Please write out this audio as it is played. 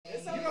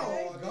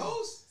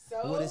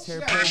What is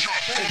hair place?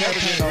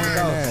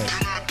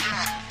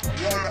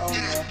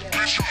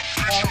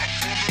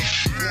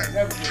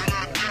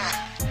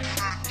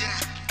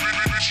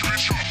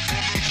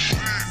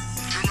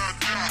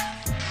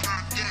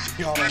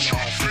 Y'all don't know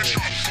how serious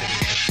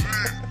this shit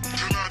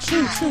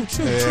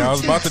is. Yeah, I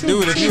was about to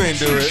do it if you ain't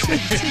do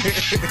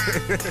it.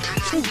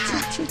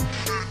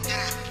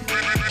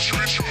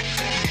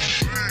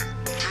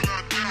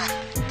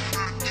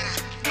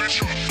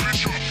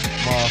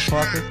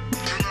 Motherfucker.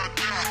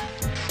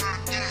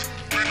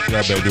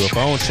 Y'all better do a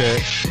phone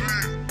check.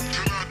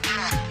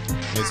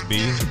 Miss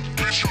B.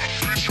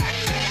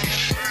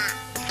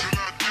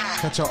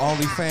 Put your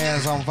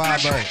OnlyFans on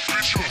vibrate.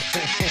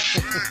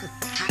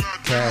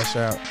 Cash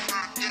out.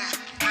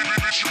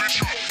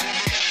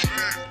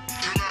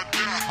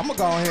 I'm gonna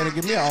go ahead and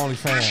give me an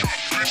OnlyFans.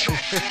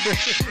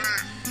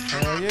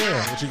 Hell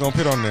yeah. What you gonna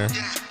put on there?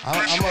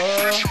 I'm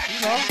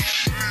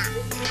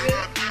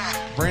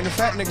bring the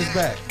fat niggas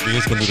back. We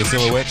just gonna do the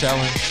silhouette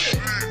challenge.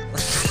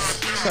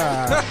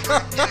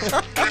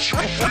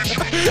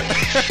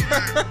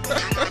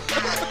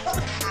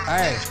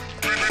 Hey.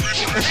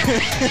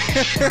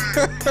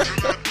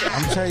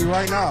 I'm gonna tell you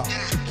right now.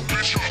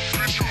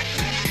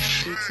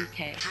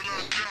 BTK.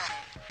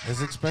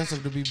 It's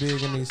expensive to be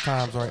big in these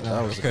times right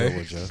now. That was Okay. a good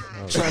one, Joe.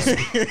 Trust me.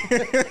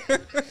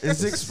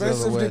 It's expensive to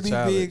Silhouette be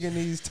challenge. big in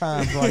these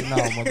times right now,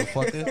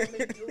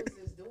 motherfucker.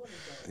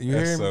 You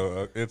hear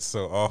me? It's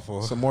so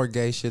awful. Some more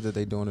gay shit that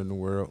they doing in the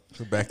world.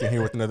 We're back in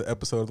here with another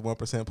episode of the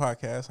 1%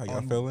 Podcast. How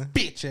y'all feeling?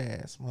 Bitch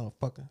ass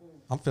motherfucker.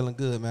 I'm feeling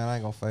good, man. I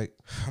ain't gonna fake.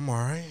 I'm all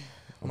right.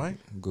 Mike?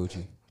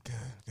 Gucci.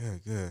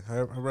 Good.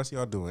 How the rest of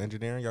y'all doing?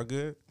 Engineering, y'all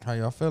good? How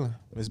y'all feeling?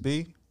 Miss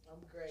B?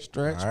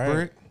 Stretch, All right.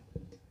 brick.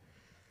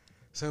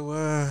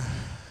 So,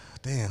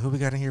 damn, who we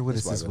got in here with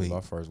us this week? My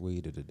first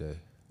weed of the day.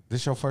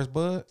 This your first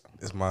bud?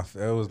 It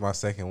was my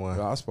second one.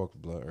 I spoke to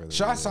Blood earlier.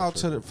 Shouts out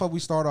to the before we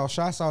start off.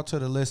 Shouts out to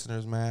the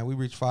listeners, man. We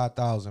reached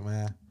 5,000,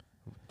 man.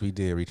 We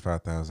did reach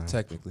 5,000.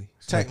 Technically.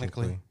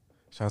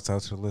 Shouts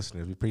out to the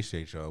listeners. We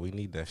appreciate y'all. We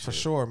need that For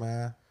shit. sure,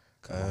 man.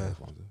 Huh?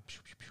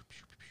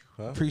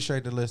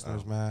 Appreciate the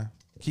listeners, man.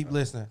 Keep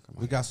listening.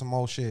 We got some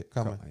more shit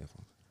coming.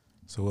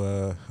 So,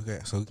 okay.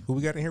 So, who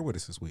we got in here with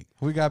us this week?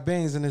 We got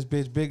Beans in this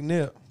bitch, Big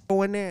Nip.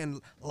 Go in there and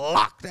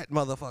lock that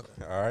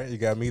motherfucker. All right, you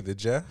got me, the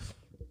Jeff.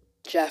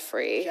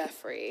 Jeffrey.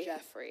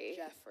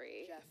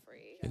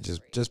 And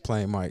just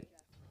plain Mike.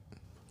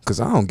 Cause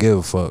I don't give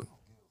a fuck.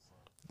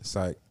 It's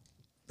like,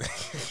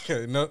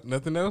 No,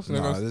 nothing else.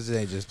 no, this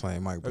ain't just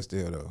plain Mike, but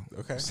still though.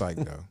 Okay. Psych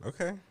though.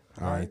 Okay.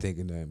 All I right. ain't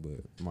thinking nothing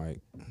but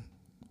Mike.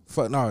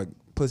 Fuck no,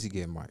 pussy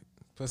get Mike.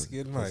 Pussy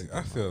get Mike.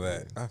 I feel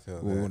that. I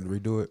feel We want that. to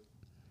redo it.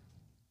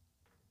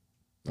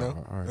 No?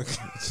 All right.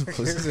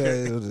 Pussy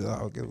said, I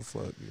don't give a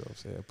fuck. You know what I'm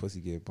saying?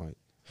 Pussy get Mike.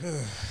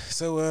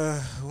 So,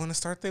 we want to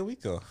start that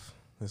week off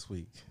this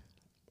week.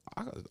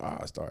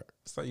 I'll start.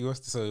 So you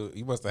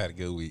must have had a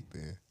good week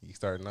then. You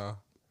starting off?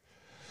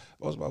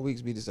 Most of my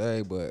weeks be the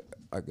same, but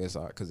I guess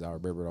because I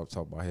remember it off the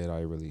top of my head,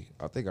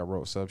 I think I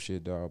wrote some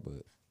shit down,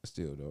 but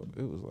still though,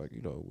 it was like,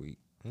 a week.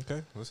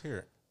 Okay, let's hear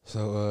it.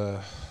 So,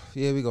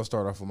 yeah, we gonna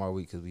start off with my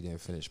week because we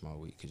didn't finish my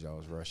week because y'all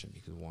was rushing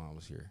because Juan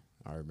was here.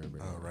 I remember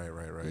that. Oh,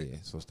 right. Yeah,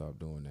 so stop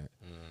doing that.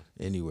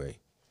 Anyway,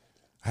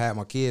 I had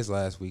my kids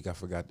last week. I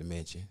forgot to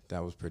mention.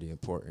 That was pretty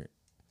important.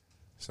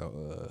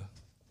 So,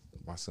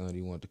 my son,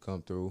 he wanted to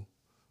come through.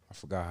 I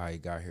forgot how he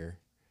got here,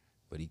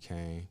 but he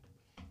came.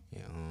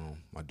 And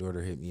my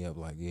daughter hit me up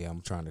like, yeah, I'm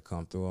trying to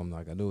come through. I'm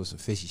like, I knew it was some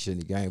fishy shit in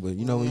the game, but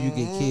you know when you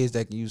get kids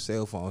that can use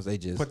cell phones, they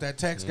just Put that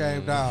text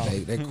game down.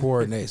 they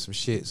coordinate some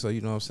shit. So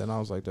you know what I'm saying. I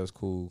was like, that's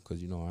cool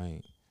because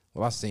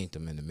I seen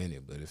them in a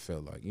minute, but it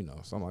felt like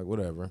So I'm like,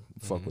 whatever,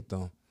 fuck with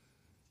them.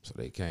 So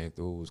they came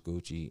through. It was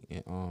Gucci,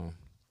 and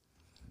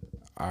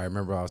I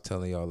remember I was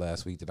telling y'all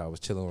last week that I was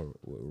chilling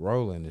with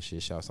Roland and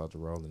shit. Shouts out to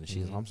Roland and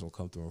shit. I'm just gonna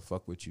come through and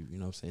fuck with you. You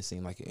know what I'm saying? It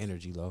seemed like your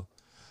energy low.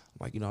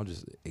 I'm like, I'm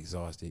just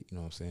exhausted. You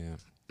know what I'm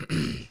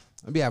saying?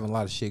 I be having a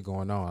lot of shit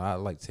going on. I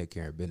like to take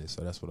care of business,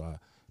 so that's what I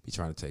be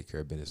trying to take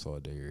care of business all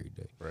day, every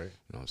day. Right. You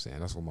know what I'm saying?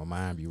 That's what my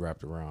mind be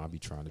wrapped around. I be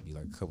trying to be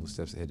like a couple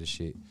steps ahead of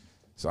shit.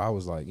 So I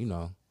was like,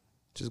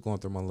 just going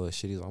through my little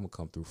shit. He's like, I'm gonna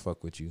come through,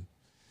 fuck with you.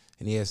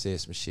 And he had said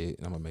some shit,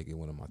 and I'm gonna make it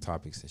one of my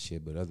topics and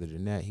shit. But other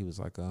than that, he was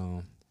like,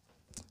 I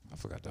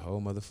forgot the whole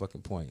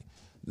motherfucking point.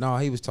 No,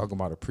 he was talking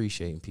about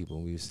appreciating people,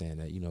 and we were saying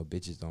that,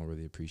 bitches don't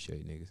really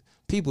appreciate niggas.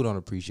 People don't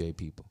appreciate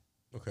people.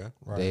 Okay.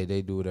 Right.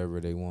 They do whatever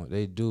they want.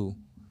 They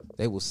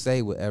will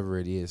say whatever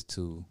it is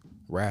to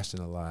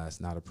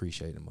rationalize not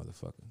appreciating a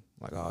motherfucker.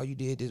 Like, oh, you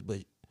did this, but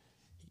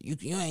you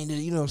ain't did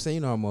it. You know what I'm saying?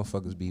 You know how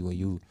motherfuckers be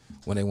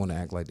when they want to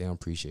act like they don't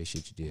appreciate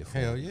shit you did for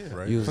Hell them. yeah.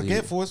 Right. Usually,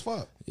 Forgetful as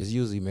fuck. it's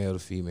usually male to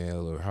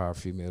female or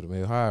female to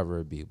male, however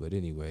it be. But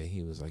anyway,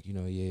 he was like,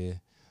 yeah,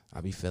 I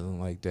be feeling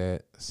like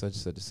that, such and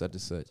such and such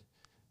and such.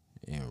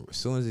 And as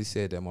soon as he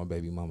said that, my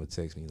baby mama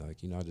texted me like,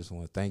 I just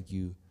want to thank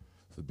you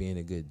for being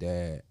a good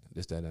dad,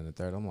 this, that, and the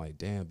third. I'm like,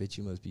 damn, bitch,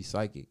 you must be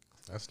psychic.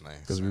 That's nice.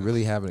 Because we're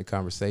really having a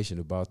conversation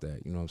about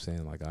that. You know what I'm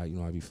saying? Like, I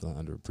be feeling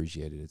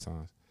underappreciated at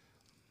times.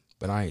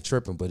 But I ain't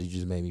tripping, but it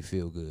just made me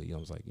feel good. You know, I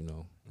was like, you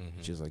know,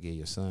 just like, yeah,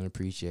 your son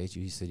appreciates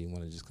you. He said he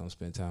want to just come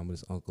spend time with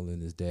his uncle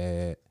and his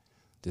dad,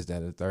 this,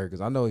 that, and the third. Because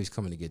I know he's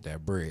coming to get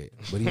that bread.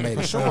 But he made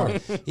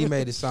it he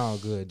made it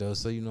sound good, though.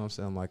 So, you know what I'm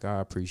saying? I'm like,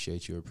 I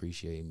appreciate you,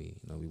 appreciate me.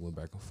 You know, we went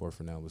back and forth,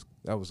 and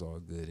that was all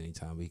good.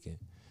 Anytime we can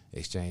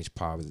exchange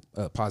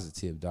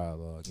positive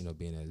dialogue, you know,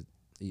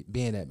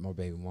 being at my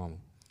baby mama.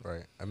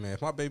 Right. I mean,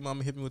 if my baby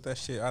mama hit me with that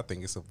shit, I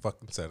think it's a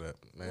fucking setup,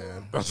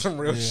 man. That's some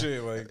real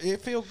shit. Like,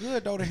 it feel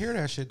good though to hear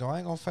that shit though. I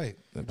ain't gonna fake.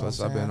 And plus,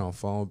 I've been on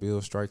phone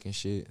bill striking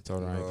shit. I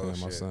told her I ain't paying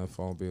my shit. son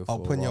phone bill. Oh,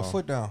 for putting a your while.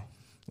 foot down.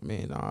 I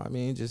mean, nah, I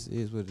mean, it just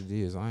is what it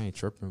is. I ain't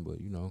tripping,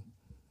 but you know,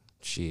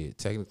 shit.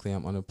 Technically,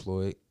 I'm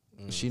unemployed.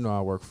 She know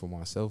I work for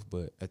myself,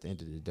 but at the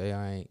end of the day,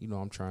 I ain't. You know,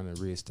 I'm trying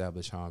to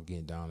reestablish how I'm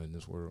getting down in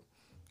this world,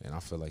 and I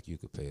feel like you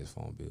could pay his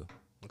phone bill.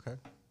 okay.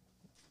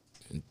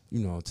 And,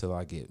 you know, until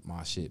I get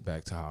my shit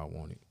back to how I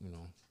want it. You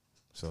know.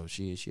 So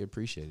she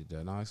appreciated that.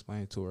 And I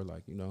explained to her,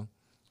 like, you know,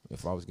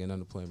 if I was getting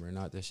unemployment or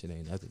not, that shit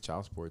ain't nothing.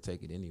 Child support,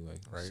 take it anyway.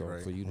 Right, so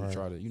right. for you to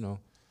try to, you know,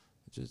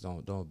 just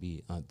don't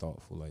be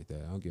unthoughtful like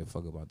that. I don't give a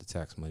fuck about the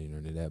tax money or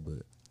any of that,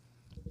 but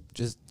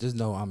just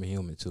know I'm a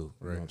human too.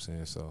 You know what I'm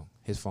saying? So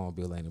his phone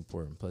bill ain't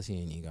important. Plus he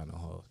ain't even got no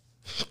hoes.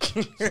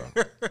 So.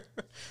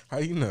 How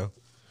you know?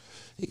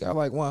 He got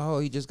like one hoe.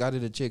 He just got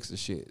into chicks and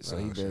shit. So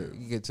Oh, shit.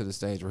 he get to the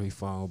stage where he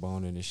phone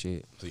boning and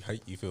shit. So how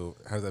you feel?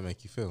 How does that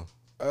make you feel?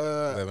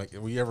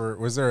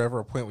 Was there ever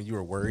a point when you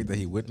were worried that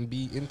he wouldn't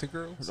be into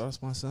girls?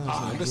 That's my son.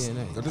 I'm just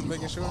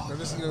making sure. I'm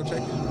just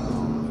checking.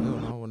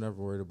 I was never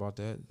worried about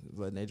that.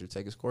 Let nature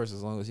take its course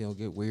as long as he don't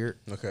get weird.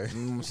 Okay. You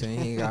know what I'm saying?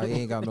 He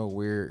ain't got no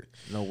weird,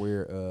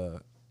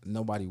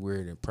 nobody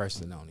weird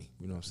impression on him.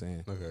 You know what I'm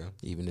saying? Okay.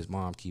 Even his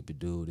mom keep a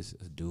dude. It's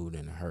a dude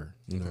and a her.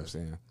 You know what I'm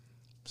saying?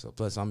 So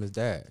plus I'm his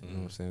dad. You know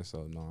what I'm saying?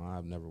 So no,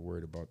 I've never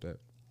worried about that.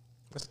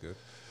 That's good.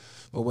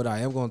 But what I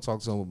am going to talk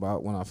to him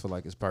about when I feel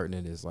like it's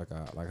pertinent is like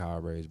how I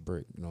raised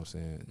Brick. You know what I'm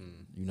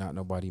saying? You're not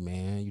nobody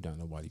man. You're not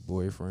nobody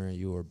boyfriend.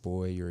 You're a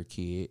boy. You're a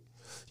kid.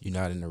 You're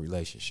not in a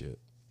relationship.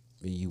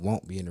 I mean, you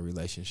won't be in a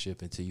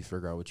relationship until you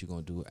figure out what you're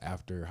going to do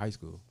after high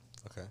school.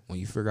 Okay. When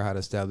you figure out how to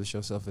establish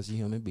yourself as a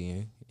human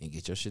being and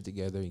get your shit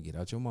together and get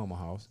out your mama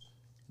house,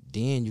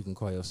 then you can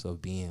call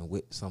yourself being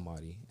with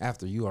somebody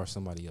after you are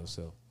somebody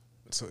yourself.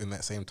 So in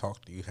that same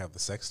talk, do you have the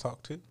sex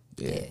talk too?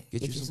 Yeah,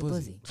 get you some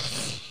pussy.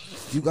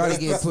 You gotta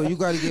get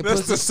pussy.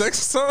 That's the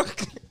sex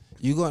talk.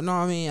 You go. No,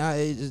 I mean,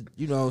 I just,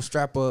 you know,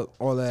 strap up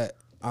all that.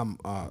 I'm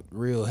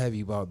real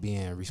heavy about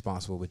being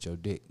responsible with your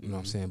dick. You know what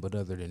I'm saying? But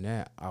other than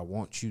that, I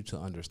want you to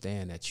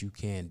understand that you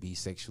can be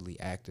sexually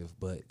active.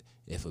 But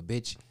if a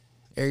bitch,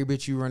 every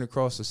bitch you run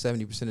across, so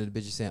 70% of the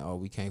bitches saying, "Oh,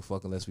 we can't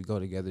fuck unless we go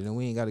together," then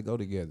we ain't got to go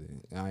together.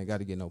 I ain't got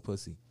to get no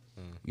pussy.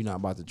 You're not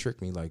about to trick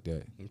me like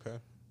that. Okay.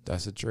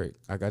 That's a trick.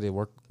 I got to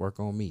work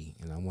on me,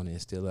 and I want to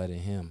instill that in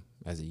him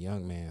as a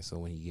young man, so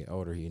when he get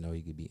older, he know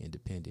he could be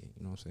independent.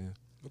 You know what I'm saying?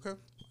 Okay.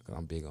 'Cause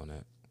I'm big on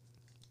that.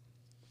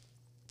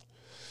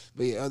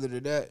 But yeah, other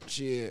than that,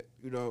 shit,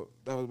 you know,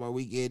 that was my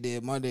weekend.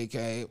 Then Monday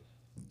came.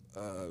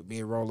 Me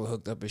and Roller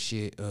hooked up and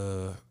shit.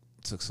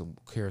 Took some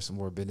care of some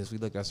more business. We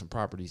looked at some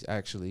properties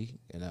actually,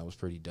 and that was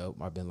pretty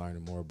dope. I've been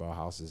learning more about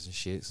houses and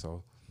shit,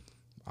 so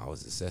I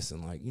was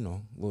assessing like, you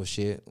know, little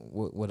shit,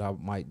 what I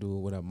might do,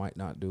 what I might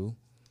not do.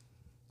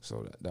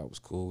 So that was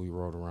cool. We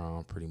rode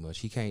around pretty much.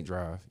 He can't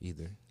drive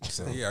either.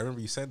 So Yeah, I remember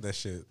you said that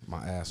shit.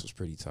 my ass was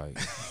pretty tight.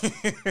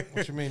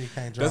 What you mean he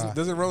can't drive?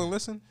 Does it roll and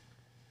listen?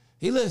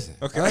 He listen.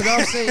 Okay. Like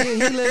I'm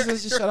saying, he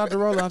listens. Just shout out to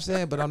Roller. I'm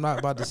saying, but I'm not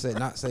about to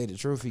not say the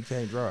truth. He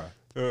can't drive.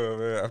 Oh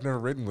man, I've never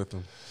ridden with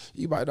him.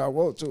 You might not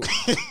want to,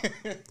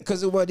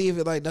 because it wasn't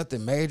even like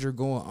nothing major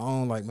going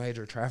on, like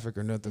major traffic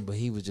or nothing. But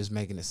he was just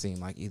making it seem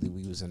like either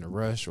we was in a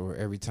rush or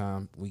every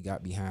time we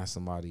got behind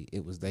somebody,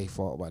 it was their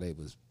fault while they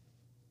was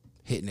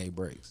hitting their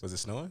brakes. Was it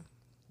snowing?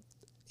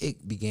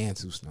 It began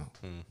to snow,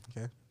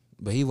 Okay.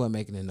 but he wasn't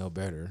making it no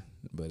better.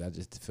 But I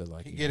just feel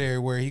like He get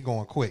everywhere. He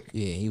going quick.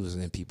 yeah, he was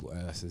in people's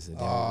asses, and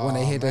then Oh, when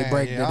they hit their man,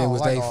 brake, yeah, then I it don't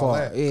was like their all fault.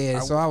 that. Yeah,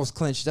 so I was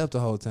clenched up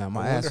the whole time.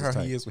 My I ass wonder was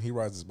how tight. he is when he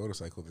rides his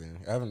motorcycle. Then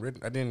I haven't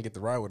ridden. I didn't get to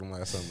ride with him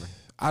last summer.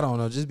 I don't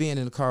know. Just being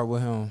in the car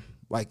with him,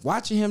 like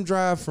watching him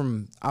drive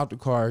from out the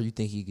car, you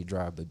think he could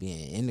drive, but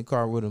being in the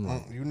car with him,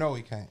 like, You know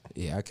he can't.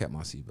 yeah, I kept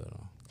my seatbelt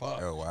on.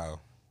 Oh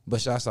wow.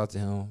 But shouts out to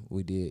him.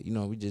 We did. You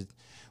know,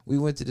 we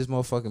went to this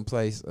motherfucking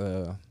place.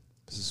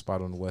 It's a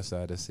spot on the west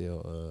side that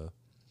sell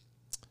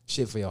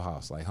shit for your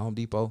house, like Home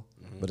Depot,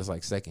 but it's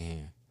like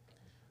secondhand.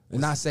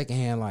 Not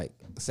secondhand, like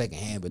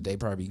secondhand, but they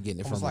probably getting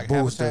it Almost from like a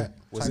booster. Habitat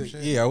Was type it?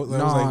 shit. Yeah.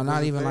 No,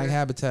 not even like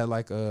Habitat.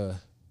 Like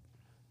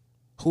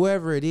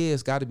whoever it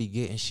is, got to be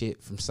getting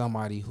shit from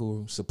somebody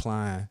who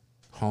supplying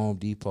Home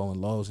Depot and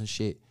Lowe's and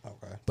shit.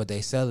 Okay. But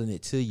they selling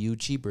it to you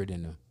cheaper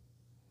than them.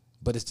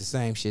 But it's the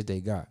same shit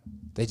they got.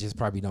 They just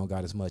probably don't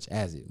got as much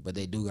as it, but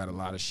they do got a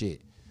lot of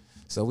shit.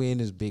 So we in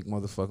this big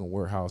motherfucking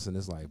warehouse, and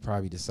it's like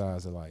probably the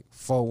size of like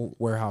 4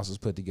 warehouses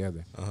put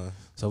together.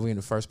 So we in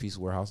the first piece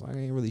of warehouse. I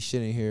ain't really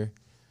shit in here.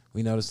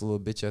 We noticed a little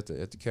bitch at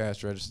the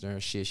cash register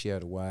and shit. She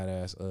had a wide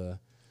ass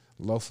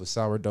loaf of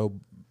sourdough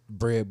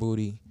bread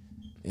booty,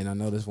 And I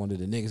noticed one of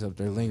the niggas up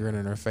there lingering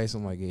in her face.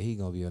 I'm like, yeah, he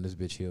gonna be on this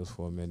bitch heels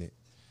for a minute.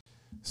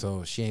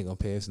 So she ain't gonna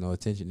pay us no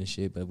attention and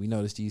shit. But we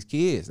noticed these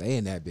kids, they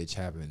in that bitch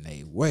having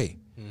they way.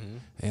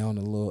 They on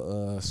the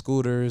little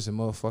scooters and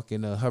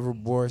motherfucking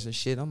hoverboards and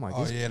shit. I'm like,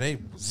 oh yeah, they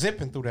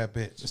zipping through that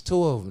bitch. There's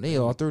 2 of them. They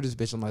all through this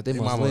bitch. I'm like, they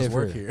must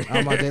live here.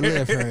 I'm like, they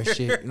live here and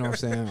shit. You know what I'm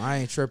saying? I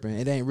ain't tripping.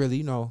 It ain't really,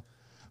 you know.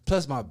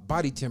 Plus, my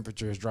body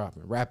temperature is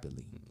dropping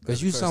rapidly.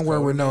 Because you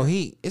somewhere with no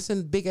heat. It's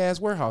in big-ass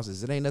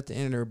warehouses. It ain't nothing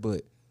in there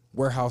but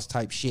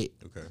warehouse-type shit.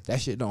 Okay.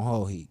 That shit don't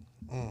hold heat.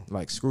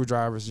 Like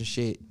screwdrivers and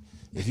shit.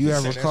 If you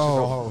ever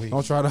cold,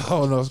 don't try to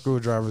hold no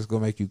screwdrivers. It's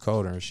going to make you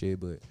colder and shit.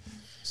 But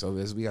so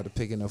as we got to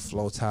pick in a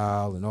flow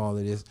tile and all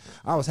of this.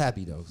 I was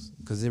happy, though,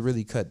 because it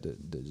really cut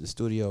the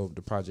studio,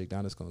 the project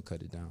down. It's going to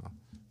cut it down.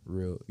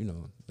 Real, you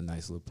know, a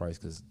nice little price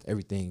because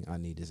everything I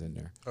need is in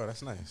there. Oh,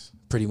 that's nice.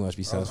 Pretty much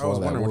besides I was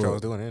wondering what y'all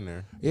was doing in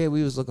there. Yeah,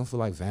 we was looking for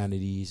like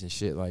vanities and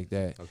shit like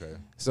that. Okay.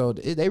 So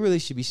they really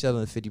should be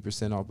selling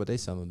 50% off, but they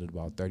selling it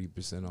about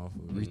 30% off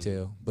of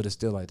retail. But it's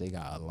still like they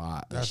got a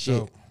lot of shit.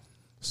 Dope.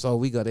 So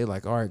they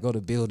like, all right, go to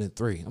building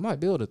 3. I'm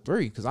like, building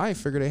 3? Because I ain't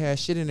figured they had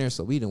shit in there.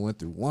 So we done went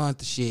through one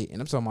to shit. And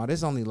I'm talking about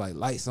there's only like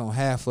lights on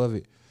half of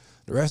it.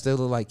 The rest of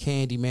it look like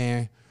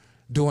Candyman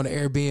doing the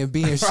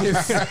Airbnb and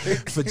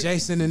shit for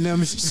Jason and them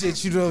and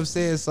shit, you know what I'm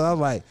saying? So I'm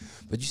like,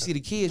 but you see the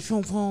kids,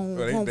 they just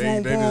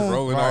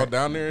rolling all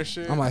down there and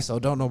shit. I'm like, so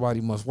don't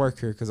nobody must work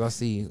here because I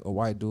see a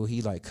white dude,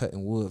 he like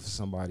cutting wood for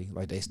somebody.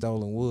 Like they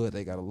stolen wood,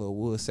 they got a little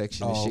wood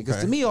section and shit.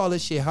 Because to me, all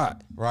this shit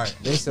hot. Right.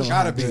 They still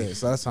gotta be good.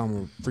 So that's how I'm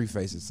gonna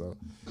preface it. So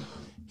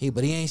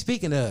but he ain't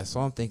speaking to us.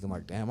 So I'm thinking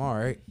like, damn, all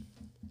right.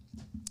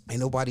 Ain't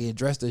nobody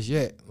addressed us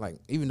yet. Like,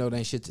 even though there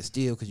ain't shit to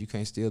steal because you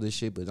can't steal this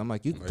shit. But I'm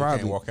like, you could probably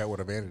can't walk out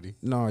with a vanity.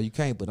 No, you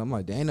can't. But I'm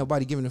like, there ain't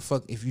nobody giving a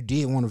fuck if you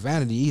did want a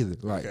vanity either.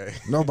 Like,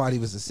 nobody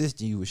was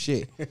assisting you with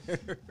shit.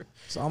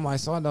 So I'm like,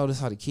 so I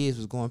noticed how the kids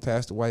was going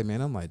past the white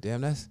man. I'm like,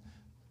 damn, that's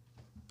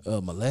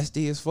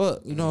molesty as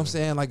fuck. You know what I'm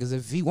saying? Like, as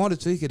if he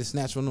wanted to, he could have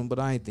snatched on them. But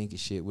I ain't thinking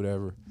shit,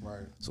 whatever.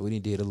 Right. So we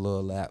did a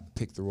little lap,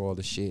 picked through all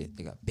the shit.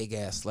 They got big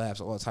ass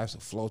slabs, all types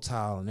of flow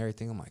tile and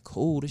everything. I'm like,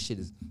 cool. This shit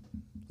is.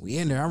 We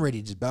in there. I'm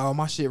ready to just bow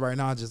my shit right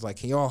now. Just like,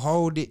 can y'all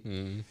hold it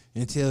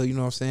until, you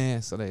know what I'm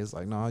saying? So they was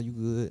like, nah, you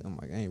good. I'm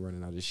like, I ain't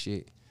running out of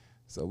shit.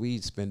 So we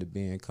spend the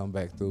bin, come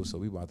back through. So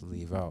we about to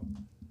leave out.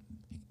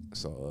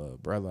 So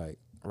bro like,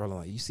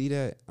 you see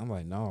that? I'm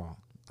like, no,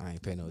 I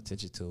ain't paying no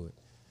attention to it.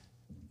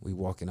 We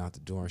walking out the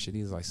door and shit.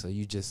 He was like, so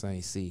you just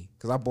ain't see?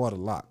 Because I bought a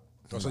lock.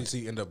 Oh, so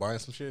you end up buying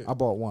some shit? I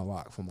bought one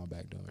lock for my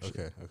back door and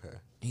shit. Okay.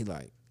 He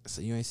like,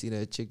 so you ain't see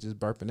that chick just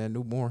burping that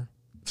newborn?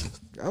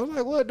 I was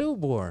like, what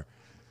newborn?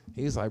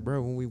 He was like, bro,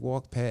 when we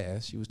walked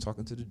past, she was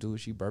talking to the dude.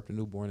 She burped a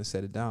newborn and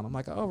set it down. I'm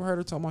like, I overheard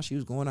her talking about she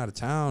was going out of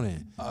town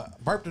and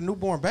burped a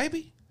newborn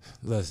baby.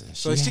 Listen,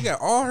 so she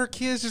got all her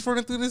kids just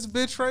running through this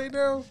bitch right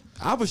now.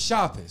 I was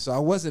shopping, so I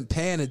wasn't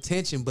paying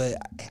attention, but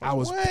I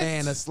was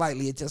paying her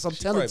slightly attention. So I'm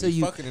telling to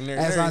you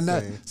as I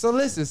know. So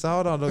listen, so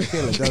hold on, don't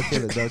kill it.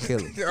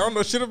 I don't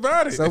know shit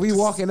about it. So we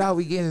walking out,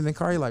 we getting in the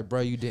car. He like,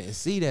 bro, you didn't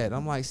see that.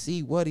 I'm like,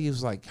 see what? He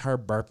was like, her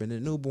burping the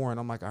newborn.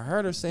 I'm like, I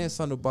heard her saying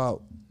something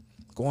about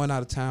going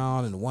out of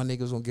town and the one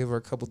nigga was gonna give her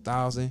a couple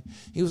 $1,000.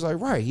 He was like,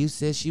 right. He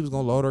said she was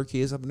gonna load her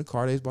kids up in the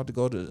car. They was about to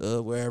go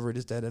to wherever,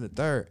 this, that, and the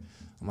third.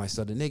 I'm like,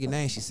 so the nigga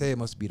name she said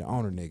must be the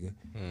owner nigga.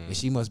 And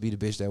she must be the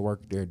bitch that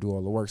worked there, do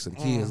all the work, so the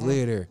kids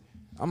live there.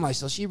 I'm like,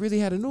 so she really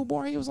had a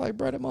newborn? He was like,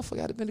 bro, that motherfucker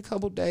had to been a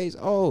couple days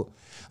old.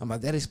 I'm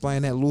like, that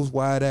explains that loose,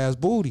 wide-ass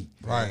booty.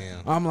 Right.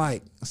 I'm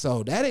like,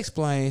 so that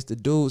explains the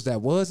dudes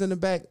that was in the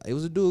back. It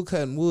was a dude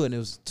cutting wood, and it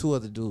was 2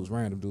 other dudes,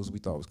 random dudes we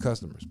thought was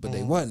customers. But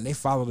they wasn't. They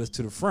followed us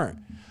to the front.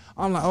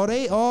 I'm like, oh,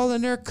 they all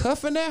in there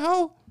cuffing that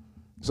hoe?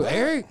 So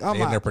Eric, I'm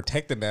like, they're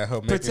protecting that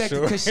hoe, making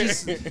sure. Because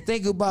she's,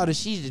 think about it,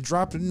 she just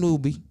dropped a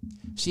newbie.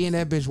 She and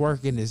that bitch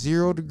working at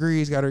 0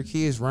 degrees, got her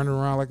kids running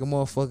around like a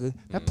motherfucker.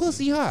 That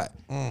pussy hot.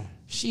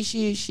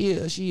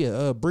 She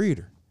a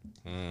breeder.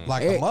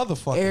 Like a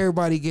motherfucker.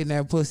 Everybody getting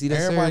that pussy.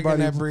 That's everybody getting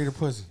that breeder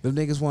pussy. The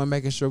niggas wasn't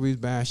making sure we was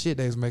buying shit.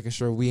 They was making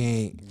sure we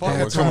ain't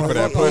fuck for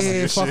that pussy.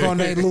 Yeah, fuck on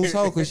that loose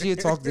hoe, because she'd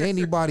talk to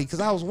anybody. Because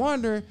I was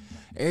wondering,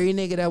 every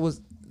nigga that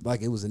was,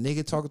 like, it was a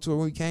nigga talking to her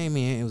when we came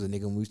in. It was a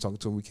nigga when we was talking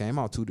to her when we came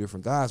out. 2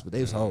 different guys, but they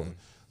was holding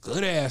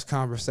good ass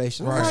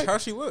conversation. Right. Like, how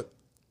she look?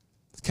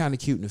 It's kind of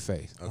cute in the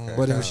face. Okay.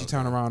 But when she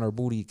turn around, her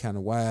booty kind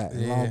of wide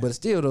and long. But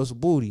still, those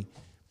booty.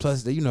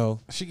 Plus, you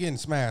know. She getting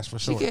smashed for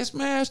sure. She getting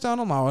smashed on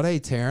them all. They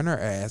tearing her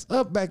ass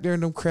up back there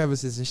in them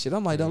crevices and shit.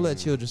 I'm like, don't let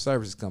children's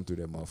services come through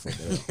that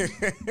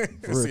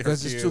motherfucker. For real,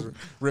 because it's too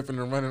ripping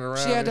and running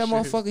around. She had that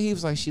motherfucker. He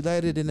was like, she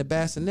laid it in the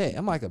bassinet.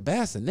 I'm like, a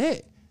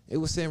bassinet? It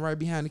was sitting right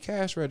behind the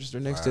cash register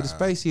next to the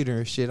space heater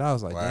and shit. I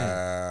was like, damn.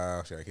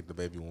 Wow, should I keep the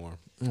baby warm?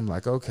 I'm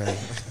like, okay.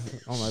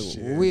 I'm like,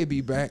 well, we'll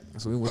be back.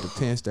 So we went to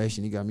Penn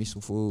Station. He got me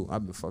some food.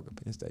 I've been fucking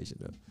Penn Station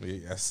though.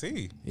 Yeah, I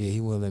see. Yeah,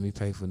 he wouldn't let me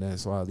pay for that,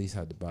 so I at least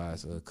had to buy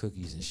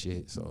cookies and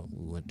shit. So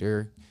we went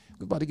there.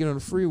 We about to get on the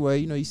freeway.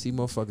 You know, you see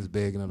motherfuckers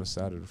begging on the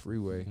side of the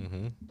freeway.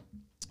 And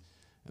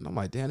I'm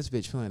like, damn, this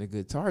bitch playing a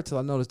guitar till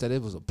I noticed that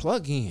it was a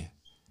plug-in.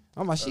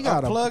 I'm like, she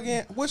got a plug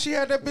in. What she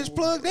had that bitch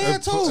plugged in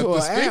too?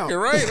 The speaker,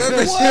 right?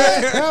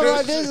 What? I'm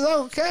like, this is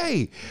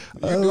okay. You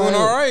doing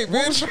all right,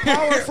 bitch?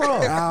 Power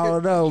from? I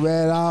don't know,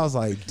 man. I was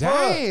like,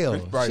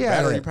 damn. Right, She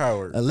had battery a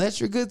powered.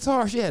 electric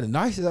guitar. She had a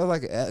nice, that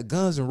was like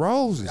Guns N'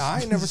 Roses.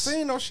 I ain't never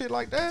seen no shit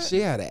like that. She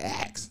had an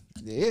axe.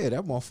 Yeah,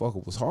 that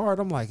motherfucker was hard.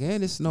 I'm like,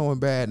 and it's snowing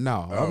bad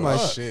now. I'm like,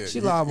 shit. she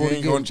liable You to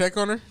ain't get. going to check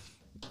on her?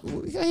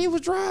 He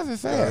was driving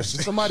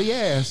fast. Somebody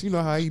asked. You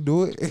know how he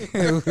do it. He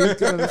was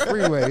on the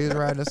freeway. He was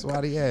riding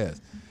somebody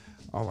ass.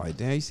 I'm like,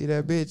 damn, you see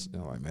that bitch?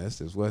 I'm like, man, that's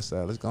this west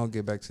side. Let's go and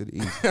get back to the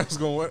east. I was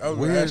going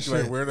to ask you,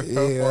 like, where the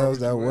hell Yeah, that was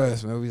that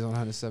west, man. We was on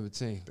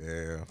 117.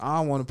 Damn. I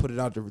don't want to put it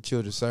out there for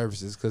children's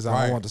services because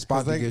I don't want the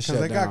spot to get shut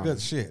down. Because they got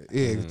good shit.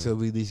 Yeah, until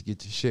we at least get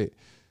the shit.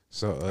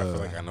 So I feel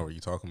like I know what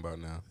you're talking about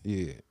now.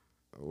 yeah.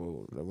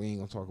 Well, we ain't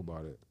gonna talk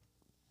about it.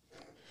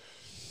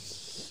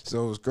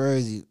 So it was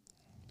crazy.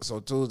 So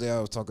Tuesday I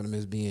was talking to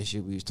Miss B and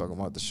shit. We was talking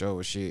about the show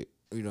and shit.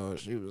 You know,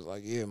 she was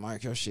like, yeah,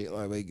 Mike, your shit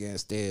like we getting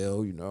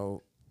stale, you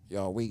know.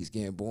 Y'all weeks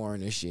getting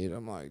boring and shit.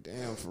 I'm like,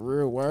 damn, for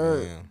real,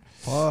 word. Damn.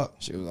 Fuck.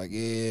 She was like,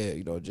 yeah,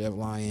 you know, Jeff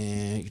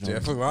lying. You know,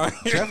 Jeff lying.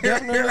 Jeff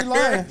definitely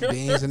lying.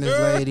 Beans and this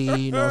lady,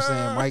 you know what I'm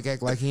saying? Mike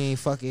act like he ain't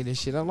fucking and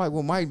shit. I'm like,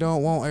 well, Mike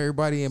don't want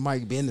everybody in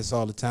Mike business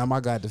all the time. I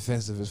got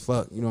defensive as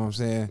fuck, you know what I'm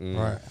saying?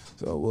 Right.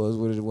 So it was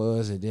what it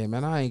was. And then,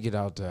 man, I ain't get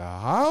out there.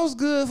 How's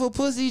good for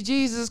pussy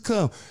Jesus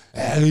come?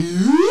 And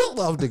you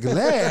love the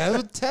glass.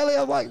 I'm telling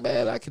you, I'm like,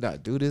 man, I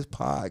cannot do this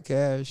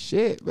podcast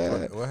shit,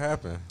 man. What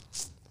happened?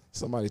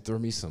 Somebody threw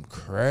me some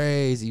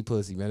crazy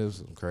pussy, man. It was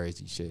some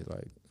crazy shit.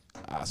 Like,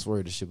 I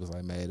swear the shit was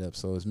like made up.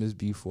 So it's Miss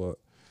B fault.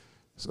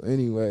 So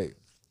anyway,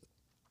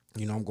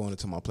 you know, I'm going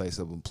into my place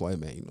of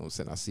employment. You know what I'm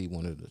saying? I see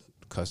one of the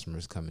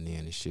customers coming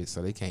in and shit.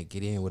 So they can't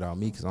get in without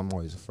me because I'm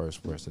always the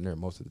first person there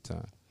most of the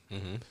time.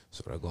 Mm-hmm.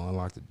 So I go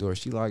unlock the door.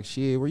 She like,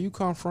 shit, where you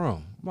come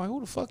from? I'm like,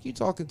 who the fuck you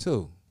talking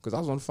to? Because I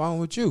was on the phone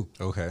with you.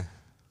 Okay.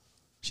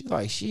 She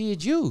like,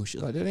 shit, you. She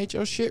like, that ain't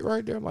your shit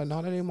right there. I'm like,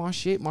 no, that ain't my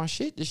shit. My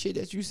shit, the shit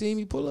that you see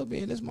me pull up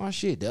in, that's my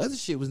shit. The other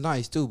shit was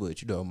nice too,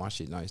 but you know, my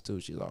shit nice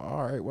too. She's like,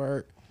 all right,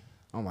 word.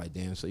 I'm like,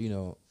 damn, so you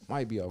know,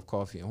 might be off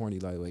coffee and horny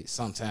lightweight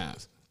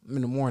sometimes. In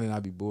the morning,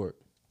 I be bored.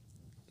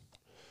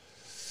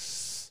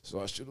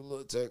 So I shoot a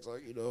little text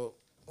like, you know,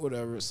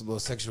 whatever. It's a little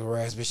sexual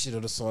harassment shit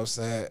on the soft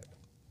side.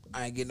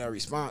 I ain't getting no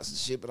response and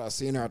shit, but I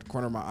seen her out the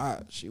corner of my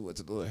eye. She went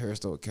to the little hair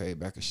store, came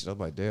back and shit. I was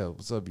like, damn,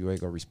 what's up? You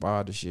ain't gonna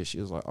respond to shit. She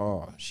was like,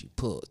 oh, she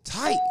pulled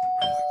tight.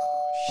 I'm like,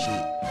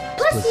 oh,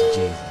 shit. Pussy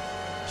Jesus.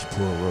 She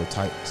pulled real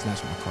tight,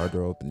 snatched my car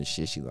door open and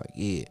shit. She like,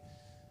 yeah.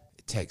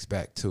 It text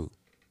back too.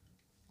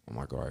 I'm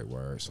like, all right,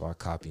 word. So I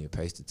copy and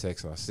paste the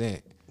text I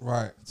sent.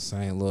 Right.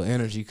 Same little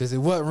energy, because it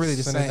wasn't really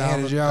the Send it same down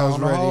energy the- I was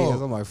down the ready. hole.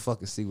 Because I'm like,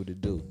 fucking see what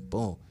it do.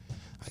 Boom.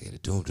 I get a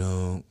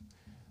doom.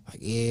 Like,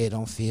 yeah,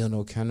 don't feel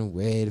no kind of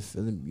way. The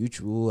feeling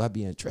mutual. I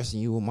be interested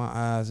in you with my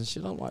eyes and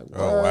shit. I'm like,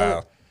 Oh, word.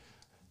 wow.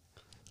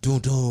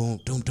 Doom.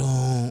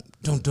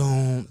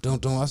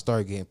 I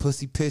started getting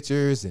pussy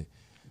pictures and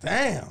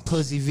Damn.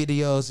 pussy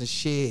videos and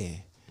shit. And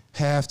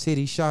half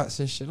titty shots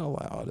and shit. I'm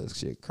like, oh, this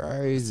shit It's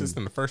crazy. just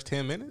in the first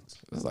 10 minutes?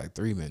 It was like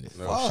 3 minutes.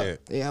 No Fuck.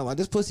 shit. Yeah, I'm like,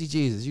 this pussy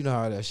Jesus. You know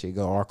how that shit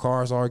go. Our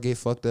cars all get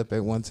fucked up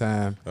at one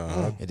time.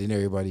 Uh-huh. And then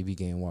everybody be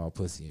getting wild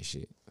pussy and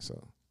shit.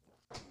 So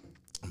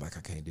I'm like,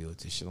 I can't deal with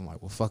this shit. I'm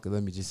like, well, fuck it.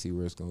 Let me just see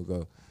where it's going to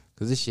go.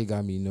 Because this shit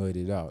got me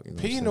noited out. You know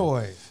what I'm saying?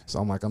 Pinoy. So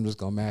I'm like, I'm just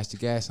going to mash the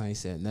gas. I ain't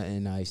said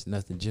nothing nice,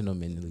 nothing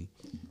gentlemanly.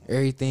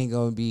 Everything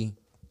going to be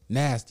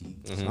nasty.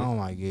 So I'm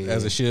like, yeah.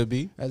 As it should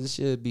be. As it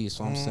should be.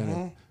 So I'm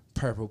sending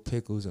purple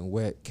pickles and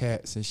wet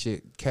cats and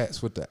shit.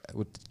 Cats with the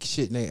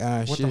shit in their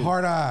eyes. With shit. the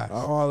hard eyes.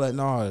 All that,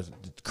 no,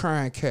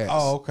 crying cats.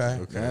 Oh, okay.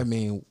 I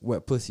mean,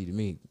 wet pussy to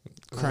me.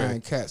 Crying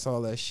cats,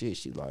 all that shit.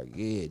 She like,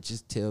 yeah,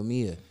 just tell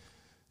me a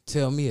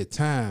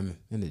time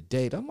and a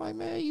date. I'm like,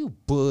 man, you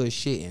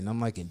bullshitting.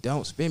 I'm like, and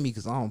don't spin me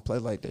because I don't play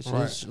like that shit.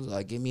 Right. She was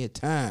like, give me a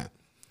time.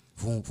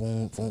 Boom,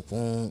 boom, boom,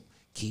 boom.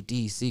 Keep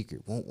these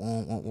secret. Boom,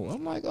 boom, boom, boom.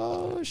 I'm like,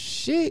 oh,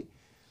 shit.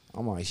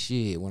 I'm like,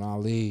 shit, when I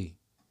leave,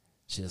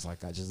 she's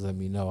like, I just let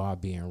me know I'll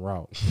be en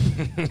route.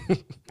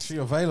 She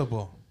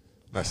available.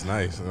 That's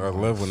nice. I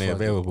love when they're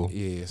Fuck it. available.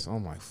 Yeah, so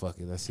I'm like, fuck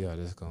it. Let's see how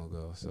this gonna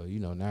go. So, you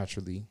know,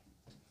 naturally,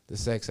 the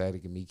sex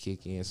addict in me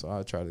kick in. So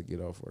I try to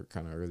get off work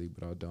kind of early,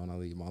 but I don't. I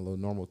leave my little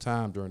normal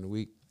time during the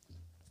week.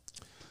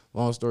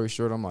 Long story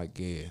short, I'm like,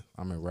 yeah,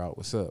 I'm en route.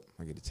 What's up?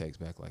 I get a text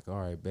back like, all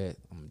right, bet.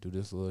 I'm going to do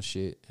this little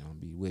shit, and I'm going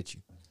to be with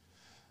you.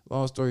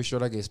 Long story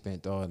short, I get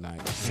spent all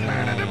night.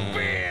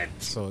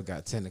 So it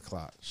got 10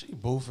 o'clock. She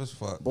boof as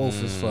fuck.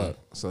 Both as fuck.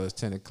 So it's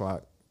 10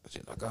 o'clock.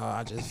 She's like, oh,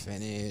 I just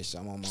finished.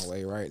 I'm on my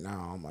way right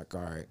now. I'm like,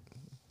 all right.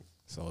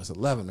 So it's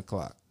 11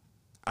 o'clock.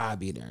 I'll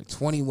be there in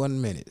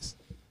 21 minutes.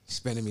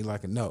 Spending me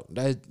like a note.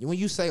 That, when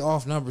you say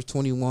off numbers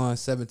 21,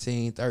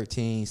 17,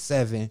 13,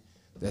 7,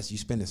 that's you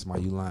spending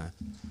somebody, you lying.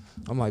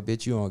 I'm like,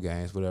 bitch, you on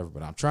games, whatever,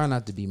 but I'm trying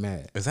not to be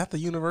mad. Is that the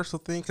universal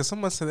thing? Because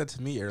someone said that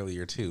to me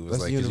earlier too. It's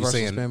That's like the if you universal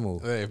saying spin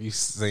move. if you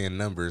saying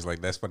numbers,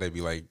 like that's what they'd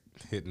be like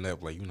hitting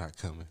up like you not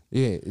coming.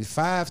 Yeah,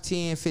 5,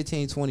 10,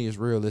 15, 20 is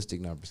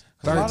realistic numbers.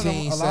 A lot of them-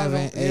 13, a lot of 7,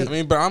 them- 8. I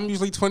mean, but I'm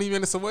usually 20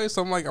 minutes away,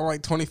 so I'm like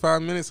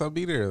 25 minutes. I'll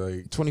be there.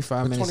 Like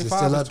 25 But minutes is 25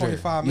 still is up there.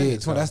 25 yeah,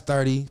 minutes, that's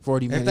 30,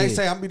 40 If minutes. they yeah.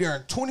 say I'll be there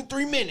in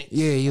 23 minutes.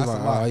 Yeah, you're that's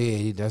like, a lot. oh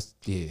yeah,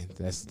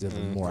 that's still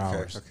more okay,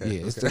 hours. okay,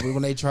 Yeah, it's still,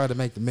 when they try to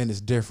make the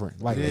minutes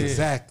different, like Yeah.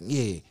 exact.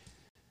 Yeah.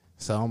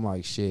 So I'm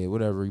like, shit,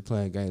 whatever. We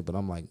playing games, but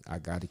I'm like, I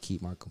got to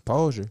keep my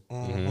composure.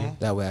 Mhm.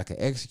 That way I can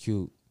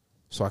execute,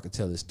 so I can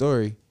tell the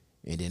story,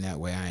 and then that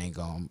way I ain't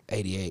going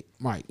 88,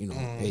 right?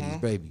 80s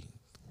baby,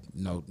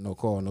 no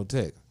call, no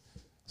text.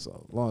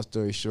 So long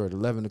story short,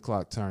 11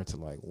 o'clock turned to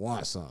like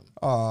 1 something.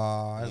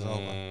 Oh, it's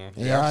over.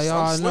 Yeah,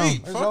 y'all I'm know.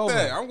 sleep. It's Fuck over.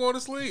 that. I'm going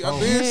to sleep. I'm Oh,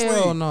 being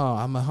hell sleep. no,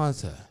 I'm a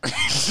hunter. You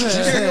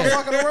still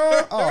fucking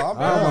around? Oh, I'm I'm a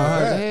done with hunter.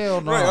 that.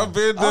 Hell no. Right, I'm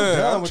been I'm done.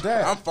 done with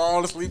that. I'm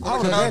falling asleep. I on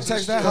would the have couch been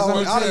text and that shit. hoe. what I'm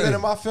I'd have saying. been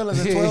in my feelings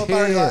at Yeah.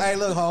 12:30. Like, hey,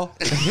 look, hoe.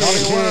 Don't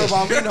even worry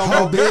about me no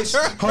more, bitch.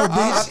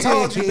 I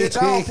told you, bitch.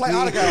 I don't play.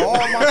 I'd have got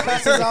all my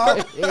classes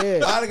off.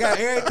 Yeah. I'd have got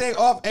everything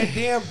off and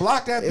then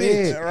block that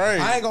bitch. Yeah, right.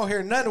 I ain't gonna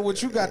hear none of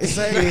what you got to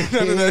say.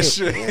 None of that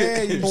shit.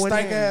 Yeah, you Going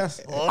stank in.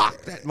 ass.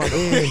 Lock that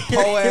Yeah.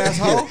 po ass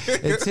hoe.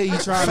 Until you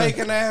try to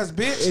Faking ass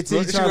bitch. Until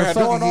you Look, try you to gonna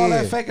fuck Doing all that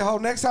again. faking hoe.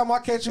 Next time I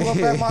catch you up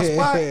at my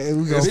spot, We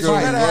bitch, gonna you go.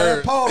 better have that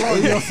Word. pole on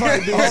We you. gonna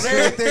fight, bitch. On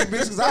everything, bitch,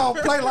 because I don't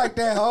play like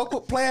that, hoe.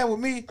 Quit playing with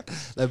me.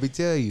 Let me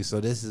tell you. So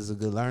this is a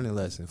good learning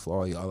lesson for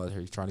all y'all out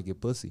here trying to get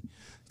pussy.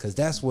 Cause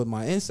that's what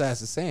my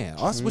insides are saying.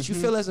 That's what you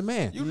feel as a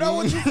man. You know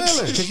what you feeling.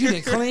 Cause you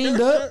done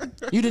cleaned up.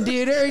 You done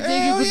did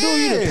everything Hell you could do.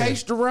 You done yeah.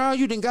 paced around.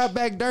 You done got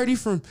back dirty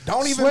from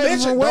Don't even sweating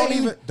mention. from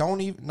waiting.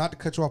 Don't even. Not to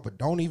cut you off, but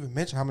don't even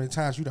mention how many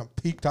times you done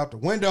peeked out the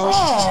window.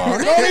 Oh,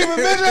 don't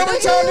even mention how many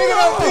times nigga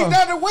done peeked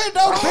out the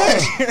window,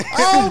 bitch.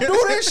 I don't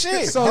do this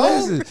shit. So hoe.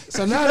 listen.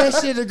 So now that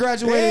shit done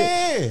graduated.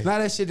 Yeah. Now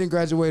that shit done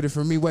graduated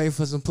from me waiting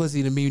for some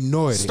pussy to be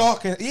Nordic.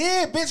 Stalking,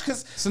 yeah, bitch.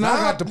 Cause So now I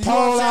got the you know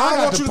what I'm pole, saying? I I got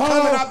want the you to come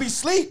pole. and I be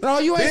sleep. No,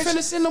 you ain't bitch.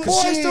 finna send them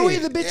 'Cause boys shit, through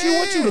either, bitch. You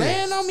what you yeah.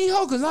 laying on me,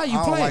 ho? Cause now you I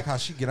don't playing. like how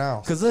she get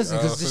out. Cause listen,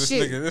 Oh, cause so the this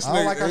shit nigga, this I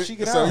don't nigga, like how she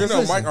get so out. you know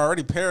Listen. Mike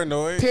already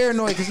paranoid.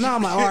 paranoid. Cause now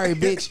I'm like, all right,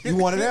 bitch. You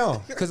one of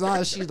them. Cause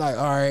now she's like,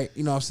 all right,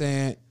 you know what I'm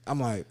saying? I'm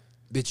like,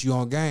 bitch, you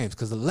on games.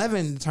 Cause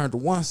 11 turned to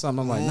 1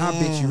 something. I'm like, nah,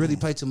 bitch, you really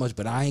play too much.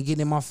 But I ain't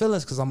getting in my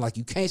feelings. Cause I'm like,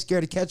 you can't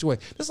scare the catch away.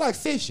 It's like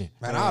fishing.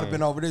 Man, I'd have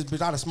been over this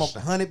bitch. I'd have smoked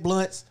 100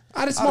 blunts. I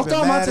done I'd have smoked been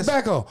all my mad as-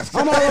 tobacco.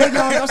 I'm all the way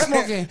down. I'm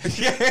smoking.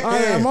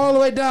 I'm all the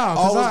way down.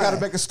 'cause Always I- got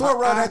to make a store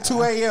run at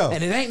 2 a.m.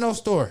 And it ain't no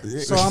store.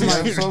 So I'm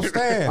like, so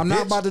stand. I'm not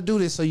bitch. about to do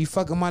this. So you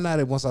fucking my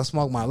night once I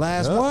smoke my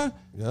last one.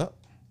 Yep.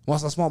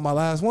 Once I smoke my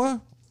last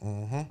one,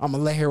 I'm gonna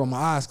lay here with my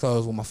eyes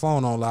closed with my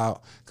phone on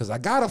loud. Cause I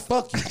gotta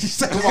fuck you. You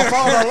said my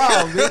phone on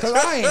loud, bitch. Cause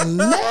I ain't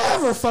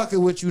never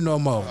fucking with you no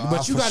more.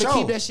 But you for gotta sure.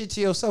 keep that shit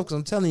to yourself. Cause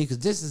I'm telling you, cause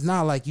this is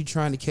not like you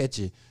trying to catch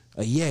a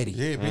Yeti.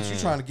 Yeah, bitch, you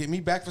trying to get me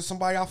back for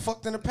somebody I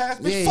fucked in the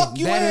past? Bitch, Yeah, fuck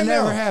you that and ain't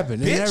never them,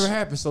 happened. It bitch. never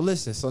happened. So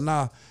listen. So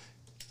now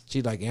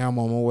she like, yeah, I'm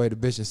on my way to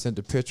bitch and sent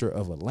a picture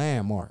of a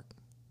landmark,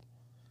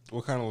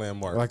 What kind of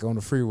landmark? like on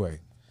the freeway.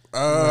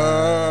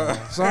 uh,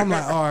 So I'm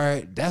like, all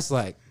right, that's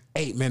like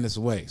 8 minutes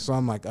away. So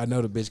I'm like, I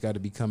know the bitch got to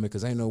be coming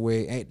because ain't no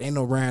way, ain't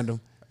no random.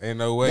 ain't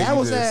no way. That you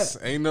was just,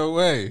 ain't no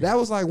way. That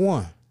was like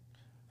 1.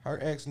 Her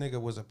ex nigga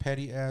was a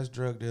petty ass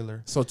drug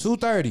dealer. So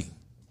 2:30.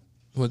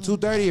 When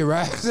 2:30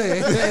 arrives,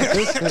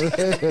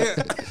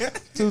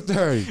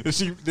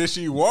 2:30. Did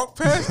she walk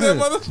past that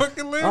motherfucking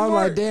landmark? I'm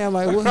like, damn,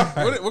 like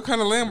what? What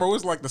kind of landmark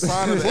was like the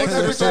sign of the What's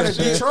exit that or bitch some out of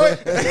shit?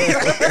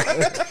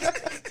 Detroit?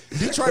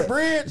 Detroit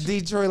Bridge?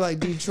 Detroit, like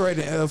Detroit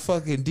and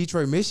fucking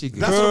Detroit, Michigan.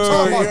 That's what I'm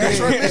talking about. Yeah.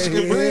 Detroit,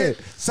 Michigan Yeah. Bridge.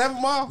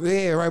 7 Mile?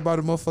 Yeah, right by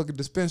the motherfucking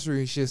dispensary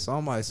and shit. So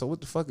I'm like, so what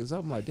the fuck is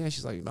up? I'm like, damn.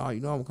 She's like, nah, you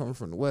know I'm coming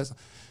from the west.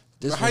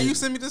 This How one- you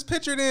send me this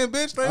picture then,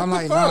 bitch? Like, I'm what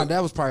like, the nah, fuck?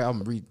 that was probably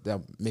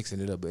I'm mixing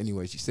it up. But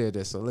anyway, she said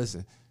that. So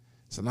listen.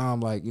 So now I'm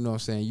like, you know what I'm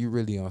saying? You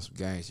really on some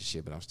gangs and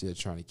shit, but I'm still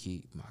trying to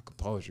keep my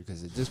composure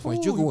because at this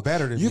point Ooh, you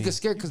better than you me. can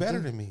scare You better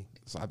than me.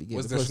 So I be getting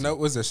Was the there pussy. snow?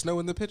 Was there snow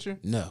in the picture?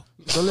 No.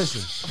 So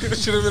listen. It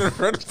should have been a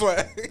red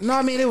flag. No,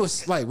 I mean it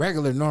was like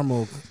regular,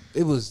 normal.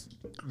 It was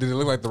Did it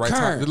look like the right time?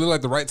 Current. Did it look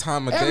like the right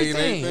time of day and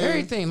everything,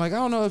 everything? Like I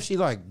don't know if she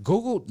like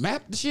Googled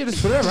mapped the shit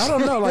or whatever. I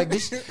don't know. Like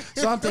this.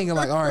 So I'm thinking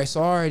like, all right.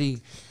 So I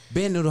already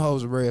been to the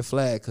hoes a red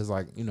flag because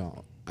like you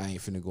know I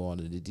ain't finna go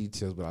into the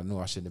details, but I know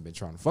I shouldn't have been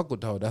trying to fuck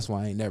with the hoe. That's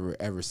why I ain't never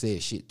ever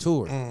said shit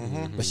to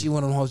her. But she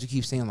one of them hoes you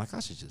keep saying like I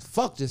should just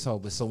fuck this hoe.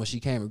 But so when she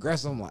came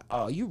aggressive, I'm like,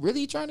 oh, you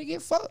really trying to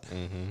get fucked?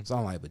 So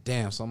I'm like, but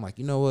damn. So I'm like,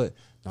 you know what?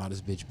 Nah,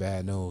 this bitch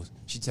bad news.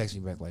 She texts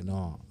me back like,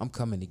 no, I'm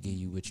coming to give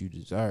you what you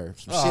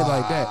deserve. Some shit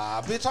like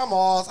that. Bitch,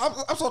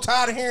 I'm so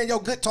tired of hearing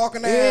your good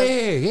talking ass.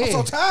 Yeah. I'm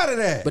so tired of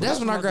that. But that's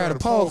when I grabbed a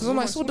pole because I'm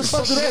like, so what the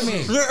fuck do that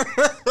mean?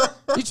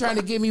 You trying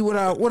to give me what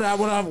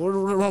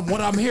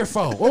I'm here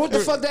for? Well, what the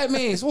fuck that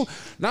means? Well,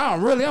 now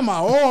I'm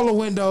out all the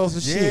windows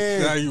and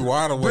shit. Now you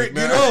wide awake Brick,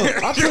 get now.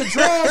 up. I put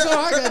drawers on.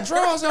 I got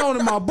drawers on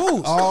in my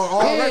boots.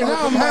 Already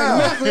now I'm with the ham.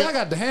 like, Mackley, I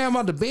got the ham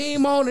on the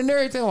beam on and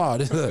everything. Oh,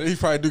 this, He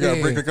probably do got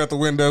Yeah. brick out the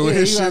window with yeah,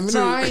 his he shit got me. too.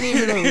 No, I ain't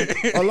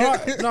even a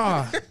lot.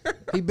 Nah,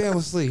 he been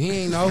asleep. He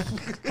ain't know.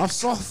 I'm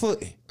soft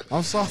footing.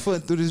 I'm soft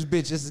footing through this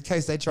bitch just in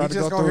case they try You to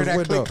just go gonna through hear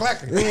his that window.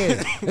 click-clacking.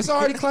 Yeah, it's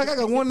already clack. I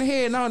got one in the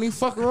head and I don't even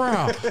fuck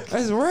around.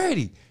 That's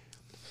ready.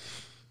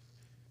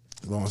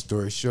 Long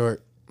story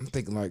short, I'm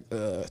thinking like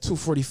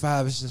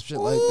 2:45 and some shit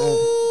like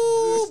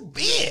that. Ooh,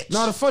 bitch.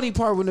 No, the funny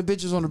part when the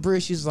bitch was on the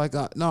bridge, she's like,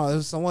 no, it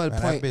was someone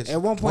Man, point. that bitch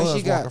At one point, was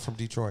she got walking from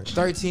Detroit.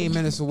 13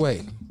 minutes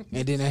away,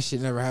 and then that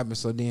shit never happened.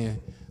 So then,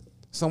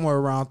 somewhere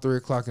around 3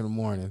 o'clock in the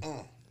morning,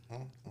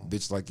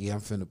 bitch like, yeah,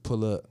 I'm finna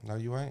pull up. No,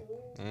 you ain't.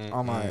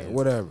 I'm like,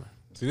 whatever.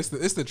 See, it's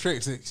the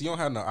trick. See, you don't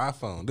have no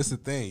iPhone. This is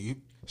the thing. You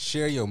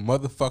share your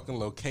motherfucking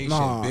location,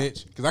 Nah.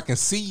 bitch, because I can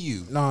see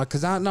you. No,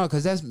 cause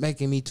that's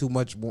making me too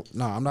much. No,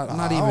 I'm not. I'm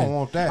not I even. don't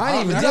want that. I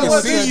ain't even You know dealing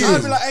what, with bitch? that.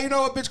 I'd be like, hey, you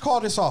know what, bitch? Call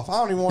this off. I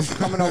don't even want you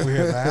coming over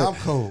here, man. I'm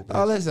cool.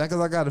 Oh, listen, because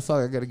I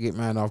gotta get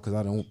mine off because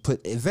I don't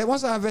put.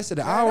 Once I invested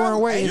an hour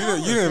away,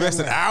 You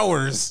invested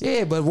hours.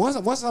 yeah, but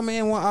once I'm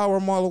in 1 hour,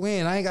 I'm all the way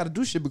in. I ain't gotta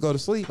do shit but go to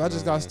sleep. I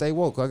just gotta stay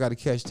woke. I gotta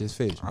catch this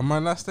fish. I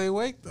might not stay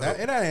awake though.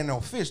 That ain't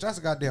no fish. That's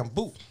a goddamn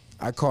boot.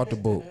 I caught the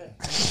boat.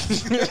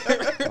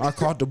 I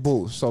caught the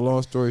boat. So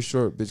long story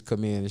short, bitch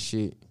come in and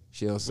shit.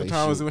 She don't say What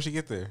time shit. was it when she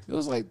get there? It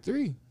was like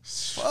 3.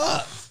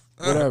 Fuck.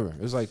 Whatever.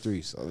 It was like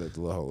 3. So I let the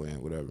little hoe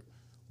in. Whatever.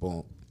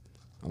 Boom.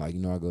 I'm like,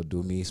 I go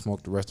do me.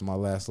 Smoke the rest of my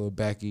last little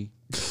backy.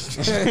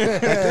 At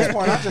this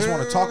point, I just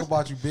want to talk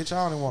about you, bitch.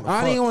 I don't even want to.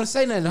 I didn't even want to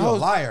say nothing. The You a hoe-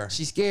 liar.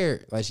 She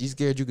scared. Like she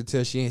scared. You could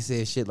tell she ain't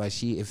said shit. Like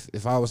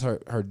if I was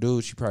her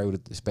dude, she probably would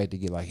have expected to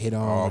get like hit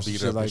on Oh, or some beat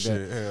shit up like and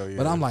that. shit. Hell yeah.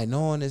 But I'm like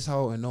knowing this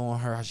hoe and knowing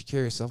her how she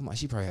carries herself. I'm like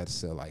she probably had to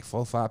sell like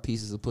 4 or 5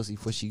 pieces of pussy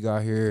before she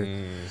got here.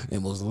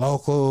 And was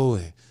local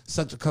and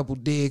sucked a couple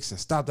dicks and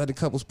stopped at a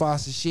couple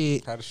spots and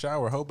shit. Had a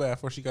shower, whole bath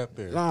before she got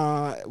there.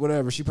 Nah,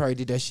 whatever. She probably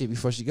did that shit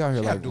before she got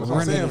here. Yeah, Like do That's what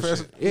I'm saying. running and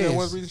First, shit. yeah, Yes.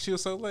 one reason she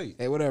was so late.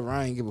 Hey, whatever.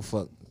 I ain't give a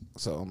fuck.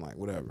 So I'm like,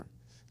 whatever.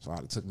 So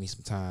it took me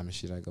some time and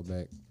shit. I go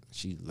back.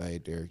 She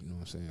laid there, you know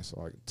what I'm saying?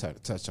 So I tried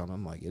to touch on her.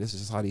 I'm like, yeah, this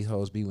is just how these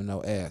hoes be with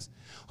no ass.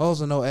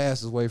 Hoes with no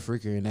ass is way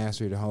freakier and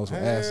nastier than hoes with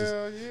asses.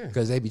 Hell yeah.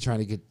 Because they be trying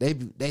to get, they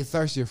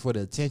thirstier for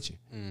the attention.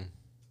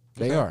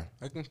 They are.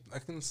 I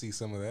can see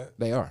some of that.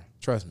 They are.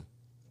 Trust me.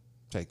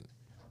 Take it.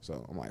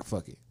 So I'm like,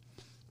 fuck it.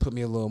 Put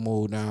me a little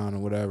mood down or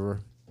whatever.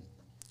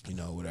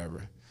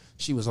 Whatever.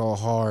 She was all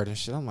hard and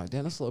shit. I'm like,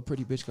 damn, this little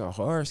pretty bitch got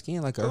hard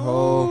skin. Like her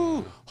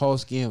whole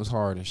skin was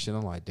hard and shit.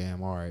 I'm like,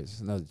 damn, all right, it's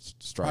another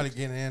Probably strike.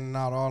 getting in and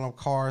out all them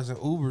cars and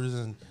Ubers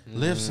and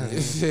lifts and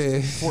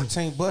Yeah.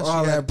 14 bucks. All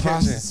you that got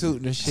catching.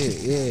 prostituting and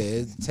shit.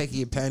 Yeah, taking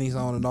your panties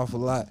on and off a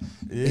lot.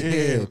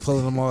 Yeah.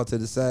 Pulling them all to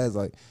the sides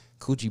like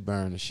coochie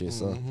burn and shit.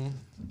 So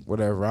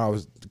whatever.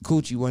 The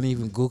coochie wasn't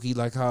even gooky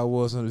like how it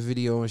was on the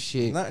video and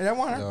shit. No, that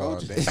wasn't her Oh,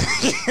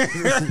 Gucci.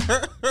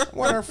 That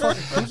wasn't her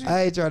fucking Gucci.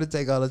 I ain't trying to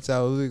take all the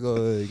time. We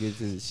go get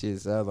to the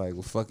shit. So I was like,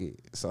 well, fuck it.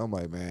 So I'm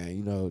like,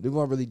 man, they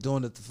weren't really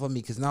doing it for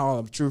me because now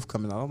all the truth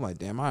coming out. I'm like,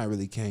 damn, I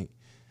really can't.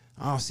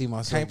 I don't see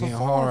myself Can't getting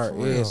perform hard. for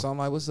Yeah. real. So I'm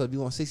like, what's up? You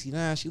want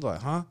 69? She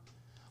like, huh? I'm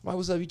like,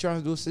 what's up? You trying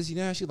to do a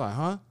 69? She like,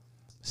 huh?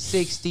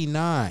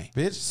 69.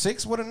 Bitch,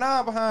 6 with a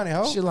 9 behind it,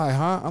 ho. She like,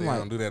 huh? I'm They like,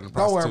 don't do that in the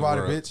Don't worry prostitute about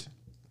it, world. bitch.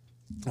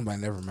 I'm like,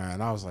 never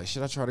mind. I was like,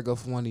 should I try to go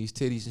for one of these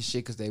titties and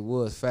shit? Because they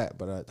was fat,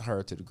 but I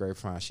heard to the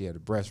grapevine she had a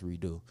breast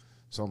redo.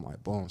 So I'm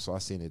like, boom. So I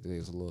seen it. They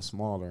was a little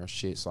smaller and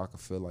shit, so I could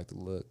feel like the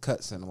little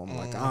cuts in them. I'm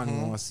like, I don't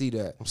even want to see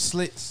that. Them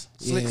slits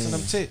in them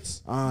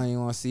tits. I don't even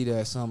want to see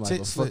that. So I'm like, Tit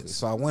well, fuck it. slits.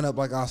 So I went up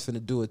like I was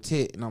finna do a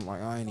tit, and I'm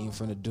like, I ain't even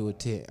finna do a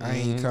tit. I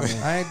ain't coming.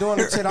 I ain't doing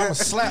the tit. I'm gonna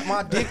slap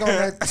my dick on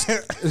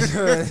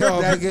that. Yo,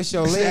 against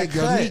your leg,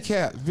 your cut.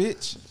 kneecap.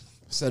 Bitch.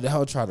 So the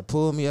hoe tried to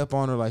pull me up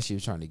on her like she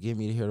was trying to get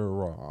me to hit her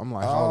raw. I'm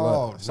like,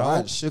 hold up. So I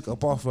nope. shook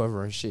up off of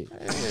her and shit.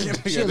 You Shit,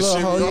 had to little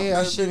shimmy hoe, off yeah,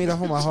 I that shimmied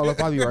off on my hold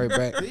up. I'll be right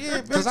back.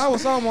 Yeah, Because bitch. I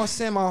was almost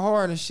saying my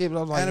heart and shit, but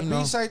I'm like, And a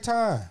B-say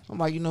time. I'm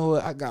like, you know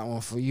what? I got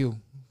one for you.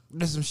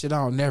 This is some shit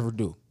I'll never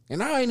do.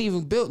 And I ain't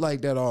even built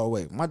like that all the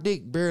way. My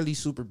dick barely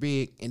super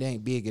big. It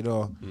ain't big at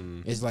all.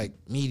 It's like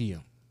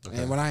medium.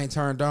 And when I ain't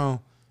turned on,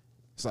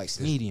 it's like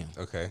medium.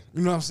 Okay.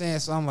 You know what I'm saying?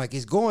 So I'm like,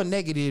 it's going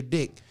negative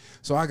dick.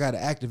 So I got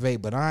to activate,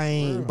 but I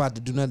ain't about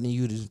to do nothing to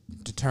you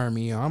to turn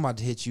me on. I'm about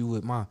to hit you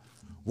with my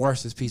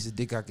worstest piece of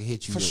dick I could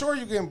hit you For with. sure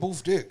you getting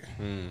boof dick.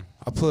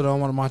 I put on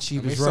one of my I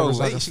cheapest mean, so rubbers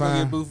I late could she gonna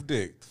find. get booth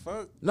dick.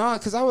 Fuck. Nah,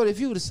 because I would, if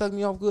you would have sucked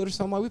me off good or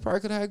something, like, we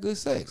probably could have had good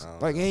sex.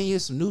 Like, ain't you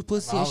some new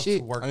pussy I and was shit?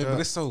 too worked I mean, up.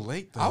 but it's so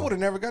late though. I would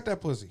have never got that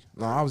pussy.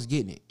 No, I was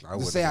getting it. I To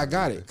would've say I done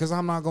got it. it, because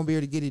I'm not going to be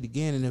able to get it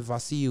again. And if I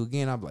see you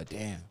again, I'm like,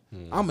 damn,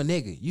 I'm a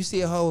nigga. You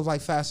see a hoe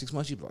like 5-6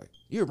 months, you be like,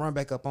 you'll run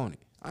back up on it.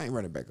 I ain't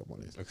running back up on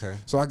this. Okay.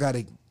 So I got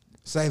to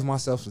save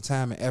myself some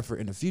time and effort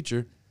in the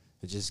future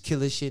and just kill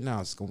this shit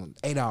now. It's going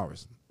 8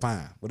 hours.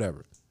 Fine,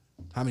 whatever.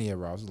 How many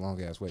hours? It's a long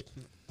ass wait.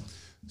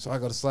 So I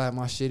go to slide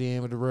my shit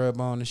in with the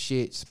rub on and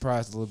shit.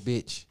 Surprise the little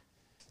bitch.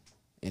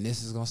 And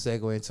this is going to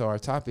segue into our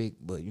topic,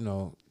 but,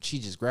 she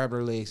just grabbed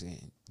her legs and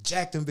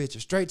jacked them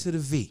bitches straight to the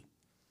V.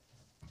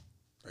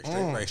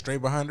 Like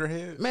straight behind her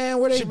head. Man,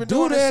 where they She been do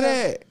doing that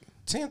this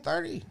at?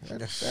 10:30.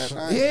 That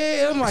night.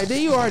 Yeah, I'm like,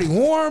 then you already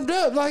warmed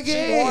up. Like,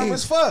 hey. Warm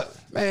as fuck.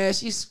 Man,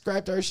 she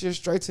scrapped her shit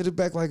straight to the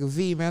back like a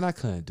V, man. I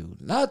couldn't do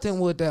nothing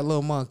with that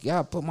little monkey.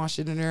 I put my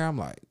shit in there. I'm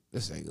like,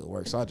 this ain't gonna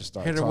work. So I just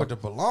started Hit her with the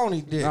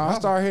baloney dick. I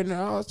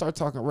started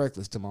talking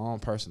reckless to my own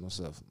personal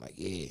self. I'm like,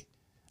 yeah.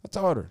 I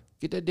told her,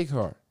 get that dick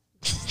hard.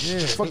 Yeah,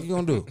 what the fuck you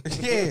gonna do?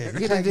 Yeah.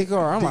 Get that dick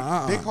hard. I'm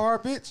like, Dick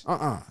hard, bitch?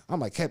 I'm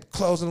like, kept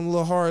closing them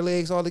little hard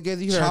legs all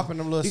together. You hear Chopping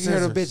them little You can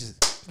hear the bitches.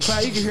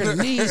 You can hear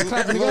the knees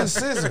clapping together.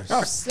 Scissors.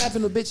 I'm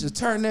slapping the bitches,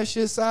 turning that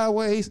shit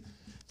sideways.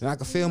 Then I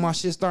can feel my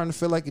shit starting to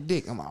feel like a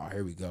dick. I'm like, oh,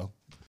 here we go.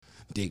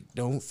 Dick,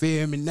 don't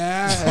fear me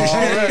now.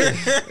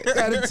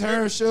 Gotta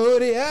turn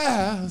shorty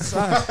out.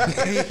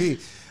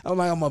 I'm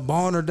like, I'm gonna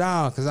bone her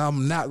down because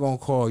I'm not gonna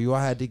call you.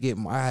 I had to get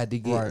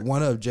Right.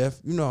 one up, Jeff.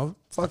 You know,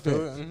 fuck that.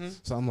 Mm-hmm.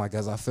 So I'm like,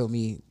 as I feel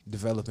me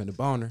developing the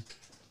boner,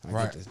 I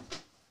Right. get the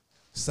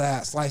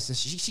side slicing.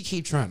 She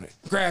keep trying to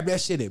grab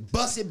that shit and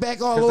bust it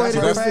back all the way that's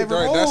to her the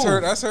favorite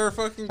move. That's her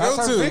fucking That's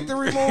go-to. her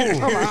victory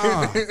move. I'm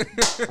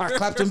like, I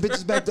clap them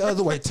bitches back the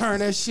other way, turn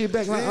that shit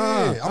back like,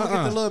 I'm gonna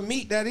get the little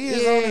meat that is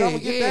on it. I'm gonna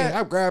get that.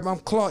 I grab my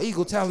claw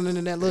eagle talent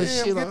into that little Yeah,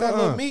 shit. get Like, that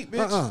little meat,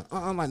 bitch.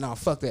 I'm like, nah,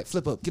 fuck that.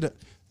 Flip up, get up.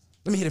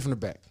 Let me hit it from the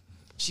back.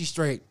 She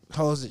straight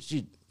holds it.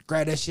 She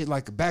grab that shit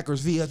like a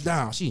backwards V up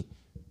down. She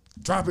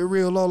drop it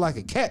real low like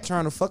a cat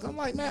trying to fuck. I'm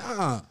like, man,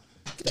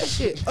 get that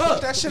shit up.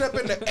 Put that shit up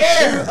in the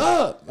air.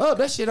 Up.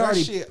 That shit That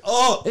already. shit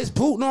up. It's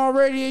booting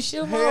already and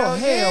shit. Hell Hell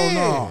yeah.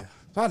 no.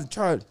 So I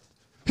tried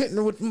hitting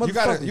her with the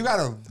motherfucker. You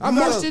gotta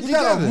mushed it you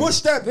gotta together.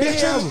 mush that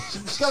bitch Yeah. up.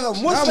 You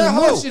gotta mush I'm that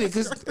hoe. mushing it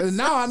because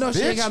now I know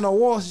she ain't Bitch. got no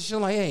walls. She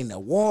like, ain't no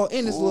wall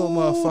in this little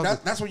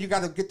motherfucker. That's when you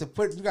gotta get to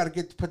put. You gotta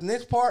get to putting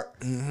this part,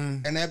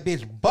 and that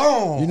bitch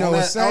boom. You know on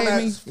what that- on saved that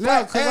me? No,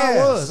 flat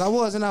because ass. I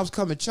was, and I was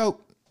coming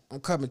choke. I'm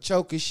coming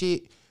choke and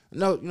shit.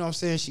 No, you know what I'm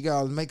saying? She got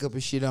all the makeup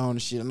and shit on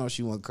and shit. I know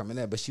she wasn't coming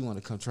that, but she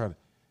wanted to come try to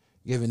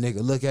give a nigga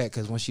a look at.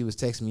 Because when she was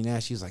texting me now,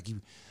 she was like,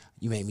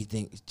 you made me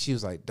think. She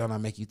was like, don't I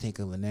make you think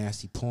of a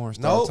nasty porn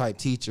star Nope. type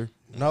teacher?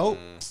 Nope.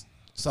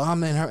 So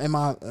I'm in her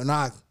and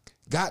I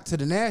got to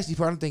the nasty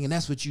part. I'm thinking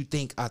that's what you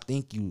think. I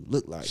think you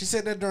look like. She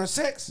said that during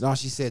sex. No,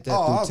 she said that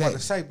Oh, I through was about to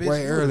text say, bitch,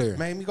 way you earlier.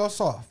 made me go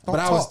soft. Don't But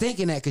I was talk.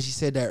 thinking that because she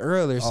said that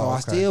earlier, so Oh, I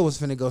okay. still was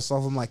finna go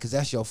soft. I'm like, because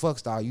that's your fuck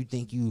style. You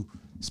think you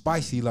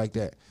spicy like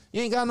that.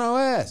 You ain't got no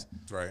ass.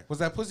 Right. Was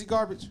that pussy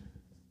garbage?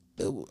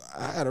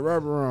 I had a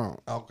rubber on.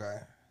 Okay.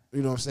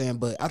 You know what I'm saying?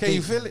 But I Can think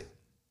you feel it?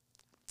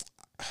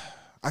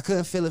 I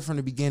couldn't feel it from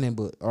the beginning,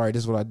 but all right,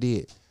 this is what I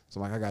did.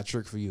 So I'm like, I got a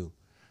trick for you.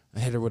 I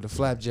hit her with the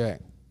flapjack.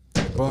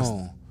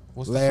 Boom.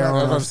 what's the Lay her I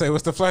was on about to say,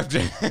 what's the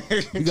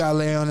flapjack? You gotta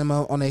lay on them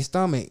on their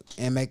stomach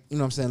and make, you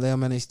know what I'm saying, lay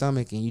them on their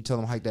stomach and you tell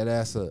them hike that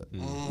ass up. You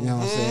know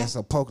what I'm saying?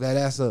 So poke that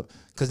ass up.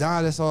 Cause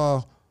now that's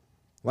all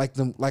like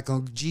on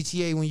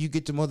GTA when you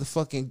get the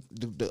motherfucking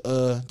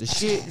the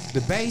shit,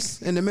 the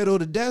base in the middle of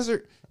the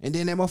desert, and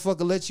then that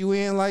motherfucker let you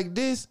in like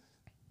this.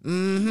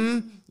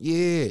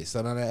 Yeah.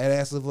 So now that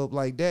ass lift up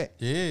like that.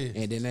 Yeah.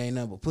 And then there ain't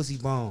nothing but pussy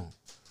bone.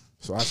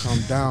 So I come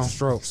down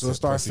stroke. So it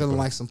starts feeling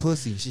like some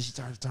pussy. She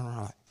started to turn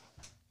around like,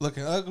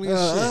 Looking ugly as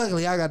shit.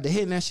 ugly. I got the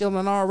hitting that shit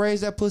and all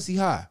raise that pussy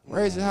high.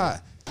 Raise it high.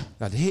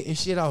 Got the hitting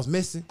shit I was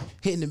missing.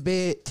 Hitting the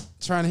bed.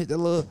 Trying to hit that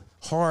little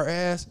hard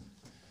ass.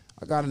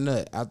 I got a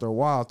nut after a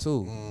while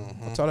too.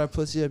 I tore that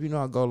pussy up. You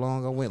know I go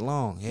long. I went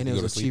long. And it You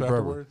go was to a sleep cheap rubber.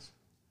 afterwards?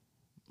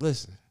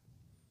 Listen.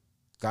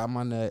 Got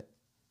my nut.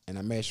 And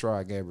I made sure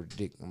I gave her the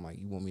dick. I'm like,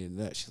 you want me to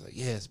nut? She's like,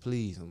 yes,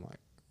 please. I'm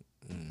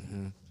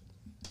like,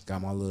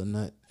 Got my little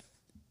nut.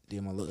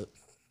 Did my little.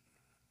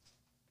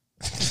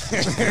 You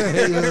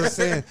know what I'm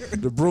saying?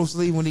 The Bruce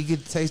Lee when he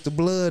get to taste the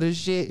blood and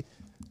shit.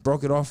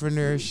 Broke it off in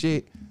there and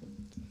shit.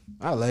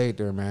 I laid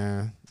there,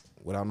 man,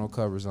 without no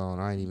covers on.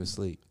 I ain't even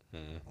sleep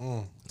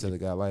until it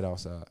got light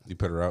outside. You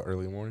put her out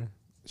early in the morning?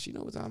 She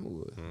know what time it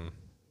was.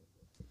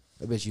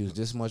 I bet she used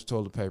this much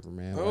toilet paper,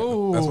 man.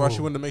 Oh. That's why she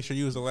wanted to make sure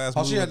you was the last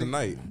Oh, move she of had the to-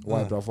 night.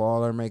 Wiped off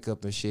all her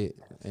makeup and shit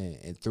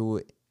and threw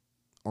it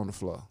on the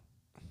floor.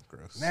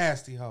 Gross.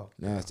 Nasty hoe.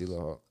 Nasty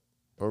little hoe.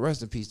 But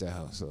rest in peace, that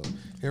hoe. So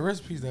Yeah,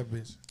 rest in peace that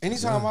bitch.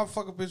 Anytime I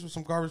fuck a bitch with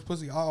some garbage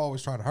pussy, I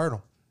always try to hurt him.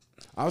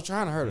 I was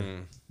trying to hurt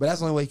her, but that's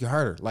the only way you can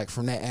hurt her. Like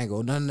from that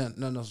angle, none else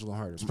was gonna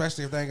hurt her.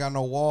 Especially if they ain't got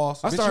no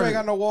walls. I Bitch, you started- ain't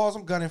got no walls,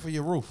 I'm gunning for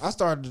your roof. I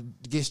started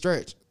to get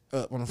stretched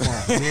up on the phone.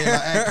 Yeah,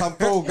 like, hey, come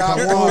through, got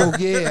Oh one.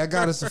 yeah, I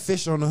got us a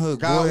fish on the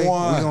hook. Got boy.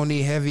 one. We gonna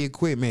need heavy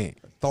equipment.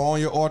 Throw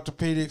on your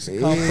orthopedics and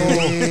come Yeah,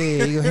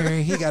 through. you gonna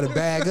hear he got a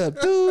bag up.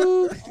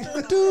 Dude.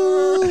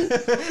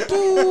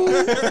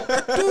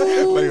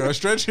 Like a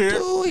stretch here.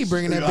 Ooh, he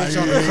bringing that bitch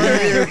on the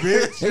crib.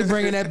 bitch. He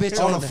bringing that bitch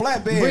On on the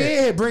flatbed.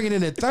 Yeah, bringing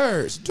it in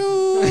thirds. Dude.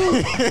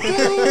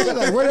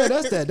 Like, where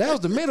that's that? That was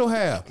the middle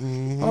half.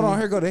 Hold on,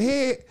 here go the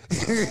head.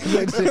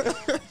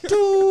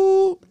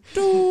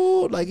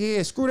 Dude. Like,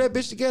 yeah, screw that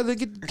bitch together.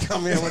 Get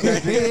Come in with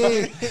that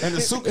bitch and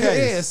the suitcase.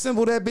 Yeah,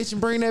 assemble that bitch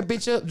and bring that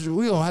bitch up.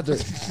 We don't have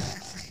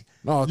to.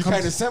 No, You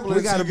can't assemble it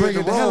We gotta till you bring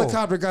get it. The the roll.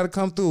 helicopter gotta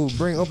come through.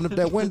 Open up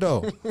that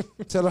window.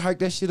 Tell her hike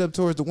that shit up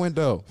towards the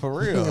window. For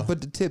real. And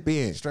put the tip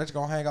in. Stretch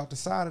gonna hang out the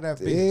side of that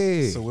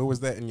bitch. Yeah. So where was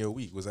that in your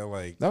week? Was that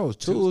like That was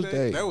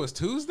Tuesday. That was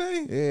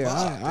Tuesday?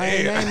 Yeah, I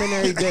ain't naming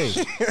every day.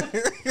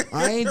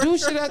 I ain't do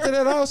shit after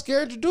that. I was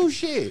scared to do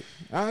shit.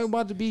 I ain't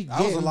about to be That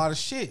was getting. a lot of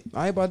shit.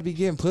 I ain't about to be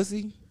getting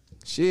pussy.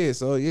 Shit.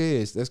 So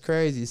yes, that's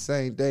crazy.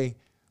 Same day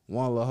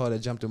one little hoe that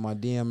jumped in my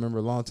DM, remember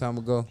a long time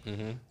ago,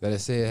 that it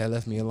said had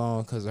left me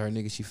alone because her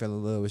nigga she fell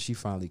in love with. She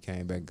finally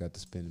came back and got to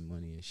spending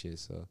money and shit.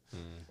 So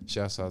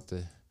shouts out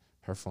to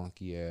her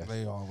funky ass.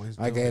 They always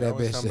do. I gave that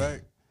Always bitch come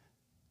back.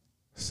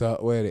 so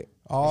with it.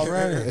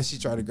 Already. And she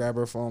tried to grab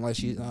her phone like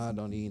I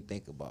don't even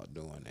think about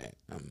doing that.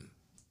 I'm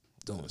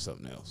doing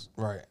something else.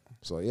 Right.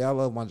 So yeah, I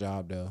love my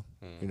job though.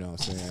 You know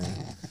what I'm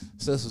saying?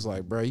 Sis was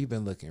like, bro, you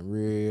been looking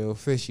real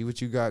fishy.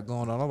 What you got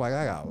going on? I'm like,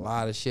 I got a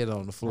lot of shit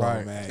on the floor,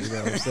 Right. man. You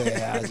know what I'm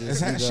saying? I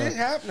just, you know, Shit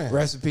happening.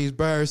 recipes,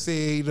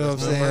 Birdseed, you know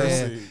what I'm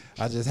saying? Birdseed.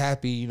 I just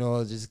happy, you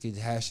know, just get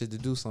have shit to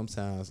do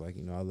sometimes. Like,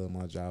 you know, I love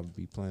my job to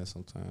be playing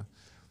sometimes.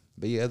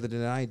 But yeah, other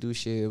than that, I ain't do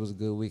shit. It was a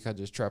good week. I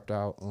just trapped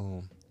out.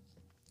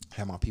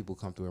 Had my people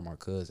come through with my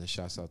cousin.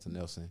 Shouts out to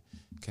Nelson.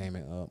 Came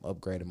and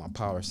upgraded my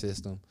power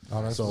system.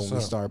 Oh, that's so what's when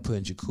we up. started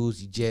putting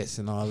jacuzzi jets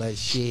and all that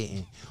shit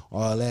and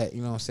all that,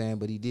 you know what I'm saying?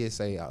 But he did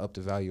say I upped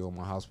the value of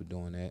my house with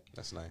doing that.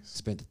 That's nice.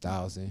 Spent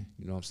 $1,000,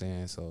 you know what I'm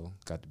saying? So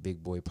got the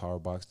big boy power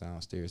box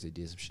downstairs. They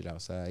did some shit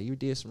outside. You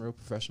did some real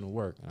professional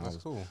work. And That's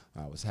cool.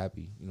 I was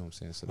happy, you know what I'm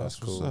saying? So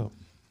that's what's cool.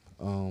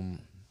 up.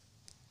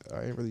 I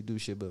didn't really do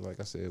shit, but like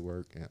I said,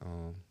 work and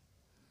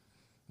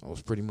that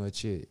was pretty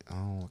much it.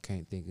 I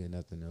can't think of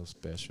nothing else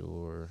special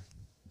or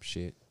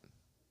shit.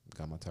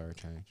 Got my tire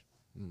changed.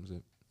 That was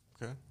it.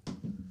 Okay.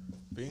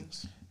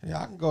 Beans.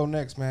 Yeah, I can go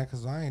next, man,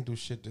 because I ain't do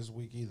shit this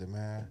week either,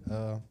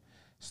 man.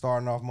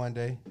 Starting off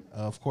Monday.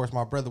 Of course,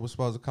 my brother was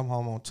supposed to come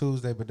home on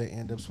Tuesday, but they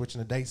ended up switching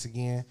the dates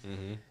again.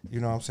 You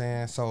know what I'm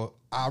saying? So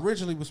I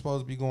originally was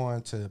supposed to be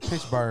going to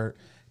Pittsburgh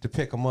to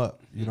pick him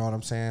up. You know what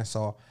I'm saying?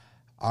 So,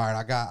 all right,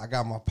 I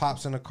got my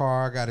pops in the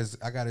car.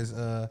 I got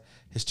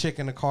his chick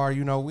in the car.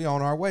 You know, we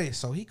on our way.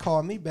 So he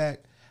called me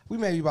back. We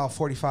maybe about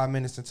 45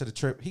 minutes into the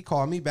trip. He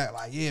called me back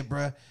like, yeah,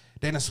 bruh,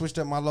 they done switched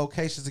up my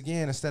locations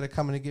again. Instead of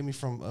coming to get me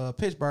from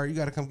Pittsburgh, you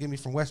got to come get me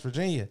from West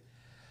Virginia.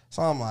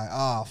 So I'm like,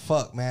 oh,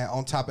 fuck, man.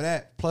 On top of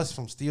that, plus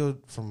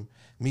from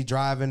me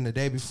driving the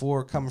day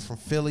before, coming from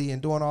Philly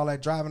and doing all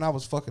that driving, I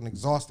was fucking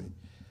exhausted.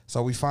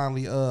 So we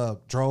finally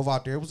drove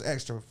out there. It was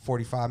extra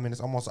 45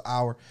 minutes, almost an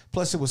hour.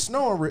 Plus it was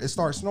snowing. It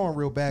started snowing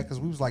real bad because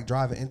we was like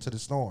driving into the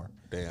storm.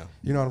 Damn.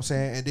 You know what I'm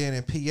saying? And then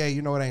in PA,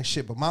 you know it ain't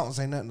shit, but mountains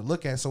ain't nothing to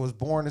look at. So it's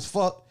boring as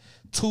fuck.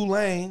 2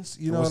 lanes,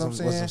 you know what I'm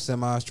saying? Was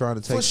some semis trying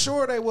to take? For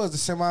sure they was. The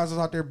semis was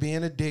out there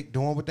being a dick,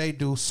 doing what they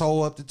do,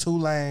 sew up the 2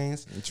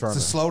 lanes to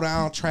slow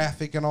down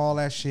traffic and all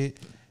that shit.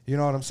 You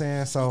know what I'm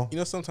saying? So You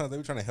know, sometimes they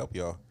be trying to help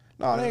y'all.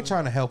 no, they ain't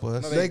trying to help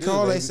us. No, They do.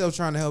 call They themselves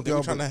trying to help They y'all.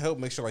 be trying to help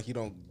make sure like you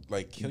don't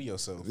like kill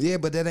yourself. Yeah,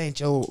 but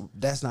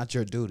that's not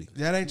your duty.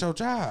 That ain't your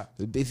job.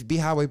 If you be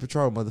highway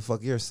patrol,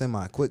 motherfucker, you're a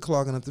semi. Quit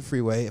clogging up the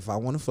freeway. If I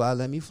want to fly,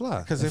 let me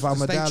fly. Because if I'm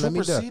the a state down, let me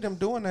troopers down. see them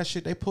doing that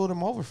shit, they pull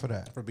them over for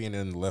that. For being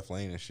in the left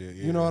lane and shit.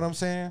 Yeah. You know what I'm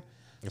saying?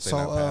 If they So,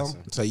 not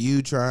passing. So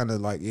you trying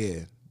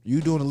to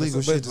you doing illegal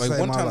But, shit to like save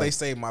one my time they life.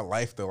 saved my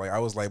life though. Like I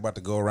was like about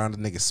to go around the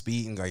nigga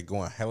speeding, like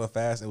going hella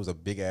fast. It was a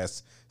big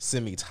ass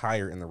semi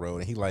tire in the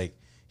road, and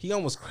he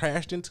almost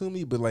crashed into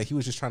me, but like he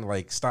was just trying to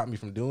like stop me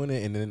from doing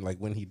it. And then like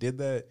when he did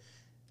that,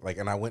 like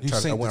and I went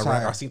around,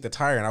 I seen the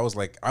tire, and I was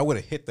like I would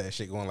have hit that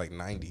shit going like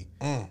 90.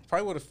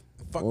 Probably would have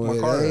fucked my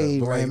car up. they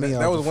But like ran me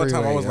that off was the one time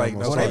I freeway was like, almost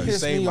that's Well, why they you pissed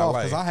saved me my off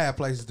life. because I had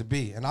places to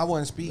be, and I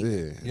wasn't speeding.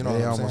 Yeah, You know they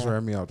what I'm almost saying?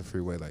 ran me off the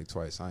freeway like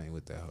twice. I ain't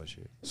with that whole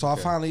shit. So I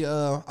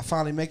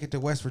finally make it to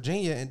West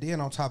Virginia, and then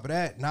on top of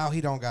that, now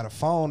he don't got a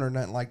phone or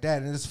nothing like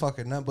that, and it's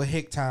fucking nothing but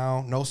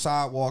Hicktown, no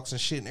sidewalks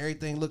and shit, and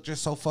everything looked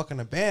just so fucking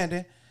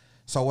abandoned.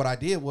 So what I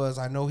did was,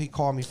 I know he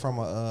called me from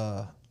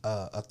a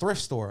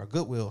thrift store, a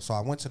Goodwill. So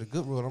I went to the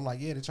Goodwill, and I'm like,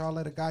 yeah, did y'all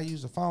let a guy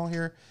use the phone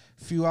here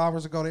a few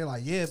hours ago? They're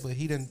like, yeah, but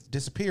he done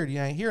disappeared. He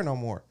ain't here no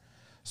more.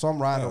 So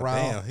I'm riding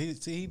around. Damn,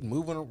 he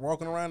moving,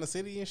 walking around the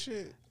city and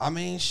shit. I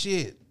mean,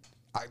 shit.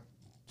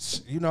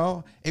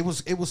 It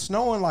was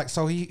snowing like,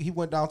 so he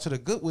went down to the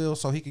Goodwill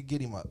so he could get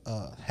him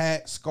a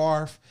hat,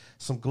 scarf,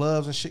 some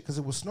gloves and shit because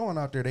it was snowing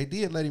out there. They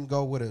did let him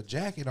go with a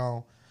jacket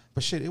on,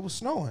 but shit, it was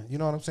snowing. You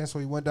know what I'm saying? So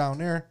he went down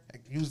there,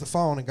 used the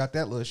phone, and got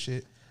that little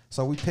shit.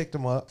 So we picked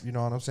him up. You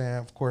know what I'm saying?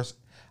 Of course,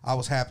 I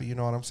was happy. You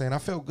know what I'm saying? I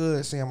felt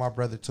good seeing my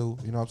brother too.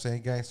 You know what I'm saying?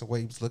 He gained some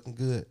weight. He was looking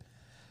good.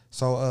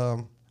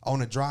 So on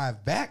the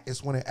drive back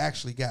is when it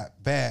actually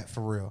got bad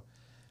for real.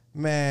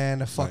 Man,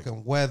 the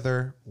fucking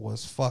weather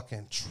was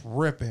fucking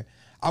tripping.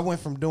 I went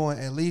from doing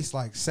at least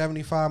like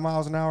 75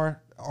 miles an hour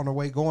on the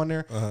way going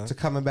there to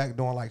coming back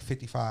doing like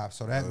 55.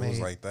 So that It made... was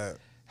like that.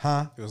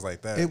 Huh? It was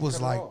like that. It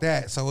was like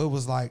that. So it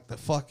was like the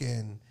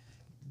fucking...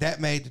 That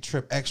made the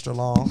trip extra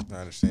long. I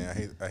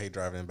understand. I hate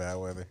driving in bad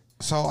weather.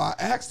 So I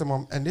asked him,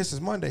 and this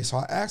is Monday, so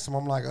I asked him,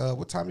 I'm like,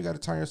 what time you got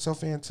to turn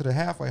yourself in to the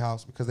halfway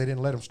house? Because they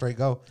didn't let him straight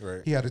go.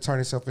 Right. He had to turn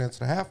himself in to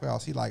the halfway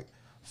house. He like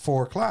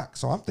 4 o'clock.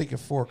 So I'm thinking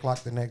 4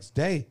 o'clock the next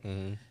day.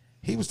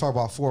 He was talking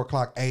about 4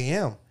 o'clock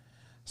a.m.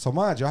 So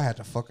mind you, I had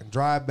to fucking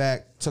drive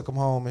back, took him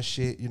home and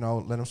shit,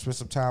 let him spend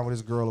some time with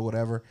his girl or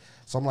whatever.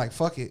 So I'm like,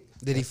 fuck it.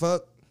 Did he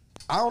fuck?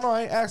 I don't know.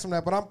 I ain't asked him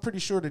that, but I'm pretty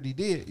sure that he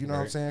did. You know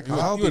what I'm saying?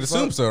 'Cause You would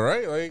assume so,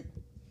 right? Like,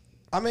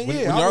 I mean, when,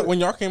 yeah. when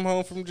y'all came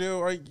home from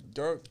jail, right?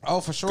 Y'all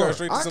for sure. got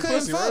straight to I some couldn't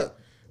pussy, fuck. right?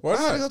 Why I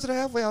had to not? go to the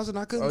halfway house and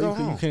I couldn't Oh, go you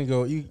home. couldn't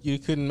go. You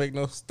couldn't make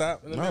no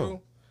stop in the No.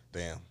 middle.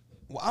 Damn.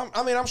 Well,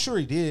 I mean, I'm sure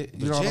he did. You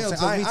The know what jail I'm took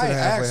saying? me to I the ain't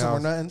halfway asked him or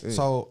house. nothing. Yeah.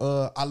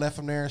 So I left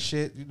him there and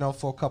shit,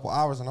 for a couple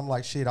hours. And I'm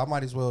like, shit, I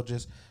might as well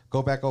just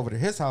go back over to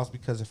his house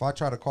because if I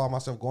try to call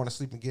myself going to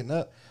sleep and getting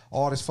up,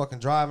 all this fucking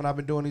driving I've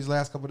been doing these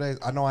last couple of days,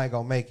 I know I ain't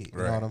gonna make it. You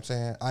know Right. what I'm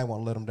saying? I ain't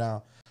want to let him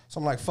down. So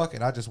I'm like, fuck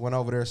it. I just went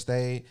over there,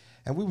 stayed,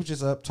 and we was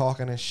just up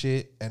talking and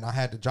shit. And I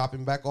had to drop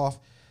him back off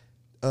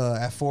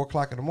at 4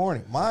 o'clock in the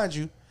morning. Mind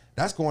you,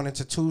 that's going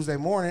into Tuesday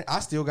morning. I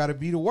still got to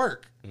be to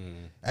work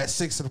at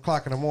 6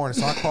 o'clock in the morning.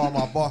 So I called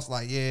my boss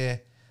like, yeah,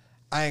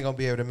 I ain't going to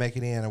be able to make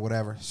it in or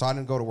whatever. So I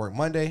didn't go to work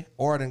Monday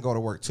or I didn't go to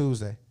work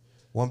Tuesday.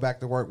 Went back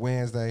to work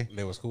Wednesday.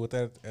 They was cool with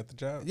that at the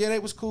job. Yeah, they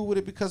was cool with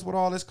it because with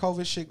all this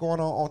COVID shit going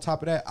on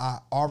top of that, I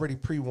already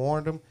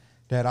pre-warned them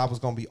that I was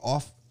going to be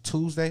off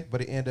Tuesday,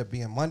 but it ended up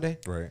being Monday.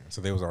 Right. So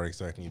they was already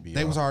expecting you to be.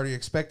 They off. was already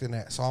expecting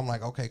that. So I'm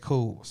like, okay,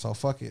 cool. So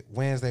fuck it.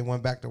 Wednesday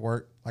went back to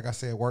work. Like I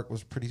said, work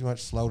was pretty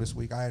much slow this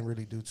week. I didn't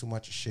really do too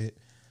much of shit.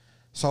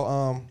 So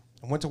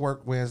I went to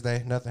work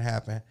Wednesday. Nothing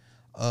happened.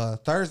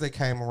 Thursday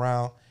came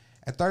around.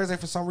 And Thursday,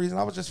 for some reason,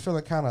 I was just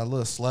feeling kind of a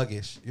little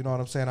sluggish. You know what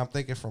I'm saying? I'm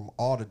thinking from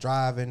all the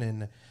driving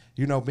and,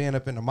 being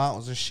up in the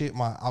mountains and shit,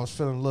 I was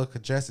feeling a little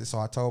congested. So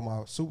I told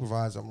my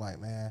supervisor, I'm like,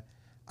 man,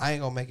 I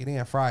ain't going to make it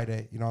in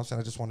Friday. You know what I'm saying?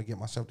 I just want to get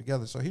myself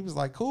together. So he was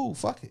like, cool,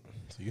 fuck it.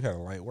 So you had a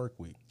light work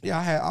week. Yeah,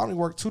 I only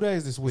worked 2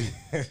 days this week.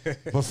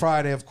 But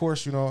Friday, of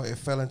course, it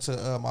fell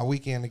into my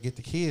weekend to get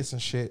the kids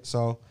and shit.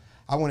 So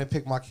I went and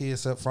picked my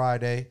kids up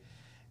Friday.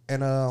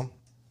 And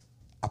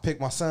I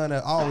picked my son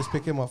up. I always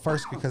pick him up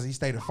first because he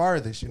stayed the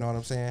farthest, you know what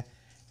I'm saying?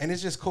 And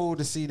it's just cool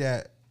to see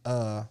that,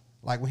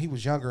 like when he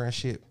was younger and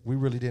shit, we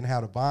really didn't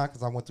have the bond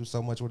because I went through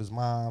so much with his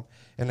mom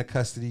and the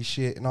custody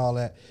shit and all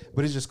that.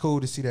 But it's just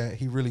cool to see that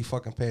he really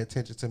fucking pay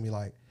attention to me,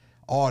 like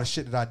all the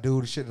shit that I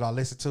do, the shit that I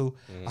listen to.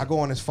 I go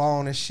on his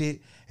phone and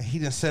shit, and he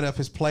done set up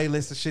his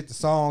playlist and shit, the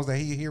songs that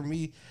he hear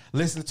me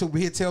listening to,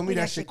 but he'll tell me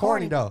that shit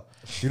corny though.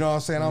 You know what I'm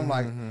saying? I'm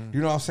like,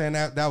 you know what I'm saying?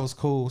 That was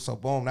cool. So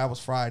boom, that was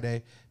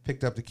Friday.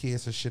 Picked up the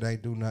kids and shit,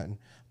 ain't do nothing.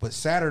 But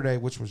Saturday,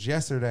 which was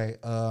yesterday,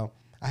 I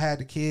had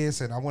the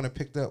kids and I went and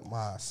picked up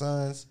my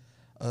son's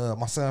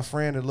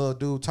friend, the little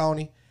dude,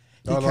 Tony.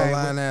 Oh, little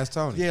lion-ass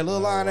Tony. Yeah,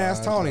 little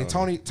lion-ass Tony.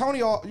 Tony. Tony,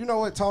 you know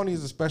what? Tony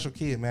is a special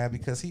kid, man,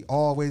 because he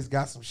always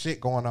got some shit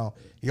going on.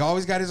 He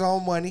always got his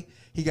own money.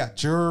 He got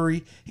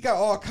jewelry. He got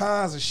all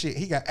kinds of shit.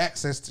 He got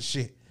access to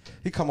shit.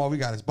 He come over, he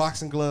got his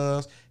boxing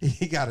gloves.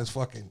 He got his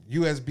fucking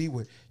USB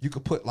with, you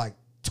could put like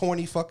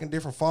 20 fucking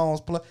different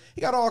phones.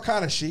 He got all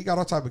kind of shit. He got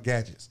all type of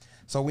gadgets.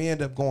 So we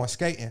end up going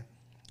skating.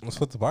 What's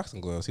with the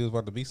boxing gloves? He was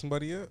about to beat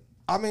somebody up.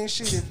 I mean,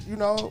 shit,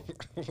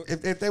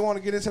 if they want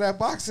to get into that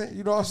boxing,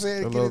 you know what I'm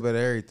saying? A little bit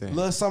of everything. A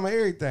little some of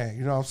everything,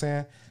 you know what I'm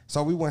saying?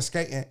 So we went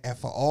skating, and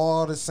for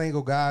all the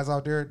single guys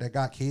out there that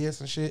got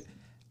kids and shit,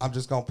 I'm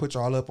just going to put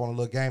y'all up on a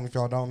little game if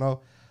y'all don't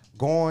know.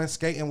 Going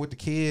skating with the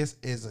kids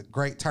is a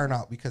great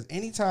turnout because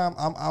anytime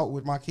I'm out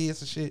with my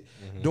kids and shit,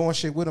 doing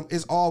shit with them,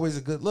 it's always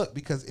a good look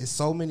because it's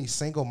so many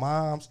single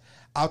moms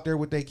out there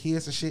with their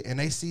kids and shit, and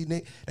they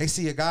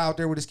see a guy out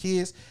there with his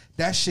kids.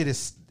 That shit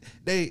is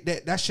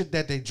that shit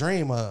that they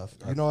dream of.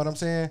 You know what I'm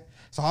saying?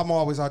 So I'm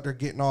always out there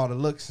getting all the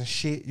looks and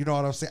shit. You know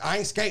what I'm saying? I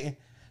ain't skating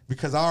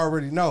because I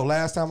already know.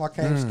 Last time I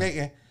came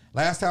skating,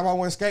 last time I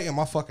went skating,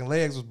 my fucking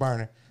legs was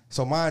burning.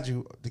 So mind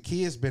you, the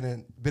kids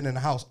been in the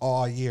house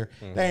all year.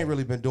 They ain't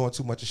really been doing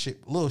too much of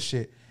shit, little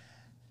shit.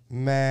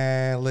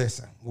 Man,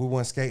 listen, we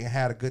went skating,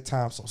 had a good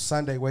time. So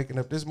Sunday, waking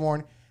up this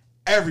morning,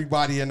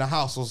 everybody in the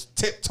house was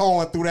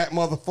tiptoeing through that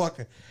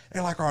motherfucker. They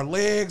like our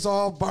legs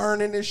all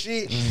burning and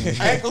shit,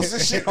 ankles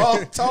and shit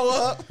all toe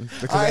up.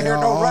 I ain't hear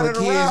no all running the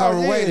kids around.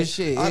 overweight Yeah. and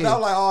shit, I yeah.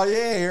 was like, oh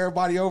yeah,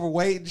 everybody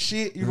overweight and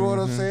shit. You know what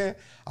I'm saying?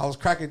 I was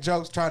cracking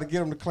jokes trying to get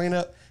them to clean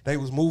up. They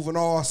was moving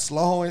all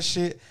slow and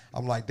shit.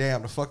 I'm like,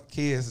 damn, the fucking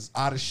kids is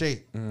out of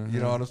shape.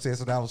 You know what I'm saying?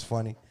 So that was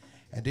funny.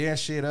 And then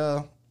shit,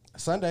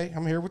 Sunday,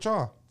 I'm here with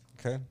y'all.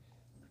 Okay.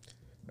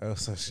 Oh,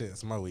 so shit.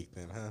 It's my week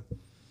then, huh?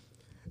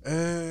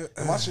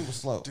 My shit was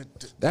slow.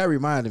 That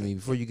reminded me,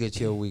 before you get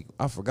your week,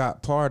 I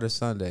forgot part of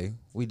Sunday,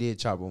 we did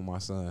chop with my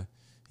son,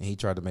 and he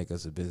tried to make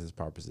us a business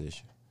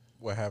proposition.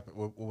 What happened?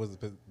 What was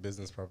the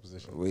business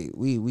proposition?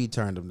 We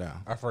turned him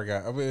down. I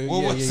forgot. I mean,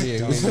 What was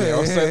it? I was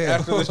saying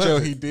after the show,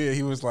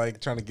 he was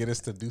like trying to get us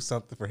to do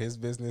something for his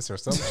business or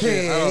some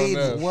shit. I don't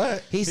know.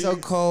 What? He's so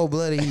cold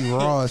blooded, he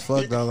raw as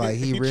fuck though. Like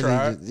he really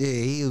tried.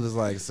 he was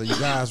like, so you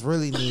guys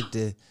really need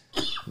to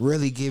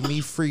really give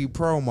me free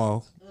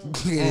promo.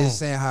 And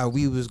saying how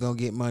we was gonna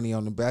get money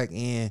on the back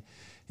end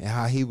and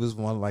how he was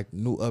one like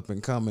new up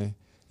and coming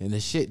and the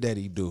shit that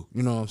he do.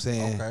 You know what I'm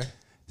saying? Okay.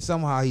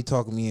 Somehow he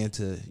talked me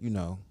into,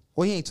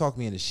 well, he ain't talked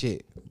me into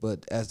shit,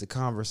 but as the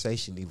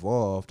conversation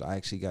evolved, I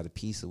actually got a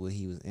piece of what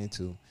he was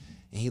into.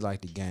 And he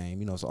liked the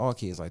game, so all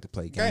kids like to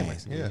play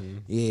games. Yeah.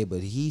 Yeah, but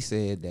he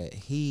said that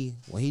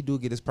when he do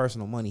get his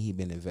personal money, he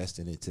been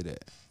investing into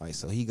that. Like,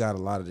 so he got a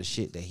lot of the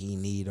shit that he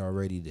need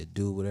already to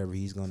do whatever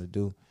he's gonna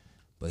do.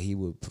 But he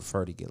would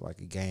prefer to get like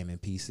a gaming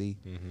PC.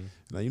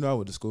 Now, I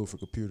went to school for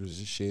computers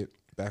and shit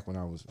back when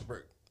I was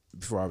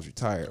before I was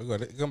retired.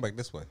 Come back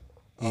this way.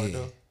 Oh,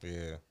 Yeah.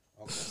 Yeah.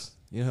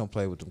 You don't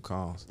play with them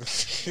calls.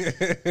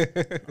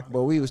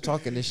 But we was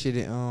talking this shit,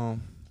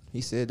 and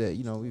he said that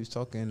we was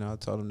talking. And I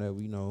told him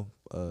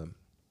that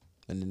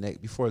in the next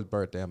before his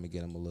birthday, I'm gonna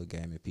get him a little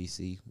gaming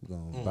PC. We're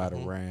gonna buy the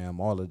RAM,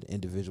 all of the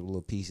individual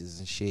little pieces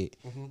and shit,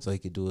 so he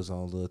could do his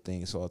own little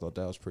thing. So I thought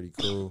that was pretty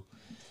cool.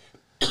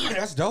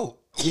 That's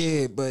dope.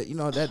 Yeah, but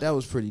that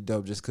was pretty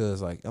dope. Just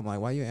cause I'm like,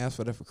 why you ask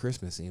for that for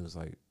Christmas? And he was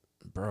like,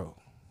 bro.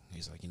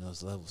 He's like,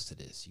 there's levels to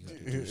this. You got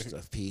to do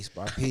stuff piece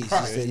by piece. He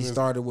said he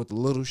started with the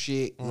little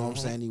shit. You know what I'm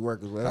saying? He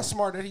worked with. That's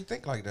smart that he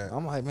think like that.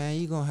 I'm like, man,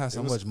 you gonna have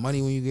so much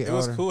money when you get It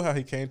was older. cool how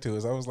he came to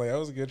us. I was like, that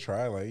was a good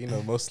try. Like,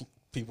 most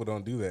people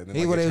don't do that. And then,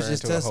 He like, would it have turned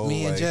just into a touched whole,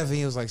 me and like- Jeff, and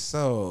he was like,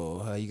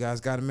 so, you guys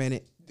got a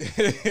minute?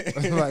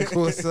 I'm like,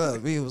 what's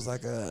up? He was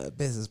like,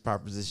 business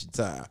proposition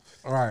time.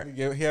 All right.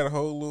 He had a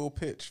whole little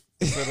pitch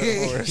set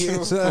up for us. It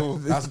was cool.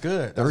 That's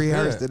good. That's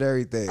Rehearsed good. and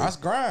everything. That's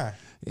grind.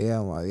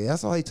 Yeah, I'm like,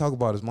 that's all he talk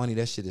about is money.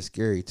 That shit is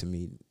scary to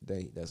me.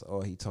 That's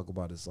all he talk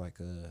about is like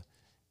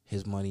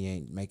his money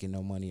ain't making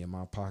no money in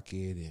my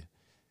pocket and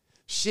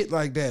shit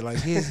like that. Like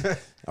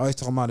always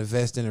talking about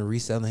investing and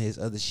reselling his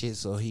other shit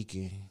so he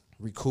can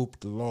recoup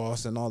the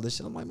loss and all this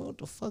shit. I'm like, man, what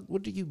the fuck?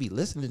 What do you be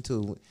listening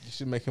to? You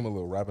should make him a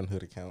little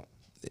Robinhood account.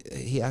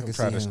 I can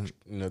Try see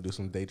to him do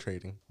some day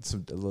trading. a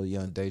little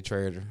young day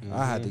trader.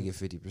 I had to get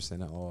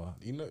 50% of all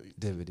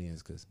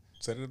dividends because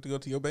Set it up to go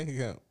to your bank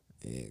account.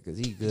 yeah, because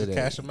he good at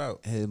Cash him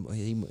out.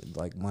 He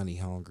like money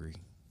hungry.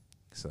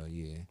 So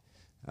yeah,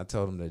 I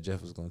told him that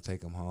Jeff was gonna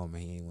take him home,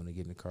 and he ain't want to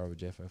get in the car with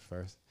Jeff at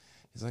first.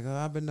 He's like,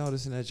 I've been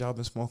noticing that y'all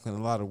been smoking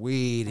a lot of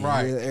weed, and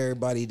Right.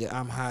 everybody that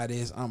I'm high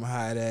this, I'm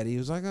high that. He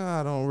was like,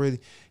 I don't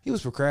really. He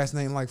was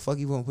procrastinating like fuck.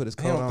 He won't put his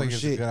I coat don't on think and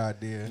it's a shit. good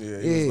idea.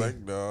 Yeah, he was Yeah. like,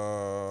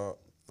 nah.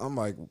 I'm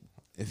like,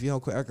 if you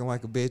don't quit acting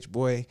like a bitch,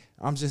 boy,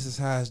 I'm just as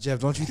high as Jeff.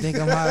 Don't you think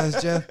I'm high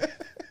as Jeff?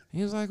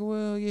 He was like,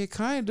 well, yeah,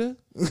 kinda.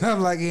 I'm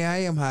like, yeah, I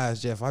am high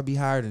as Jeff. I be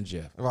higher than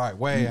Jeff. Right,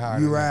 way higher.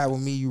 You than ride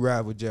with me, you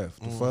ride with Jeff.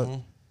 The fuck?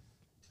 Mhm.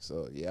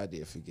 So yeah, I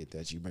did forget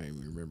that. You made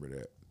me remember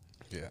that.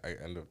 Yeah, I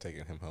ended up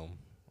taking him home.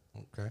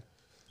 that. Okay.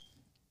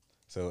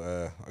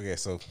 So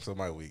so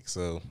my week.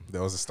 So that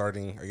was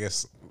starting, I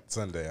guess,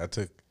 Sunday. I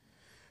took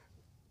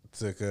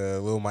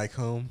Lil Mike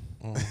home.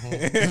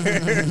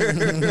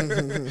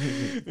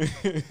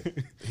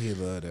 He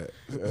loved that.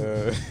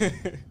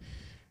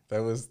 That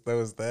was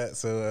that.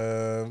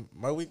 So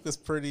my week was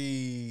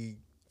pretty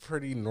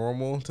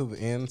normal till the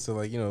end. So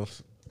like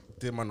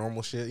did my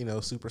normal shit.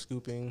 Super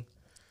scooping.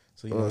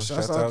 So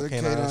shouts out to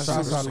K9 K9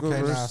 Shout Super out to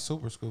Scoopers. K9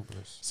 Super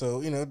Scoopers.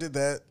 So did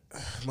that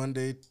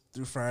Monday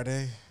through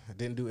Friday. I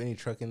didn't do any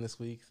trucking this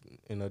week.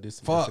 Did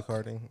some Fuck.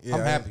 Instacarting.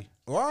 I'm happy.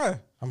 Why?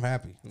 I'm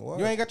happy. Why?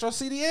 You ain't got your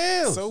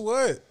CDLs. So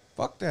what?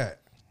 Fuck that.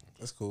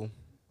 That's cool.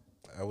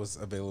 I was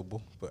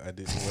available, but I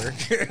didn't work.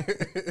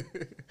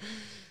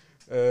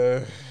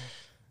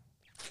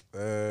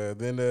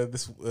 Then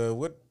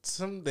what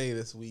someday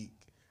this week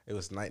it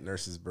was Night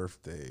Nurse's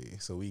birthday,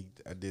 so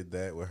I did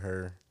that with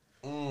her.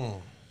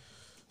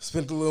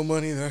 Spent a little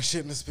money that I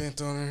shouldn't have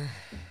spent on her.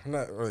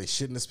 Not really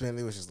shouldn't have spent.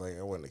 It was just like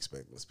I wasn't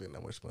expecting to spend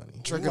that much money.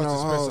 Tricking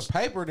on spend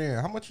some paper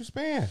then. How much you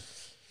spend?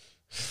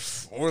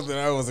 More than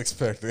I was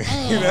expecting.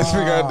 That's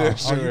for goddamn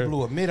sure. Oh, you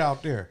blew a mid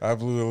out there. I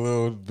blew a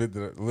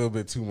little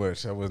bit too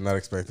much. I was not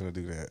expecting to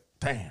do that.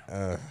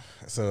 Damn.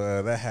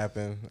 So that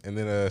happened, and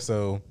then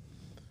so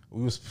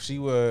she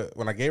was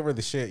when I gave her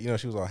the shit.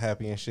 She was all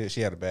happy and shit. She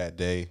had a bad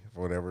day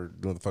for whatever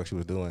doing the fuck she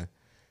was doing.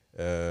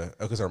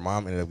 Because her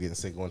mom ended up getting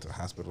sick, going to the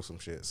hospital, or some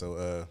shit.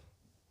 So,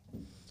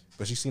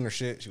 but she seen her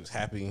shit. She was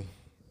happy,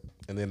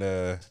 and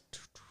then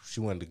she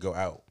wanted to go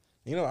out.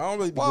 I don't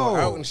really be going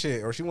out and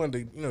shit. Or she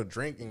wanted to,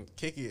 drink and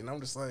kick it, and I'm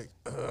just like,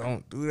 I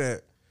don't do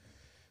that.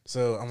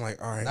 So I'm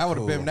like, all right, That would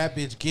have cool. been that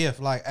bitch gift.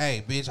 Like,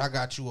 hey, bitch, I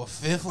got you a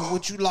fifth of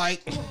what you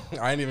like.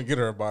 I didn't even get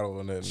her a bottle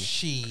or nothing.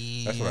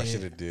 Shit. That's what I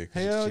should have did.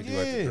 'Cause Hell she do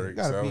like to yeah. drink. You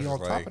gotta So I be was on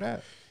just top like, of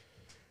that.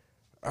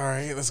 all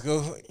right, let's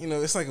go.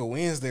 It's like a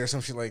Wednesday or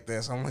some shit like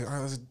that. So I'm like,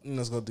 all right,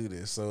 let's go do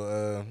this.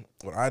 So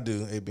what I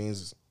do,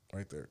 A-Beans is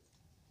right there.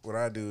 What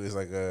I do is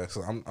like,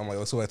 so I'm like,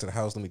 let's go back to the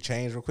house. Let me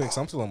change real quick.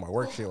 So I'm still on my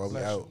work shit while we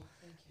out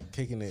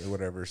kicking it or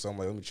whatever. So I'm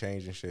like, let me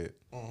change and shit.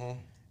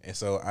 And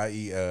so I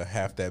eat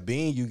half that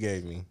bean you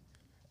gave me.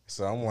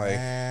 So I'm like,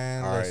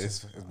 Man, all right,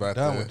 listen, it's about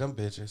done to, with them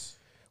bitches.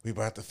 we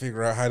about to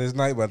figure out how this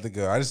night about to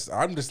go.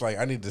 I'm just like,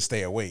 I need to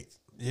stay awake.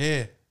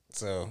 Yeah.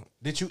 So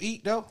Did you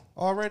eat though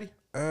already?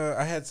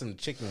 I had some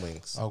chicken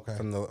wings. Okay.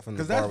 From the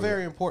Because that's bar we-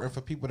 very important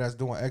for people that's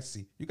doing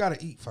ecstasy. You got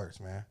to eat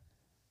first, man.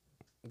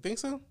 You think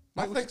so?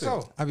 I think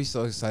so. I be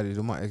so excited to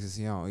do my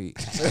ecstasy. I don't eat.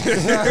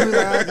 I be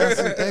like, I got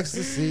some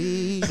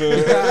ecstasy.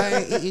 I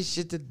ain't eating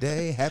shit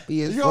today.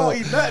 Happy as You fuck.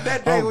 don't eat nothing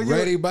that day I'm when you.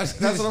 ready, but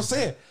That's what I'm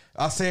saying.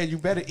 I said you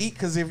better eat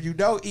because if you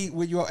don't eat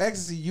when you're on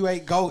ecstasy, you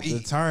ain't go The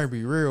eat. term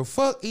be real.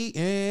 Fuck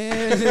eating.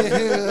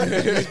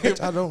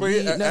 Bitch, I don't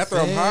eat nothing. After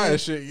I'm high and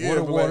shit, yeah.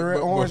 Water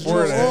and orange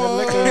before juice.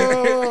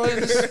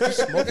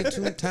 that, Smoking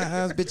 2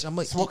 times, bitch.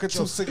 I'm Smoking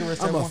 2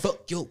 cigarettes at I'm gonna once.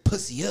 fuck your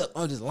pussy up.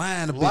 I'm just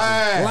lying to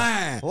Lying.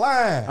 bitches.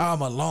 Lying.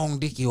 I'm a long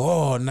dicky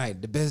all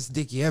night. The best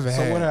dick you ever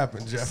had. So what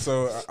happened, Jeff?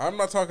 So I'm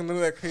not talking none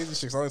of that crazy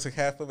shit. 'Cause I only took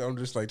half of it. I'm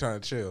just like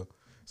trying to chill.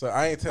 So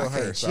I ain't tell I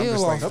her. can't So I'm chill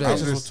just like, off Them that.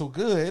 bitches was too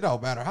good. It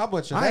don't matter how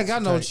much. of I that ain't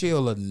got you no take.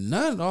 chill or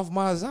none off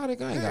my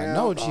exotic. I ain't got Hell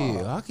no no.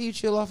 chill. How can you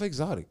chill off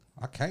exotic?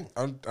 I can't.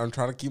 I'm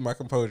trying to keep my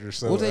composure.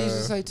 So What they used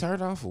to say,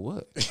 turn off for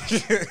what?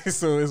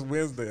 so it's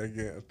Wednesday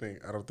again.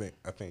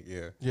 I think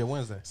yeah. Yeah,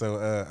 Wednesday.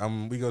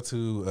 So we go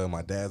to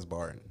my dad's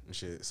bar and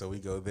shit. So we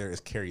go there.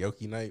 It's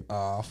karaoke night.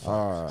 Oh,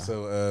 fuck.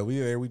 So we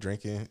there. We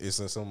drinking. It's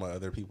some of my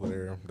other people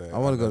there. That I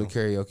want to go know. to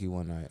karaoke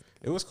one night.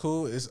 It was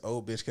cool. This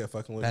old bitch kept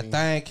fucking with That me.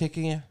 thing kick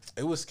in.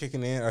 It was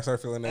kicking in. I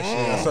started feeling that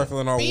shit. I started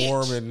feeling all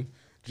warm and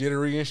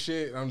jittery and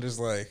shit. I'm just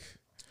like,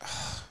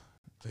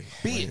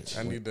 Bitch.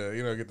 I need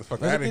to, get the fuck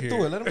Let out him of get here.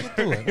 through it. Let him get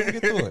through it. Let him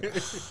get through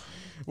it.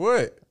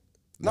 What?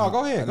 No,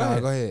 go ahead. Go No,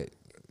 ahead. go ahead.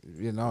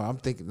 You know, I'm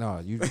thinking. No,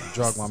 you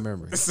jog my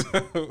memory.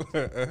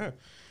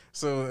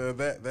 So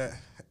that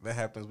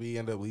happens. We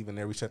end up leaving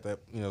there. We shut that,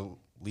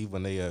 leave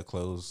when they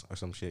close or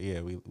some shit.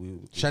 Yeah, we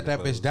Shut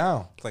that close. bitch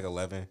down. It's like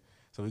 11.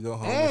 So we go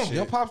home. And shit.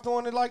 Your pop's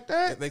doing it like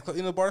that? They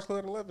bars close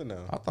at 11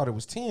 now. I thought it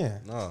was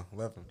 10. No,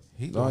 11.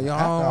 He No, doing y'all,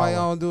 after why hour.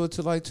 y'all don't do it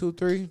till like 2,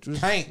 3?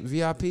 Just Can't.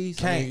 VIPs.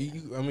 Can't.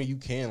 You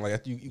can like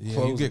after you Yeah,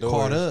 close you get the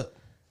caught doors up.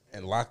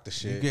 and lock the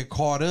shit. You get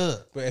caught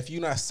up. But if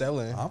you're not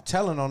selling, I'm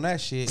telling on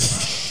that shit.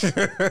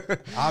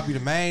 I'll be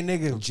the main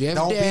nigga. Jeff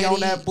Don't be on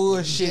Daddy. that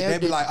bullshit. Jeff They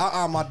be Daddy.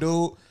 like, my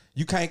dude,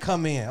 you can't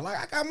come in. Like,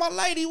 I got my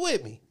lady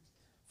with me.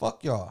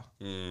 Fuck y'all.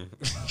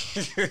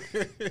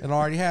 It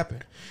already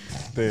happened.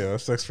 damn,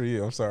 sucks for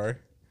you. I'm sorry.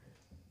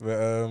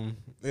 But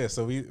yeah,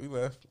 so we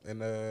left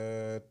and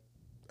I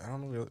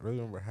don't really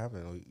remember what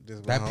happened. We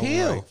just went That home,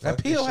 peel. like, That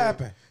fuck this peel shit.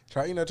 happened.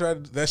 Try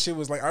that shit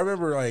was like I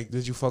remember like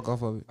Did you fuck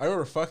off of it? I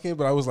remember fucking,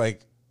 but I was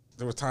like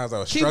there were times I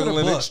was Keep it a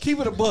struggling. buck. Keep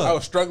it a buck. I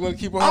was struggling to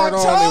keep a I hard on.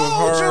 It was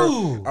hard.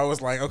 told you. I was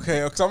like,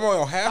 okay, because I'm only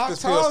on half I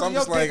this pill, so told I'm you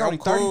just your like, dick I'm only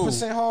cool.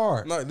 30%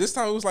 hard. No, this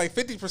time it was like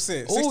 50%,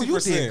 60%. Oh, you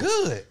did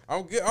good. I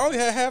only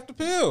had half the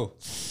pill,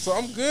 so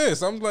I'm good.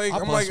 So I'm like, I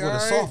I'm bust like, with all a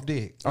right. soft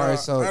dick. All right,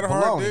 so I had a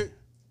hard baloney. dick.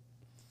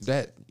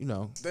 That, you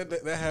know, That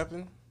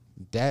happened.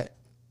 that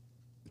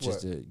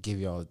just What? to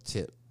give y'all a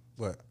tip.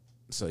 What?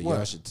 So What?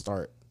 y'all should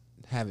start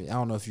having. I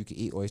don't know if you can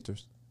eat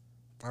oysters.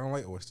 I don't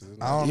like oysters.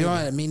 I don't You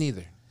either. know, me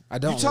neither. I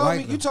don't You told like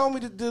me. them. You told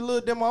me to do a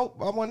little demo.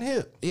 I wasn't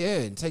hip. Yeah,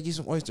 and take you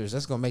some oysters.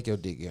 That's gonna make your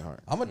dick get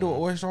hard. I'm gonna do an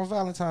oyster on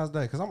Valentine's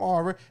Day because I'm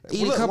already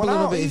Eat Look, a couple when I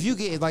little don't bit. eat- If you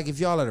get like if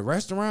y'all at a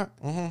restaurant,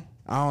 Mhm.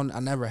 I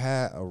never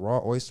had a raw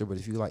oyster, but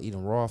if you like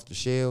eating raw off the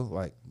shell,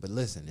 like, but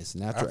listen, it's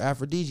natural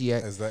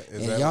aphrodisiac. Is that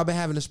and y'all been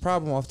having this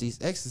problem off these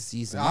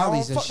ecstasies and I don't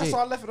mollies and fuck, that's shit.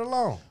 why I left it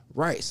alone.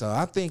 Right. So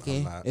I'm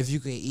thinking I'm not. if you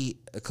can eat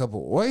a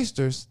couple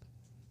oysters,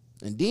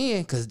 and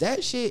then cause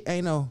that shit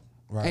ain't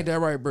Right. that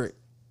right, Brick?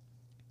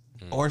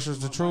 Oysters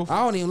the truth.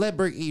 I don't even let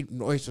Brick eat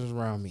oysters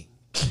around me.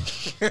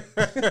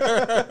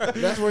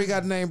 That's where he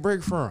got the name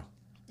Brick from.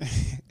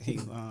 He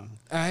lying.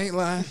 I ain't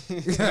lying.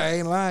 I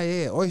ain't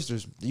lying. Yeah,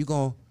 oysters. You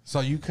gon'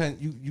 So you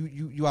couldn't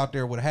you out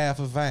there with half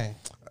a vein.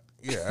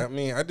 Yeah, I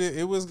mean, I did.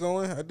 It was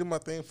going. I did my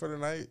thing for the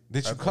night.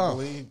 Did you I come?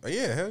 believe-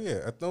 Yeah, hell yeah.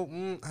 I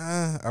don't.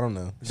 I don't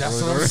know.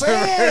 That's what I'm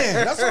saying.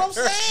 That's what I'm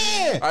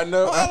saying. I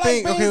know. Oh, I like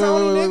think. beans Okay,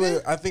 on it, wait.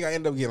 nigga. I think I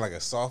ended up getting like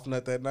a soft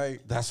nut that night.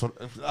 That's what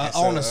so,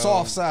 on the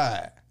soft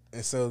side.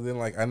 And so then,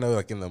 like, I know,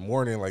 like, in the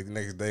morning, like, the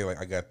next day, like,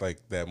 I got,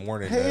 like, that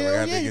morning. Hell that, like, I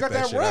had yeah, to you get got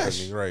that shit out of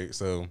rush. me, right?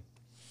 So,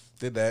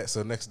 did that.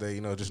 So, next day,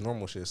 just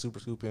normal shit. Super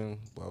scooping,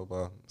 blah, blah,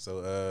 blah.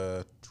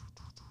 So,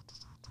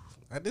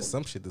 I did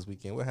some shit this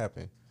weekend. What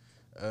happened?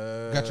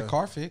 Got your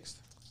car fixed.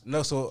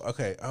 No, so,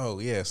 okay. Oh,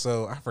 yeah.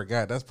 So, I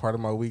forgot. That's part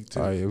of my week,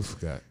 too. yeah, we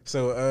forgot.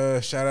 So,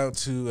 shout out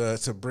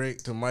to Brick,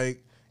 to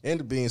Mike, and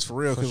the Beans for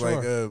real. For Because,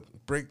 sure. like,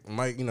 Brick,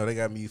 Mike, they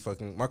got me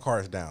fucking. My car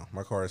is down.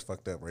 My car is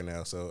fucked up right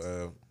now.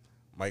 So,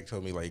 Mike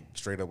told me, like,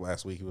 straight up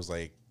last week, he was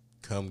like,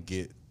 come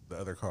get the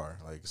other car.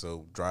 Like,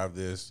 so drive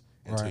this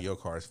until Right. your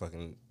car is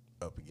fucking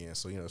up again.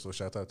 So, so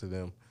shout out to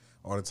them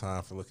all the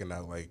time for looking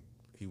out. Like,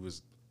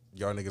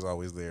 y'all niggas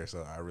always there.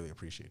 So, I really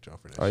appreciate y'all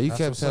for that. Oh, you That's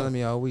kept what's telling up.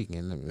 me all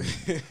weekend,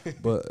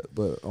 but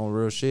on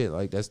real shit,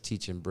 like that's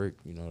teaching Brick,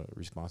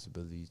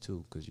 responsibility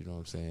too, because you know what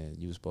I'm saying.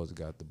 You was supposed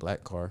to got the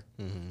black car,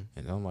 and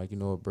I'm like, you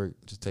know what, Brick,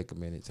 just take a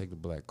minute, take the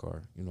black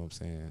car. You know what I'm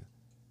saying.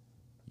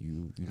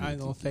 You I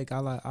ain't gonna fake.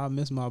 I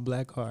miss my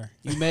black car.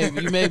 You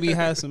maybe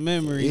have some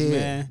memories,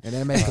 man. and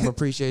that make him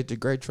appreciate the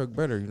gray truck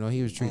better.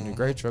 He was treating the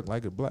gray truck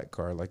like a black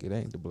car, like it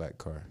ain't the black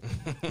car.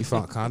 You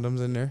found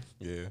condoms in there.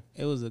 Yeah.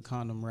 It was a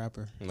condom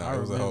wrapper. No, I it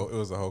was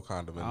remember. a whole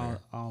condom in I there.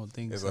 don't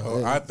think It's so. a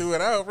whole. I threw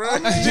it out, bro.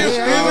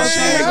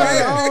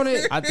 I own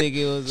it. I think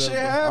it was Shit a.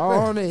 happened. I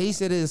own it. He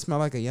said it smelled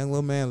like a young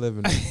little man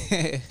living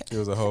there. It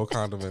was a whole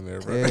condom in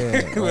there, bro.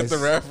 Yeah, With the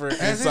wrapper As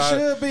it inside,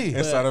 should be.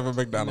 inside of a Nah,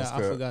 McDonald's I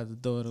cup. forgot to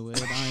throw it away.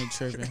 I ain't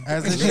tripping. Jordan.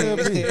 As it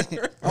should be.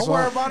 Don't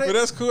worry about But it.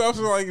 that's cool. I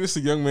feel like this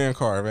is a young man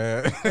car,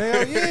 man.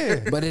 Hell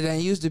yeah. But it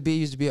ain't used to be. It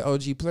used to be an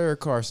OG player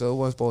car, so it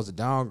wasn't supposed to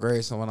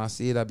downgrade. So when I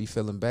see it, I be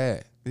feeling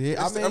bad.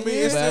 Yeah, I mean,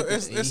 it's, yeah. still,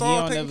 it's He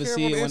all don't taken never care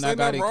see of. it when It's I ain't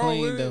got nothing it wrong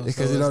clean, with though.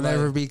 Because So it don't it's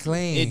ever like- be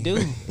clean. It do.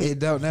 It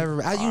don't never. You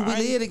we Alright.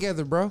 live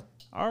together, bro.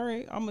 All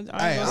right, I ain't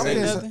Hey, gonna say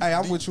nothing.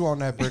 I'm with you on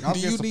that, Brick. I'm Do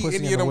you just a need pussy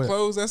any in of the them whip.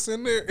 clothes that's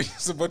in there?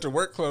 It's a bunch of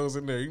work clothes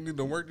in there. You need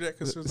them work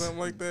jackets or something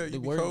like that. The You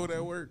be work- cold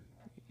at work.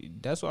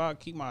 That's why I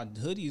keep my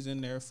hoodies in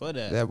there for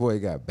that. That boy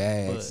got But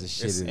bags of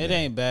shit in it there.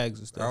 ain't bags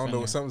and stuff. I don't in know.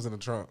 there. Something's in the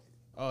trunk.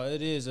 Oh,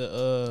 it is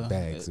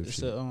Bags of it's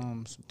shit.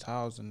 some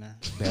towels in there.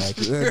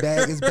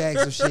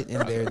 Bags of shit in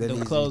there. That The needs to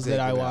be clothes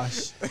that I taken out.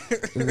 wash.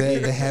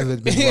 That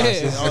haven't been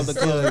washed. Yeah, all the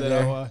clothes that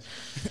I wash.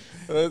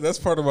 That's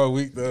part of my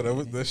week, though.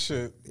 That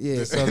shit.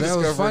 Yeah, so that was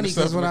Discovering funny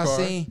stuff because in when the I car.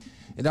 seen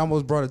it,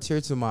 almost brought a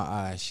tear to my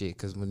eye. Shit,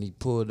 because when he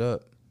pulled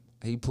up,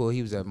 he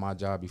was at my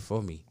job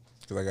before me.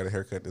 Because I got a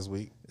haircut this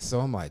week. So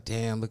I'm like,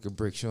 damn, look at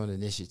Brick showing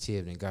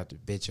initiative and got the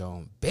bitch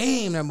on.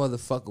 Bam, that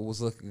motherfucker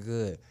was looking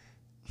good.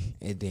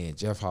 And then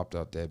Jeff hopped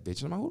out that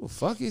bitch. I'm like, who the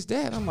fuck is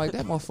that? I'm like,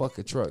 that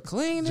motherfucker truck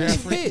clean as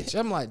bitch.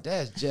 I'm like,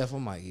 that's Jeff.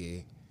 I'm like, yeah.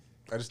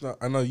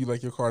 I know you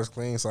like your car's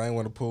clean, so I ain't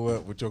want to pull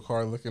up with your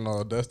car looking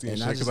all dusty and, And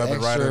shit I because just I've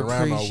been riding extra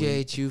around all week.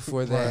 appreciate you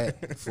for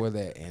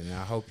that, And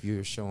I hope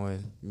you're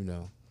showing,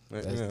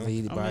 that's Yeah.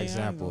 lead I by mean, I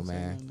example, ain't gonna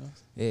say man. nothing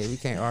else. Yeah, we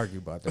can't argue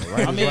about that.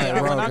 Right I is mean, right,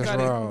 when wrong I is got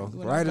it- wrong.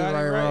 when I Right is got it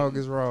right, right, wrong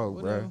is wrong,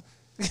 bro. whatever.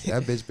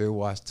 That bitch been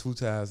washed 2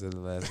 times in the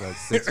last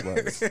 6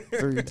 months.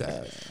 3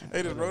 times.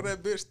 Hey, just roll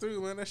that bitch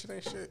through, man. That shit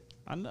ain't shit.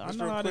 I know Just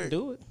how real to quick.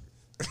 do it.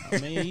 I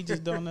mean, he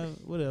just don't know.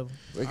 Whatever.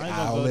 Look, I ain't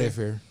I'll gonna go live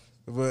there. here.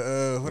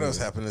 But what else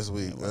happened this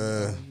week? With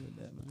that,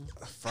 man.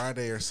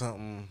 Friday or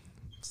something.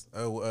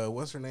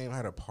 What's her name?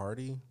 Had a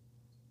party.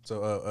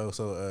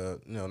 So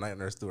Night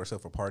Nurse threw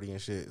herself a party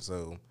and shit.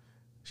 So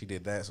she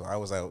did that. So I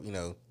was out,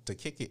 to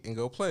kick it and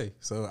go play.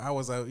 So I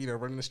was out,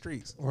 running the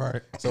streets.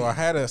 Right. So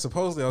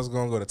supposedly I was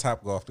going to go to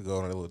Top Golf to go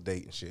on a little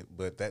date and shit,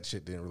 but that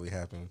shit didn't really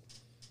happen.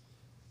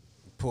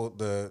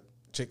 The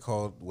chick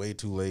called way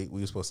too late.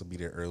 We were supposed to be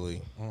there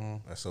early.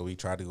 So we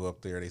tried to go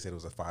up there. They said it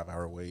was a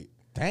 5-hour wait.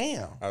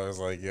 Damn. I was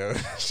like, yo,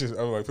 I was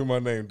like, put my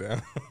name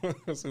down.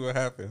 See what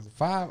happens.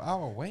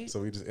 5-hour wait.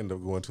 So we just ended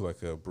up going to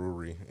like a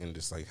brewery and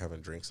just like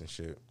having drinks and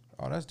shit.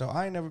 Oh, that's dope.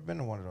 I ain't never been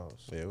to one of those.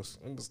 Yeah, it was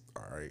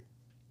all right.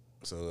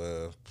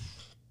 So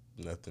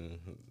nothing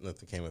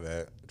came of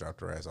that.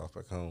 Dropped her ass off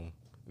back home.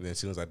 And then as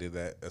soon as I did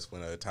that, that's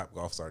when Top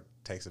Golf started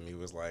texting me.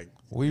 Was like,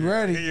 We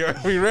ready? yeah,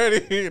 we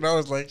ready? And I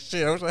was like,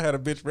 shit, I wish I had a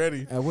bitch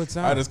ready. At what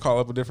time? I just call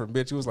up a different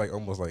bitch. It was like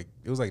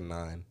it was like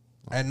 9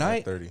 At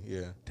night? 30.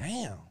 Yeah,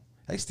 Damn.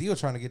 They still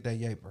trying to get that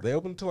yaper. they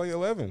opened until like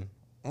 11.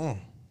 Mm.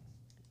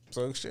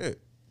 So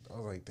shit, I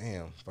was like,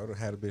 damn, if I would have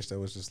had a bitch that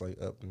was just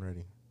like up and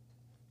ready.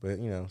 But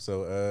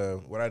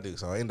so what I do?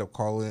 So I end up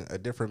calling a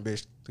different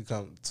bitch to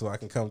come so I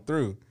can come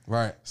through.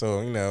 Right. So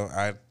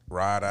I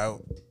ride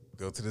out,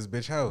 go to this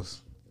bitch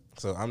house.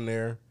 So I'm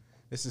there.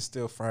 This is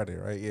still Friday,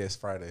 right? Yeah, it's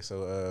Friday.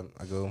 So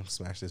I go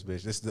smash this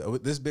bitch.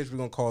 This bitch we're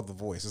gonna call The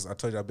Voice. I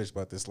told y'all bitch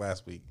about this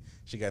last week.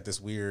 She got this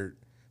weird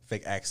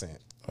fake accent.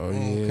 Oh,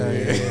 Okay.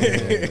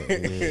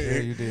 yeah. Yeah,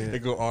 you did. They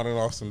go on and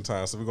off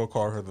sometimes. So we're gonna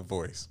call her The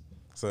Voice.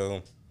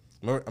 So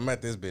I'm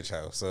at this bitch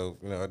house. So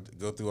I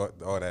go through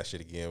all that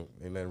shit again.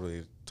 Ain't nothing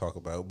really to talk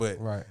about. But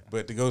Right.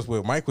 But to go with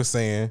what Mike was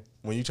saying,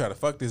 when you try to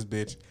fuck this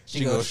bitch,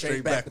 she goes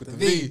straight back with the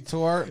V.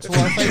 To our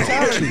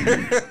fatality.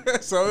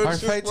 So it's Our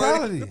just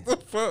fatality. Like, what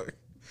the fuck?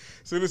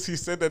 As soon as he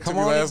said that Come to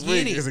me on and last get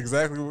week, it. it's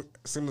exactly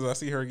as soon as I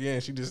see her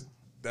again,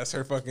 that's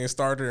her fucking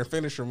starter and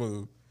finisher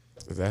move.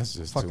 That's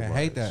just Fucking too much.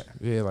 hate that.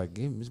 Yeah, like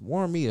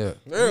warm me up.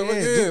 Yeah,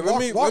 dude,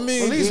 let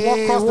me at least walk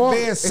yeah, across walk.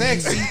 the bed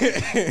sexy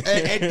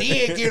and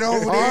then get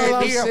over All there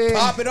I'm and then saying-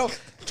 pop it up.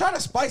 Try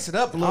to spice it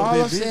up a little All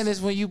bit. I'm bitch. saying is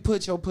when you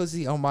put your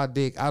pussy on my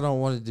dick, I don't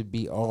want it to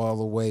be all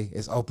the way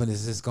as open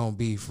as it's gonna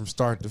be from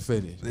start to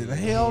finish.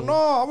 Hell no.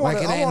 I want Like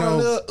it ain't no- a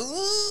little.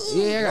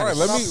 Yeah, I All right,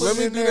 gotta let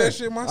me do that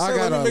shit myself.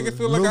 Let me make it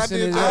feel like I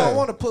did I that. don't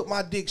want to put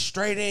my dick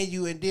straight in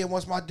you, and then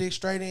once my dick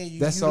straight in you,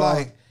 That's you all.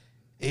 like,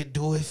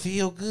 do it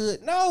feel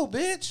good? No,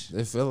 bitch.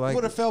 It feel like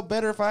Would have felt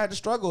better if I had to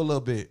struggle a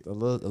little bit. a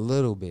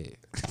little bit.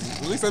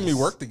 At least let me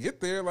work to get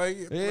there. Like,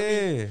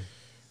 Yeah.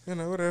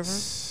 whatever.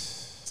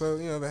 So,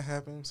 that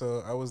happened.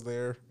 So I was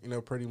there,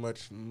 pretty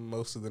much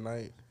most of the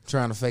night.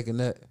 Trying to fake a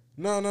nut.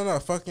 No.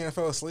 Fucking, I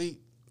fell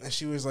asleep. And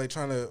she was like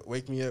trying to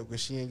wake me up because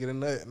she didn't get a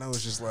nut. And I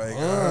was just like,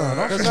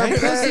 Cause her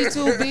pussy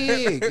too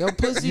big. Your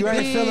pussy You big.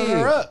 ain't filling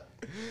her up.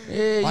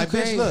 Yeah, you Like,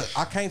 bitch, can't. look,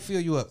 I can't fill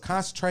you up.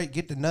 Concentrate,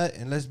 get the nut,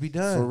 and let's be For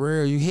done.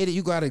 real, you hit it.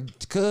 You gotta,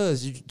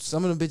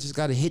 some of them bitches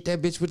gotta hit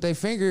that bitch with their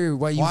finger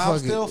while you While I'm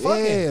fucking. still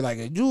fucking. Yeah, like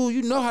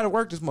you know how to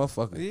work this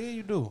motherfucker. Yeah,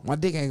 you do. My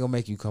dick ain't gonna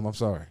make you come. I'm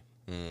sorry.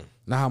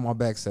 Not how my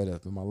back's set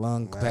up and my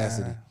lung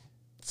capacity.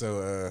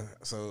 So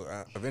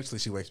eventually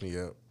she wakes me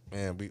up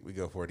and we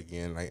go for it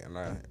again.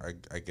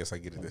 I guess I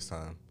get it this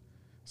time.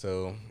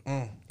 So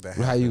that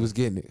How you was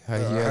getting it? How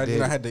you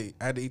I had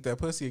had to eat that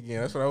pussy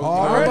again. That's what I was.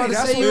 Oh, doing. I'm about to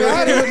That's say what you it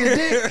had it is. with the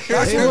dick.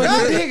 It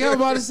wasn't the dick. I'm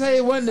about to say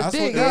it wasn't the That's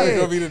dick. what it It's Yeah.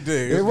 gonna be the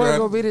dick. It wasn't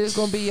gonna be that. It's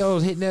gonna be yo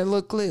hitting that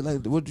little clip.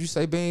 Like what'd you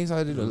say, Beans?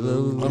 I did a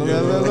little.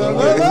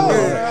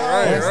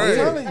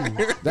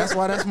 Right. That's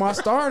why that's my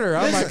starter.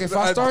 I'm like, if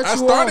I start I you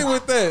started off,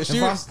 with that. She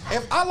if I, was,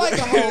 If I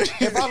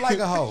like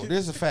a hoe, this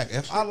is a fact.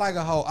 If I like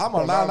a hoe, I'm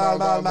a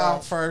la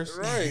first.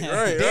 right.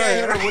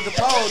 Then hit her with the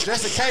pole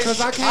just in case.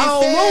 because I I can't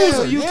don't fail. lose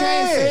her. You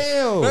can't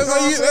fail. That's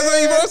how you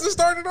supposed to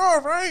start it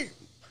off, right?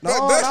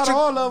 No, That's not true.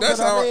 all of them. That's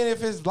But how I mean,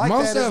 if it's like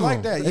Most that, it's of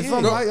like them. that. If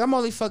I'm, Yeah. like, I'm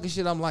only fucking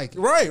shit I'm like.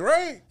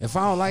 Right. If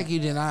I don't like you,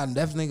 then I'm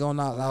definitely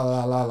gonna not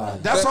la.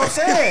 That's what I'm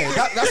saying.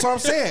 That's what I'm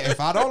saying. If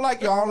I don't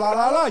like you, I don't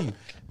la you.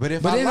 But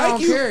if But I then like I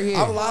don't you, care,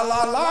 yeah. I'm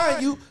la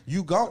you.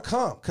 You gon'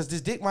 come because this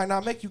dick might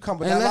not make you come,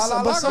 but that Unless,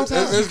 la but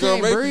sometimes you It's gonna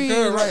can't make you breathe.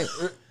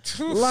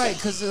 come. Like,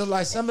 cause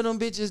like some of them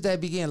bitches that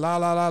begin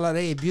la,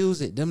 they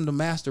abuse it. Them the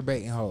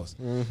masturbating hoes.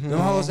 Them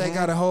hoes that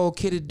got a whole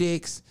kit of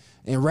dicks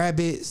and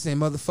rabbits and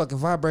motherfucking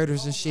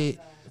vibrators and shit.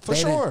 For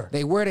sure.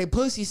 They wear their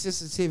pussy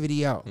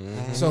sensitivity out.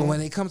 So when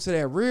they come to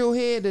that real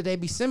head that they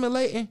be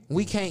simulating,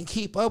 we can't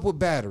keep up with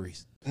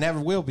batteries. Never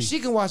will be. She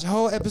can watch a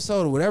whole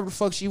episode of whatever the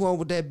fuck she want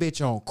with that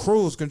bitch on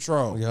cruise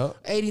control. Yup.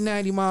 80,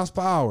 90 miles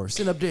per hour.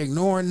 Sitting up there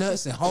ignoring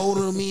nuts and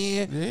holding them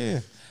in. Yeah.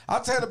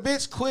 I'll tell the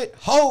bitch quit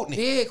holding it.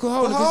 Yeah, quit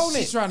holding it. 'Cause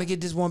holding she's it. trying to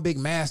get this one big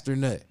master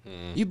nut.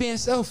 You being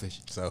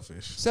selfish.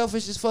 Selfish.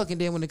 Selfish as fucking.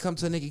 Then when it comes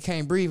to a nigga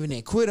can't breathe and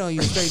then quit on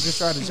you and straight just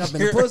try to jump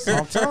in the pussy.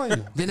 I'm telling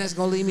you. Then that's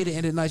gonna lead me to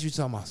end of the night. You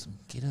talking about some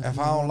get up. If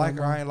I don't like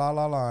her, I ain't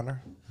la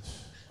her.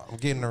 I'm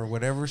getting her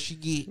whatever she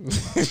get.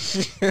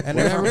 And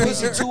if her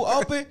pussy too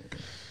open,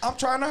 I'm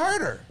trying to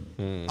hurt her.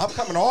 I'm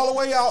coming all the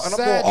way out and I'm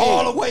Side going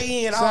all dick. the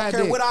way in. I Side don't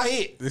care dick. what I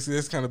hit.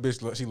 This kind of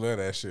bitch, she love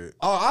that shit.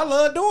 Oh, I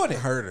love doing it.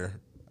 Hurt her.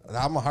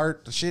 I'm gonna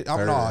hurt the shit. I'm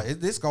Hurt not. her.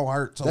 This gonna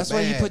hurt so That's bad.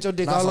 why you put your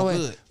dick Not all the so way.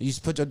 good. You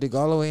just put your dick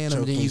all the way in,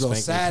 and then you Choke go me, spank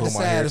me, side to pull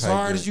my side hair as tight,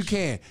 hard as bitch. you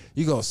can.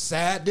 You go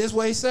side this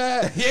way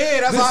side.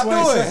 Yeah, that's this how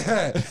I way do it.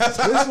 side.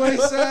 This way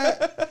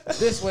side.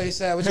 This way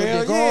side. With your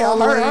Hell dick yeah, all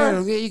the I way heard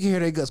in. Yeah, you can hear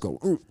their guts go.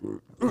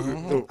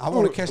 I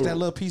want to catch that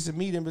little piece of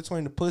meat in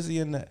between the pussy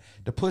and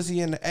the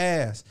pussy and the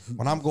ass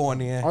when I'm going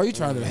in. Are you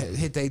trying to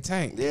hit they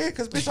tank? Yeah,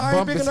 because bitch, I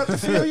ain't big Bump enough to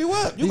it. fill you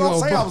up. You You gonna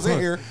gonna say I bump was in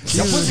it. here.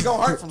 Your pussy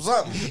gonna hurt from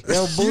something.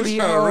 Your booty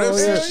trying to hole. rip Hell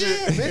that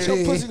yeah, bitch,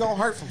 your pussy gonna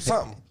hurt from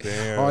something.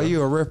 Damn. Oh,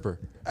 you a ripper?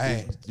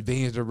 Hey,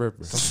 Beans the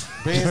ripper.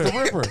 Ben's the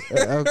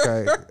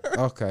ripper.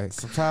 Okay.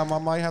 Sometime I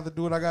might have to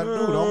do what I gotta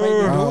do. Don't make me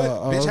do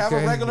it. Bitch, have a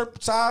okay. regular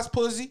size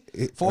pussy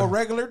for a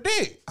regular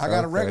dick. I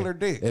got a regular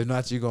dick. If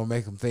not, you gonna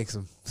make them think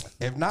some.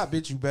 If not,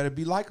 bitch, you better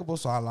be likable.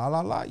 So I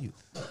la you.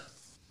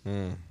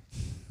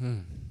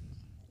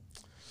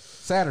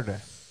 Saturday,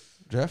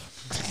 Jeff.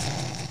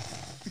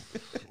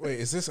 Wait,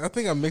 is this? I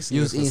think I'm mixing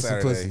You this was with eating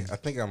some Saturday. pussy. I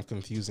think I'm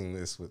confusing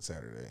this with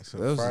Saturday. So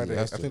That was Friday. I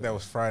yesterday. think that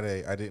was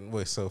Friday. I didn't.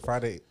 Wait, so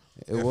Friday.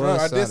 It Yeah, was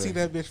I did see Saturday.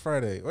 that bitch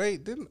Friday.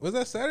 Wait, was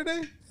that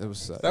Saturday? It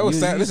was. That was you-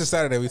 Saturday. you- This is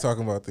Saturday we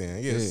talking about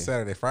then. Yeah, Yeah. it's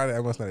Saturday. Friday, I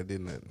must not have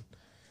did nothing.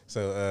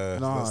 So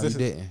No, this you is-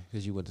 didn't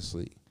because you went to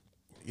sleep.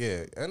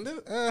 Yeah, and then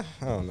I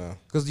don't know.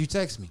 Because you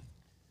text me.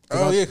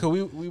 Oh I- yeah, cause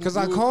we Because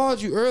I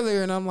called you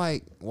earlier and I'm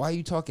like, why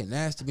you talking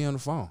nasty to me on the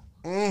phone?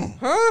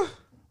 Huh?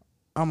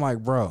 I'm like,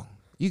 bro,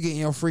 you getting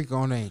your freak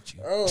on, ain't you?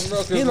 Oh no,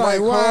 because He Mike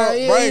like, why? called.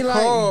 Yeah, Mike he like-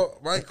 called.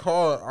 Mike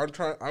called.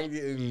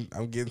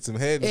 I'm getting some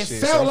head. And It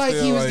shit, felt so I'm like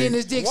still he was like- getting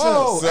his dick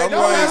Whoa, sucked. So I'm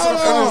don't like, answer the I'm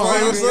phone. just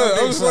like, what's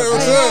up? I'm just like,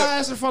 what's Hey, up? I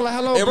answered the phone like,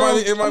 hello, It bro.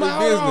 might- it might I'm be like,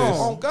 hold business.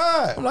 Oh on.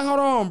 God. I'm like, hold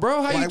on,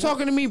 bro. How you Like,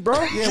 talking to me,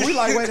 bro? Yeah, we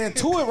like waiting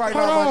into it right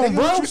Hold now, my on, nigga.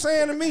 bro. What you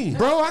saying to me?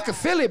 Bro, I can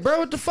feel it, bro.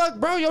 What the fuck,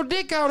 bro? Your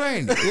dick out,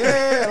 ain't it?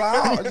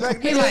 Yeah,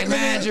 like, He like,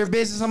 mind your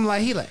business. I'm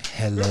like, he like,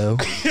 hello.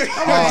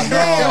 oh no,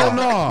 Hell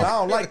no. I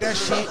don't like that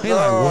shit. He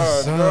like,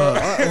 what's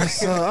up?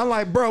 What's up? I'm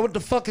like, bro, what the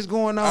fuck is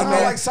going on? I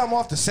man? like something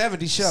off the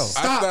 '70s show.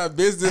 I thought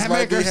business might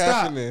Make be her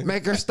stop. happening.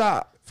 Make her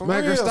stop. For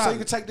Make real, her so stop. you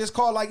can take this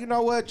call like, you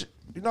know what?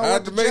 You know I what?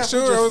 had to make Jeff, we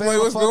sure. just I was fell like,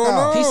 the what's fuck going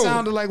out. on? He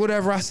sounded like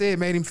whatever I said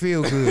made him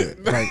feel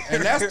good. Like,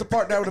 And that's the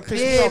part that would have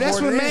pissed me yeah, off that's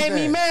more what than made me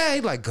anything. mad.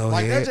 He like, go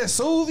Like ahead. that just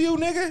soothe you,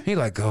 nigga? He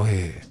like, go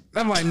ahead.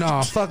 I'm like,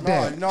 nah, fuck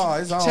that. No,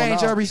 it's on.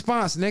 Change no. your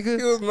response, It nigga.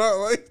 was not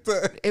like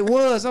that. It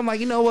was. I'm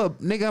like, you know what,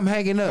 nigga, I'm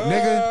hanging up,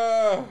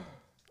 nigga.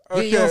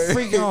 Get your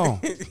freak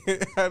on.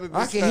 How did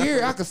I this can hear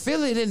it. I happen? could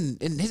feel it,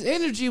 and his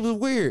energy was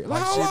weird.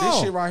 Like, Like, hold shit, this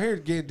on. shit right here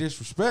get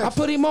disrespectful. I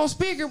put him on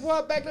speaker, boy,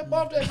 I backed up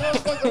off that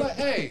motherfucker like,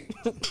 hey.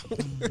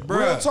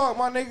 Real talk,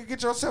 my nigga.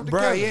 Get yourself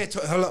together. Bruh, yeah,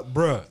 hello,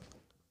 bruh.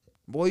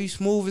 Boy, you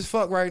smooth as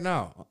fuck right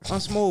now. I'm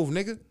smooth,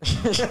 nigga.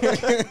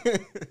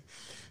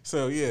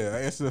 So yeah, I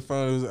answered the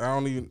phone.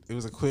 It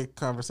was a quick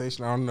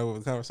conversation. I don't know what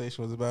the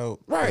conversation was about.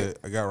 Right.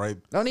 but I got right.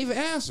 Don't even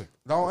answer.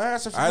 Don't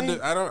answer for I me.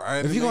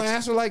 had If to you gonna make-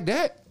 answer like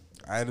that,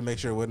 I had to make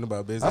sure it wasn't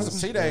about business. That's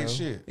some T-Day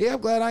shit. yeah, I'm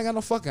glad I ain't got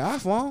no fucking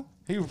iPhone.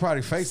 He was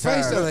probably Face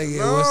FaceTime. that like, yeah,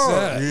 No, what's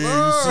up? no.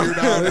 you see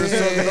her down there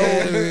sucking on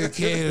Yeah, this.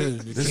 kid,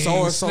 The king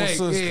so-and-so snake,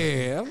 sister.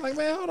 Yeah, I'm like,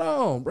 man, hold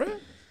on, bro.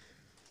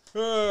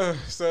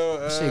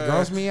 So Shit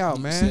grossed me out,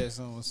 man. Said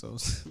so.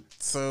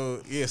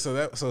 So yeah,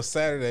 so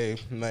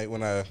Saturday night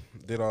when I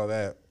did all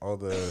that, all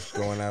the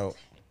going out,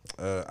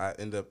 I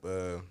end up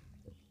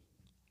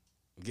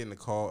getting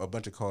a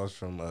bunch of calls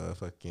from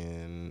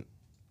fucking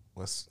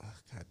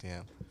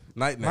goddamn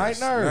night nurse.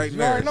 You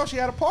already know she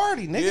had a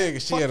party, nigga. Yeah,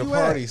 'cause she had a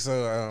party,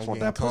 so I'm want getting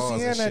that calls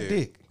pussy and that shit.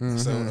 dick.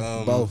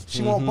 So Both.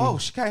 She want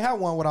both. She can't have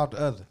one without the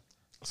other.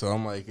 So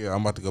I'm like, yeah,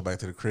 I'm about to go back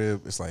to the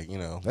crib. It's like,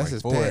 That's like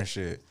his 4 pet. and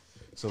shit.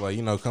 So like,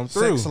 come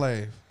through. Sex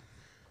slave.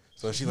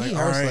 So she He like, all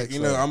hurts right, like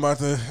so. I'm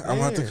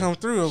about to come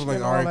through. I was She like,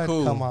 let all all right, that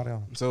cool. come out of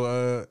him.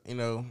 So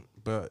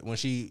but when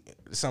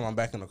I'm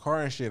back in the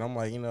car and shit, I'm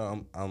like,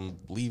 I'm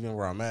leaving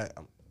where I'm at.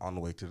 I'm on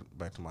the way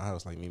back to my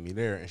house, like meet me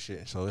there and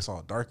shit. So it's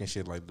all dark and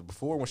shit. Like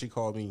before when she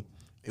called me,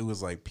 it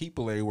was like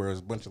people everywhere. It was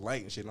a bunch of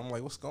light and shit. And I'm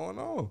like, what's going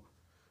on?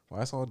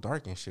 Why it's all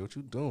dark and shit? What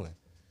you doing?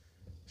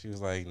 She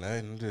was like,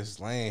 nothing, I'm just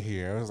laying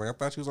here. I was like, I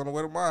thought you was on the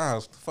way to my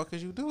house. What the fuck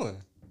is you doing?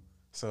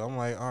 So I'm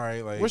like, all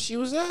right, like Where she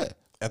was at?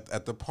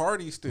 at the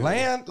party still.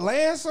 Land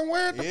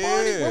somewhere at the Yeah.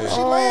 party? Where was she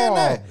Oh, laying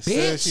at?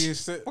 Said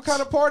bitch. What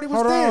kind of party was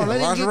Hold on, that? let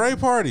him lingerie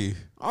party.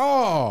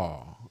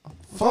 Oh.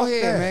 Go Fuck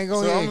ahead, that. man.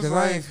 Go So I ahead. was Cause I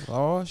like- ain't.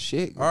 Oh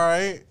shit. All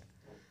right.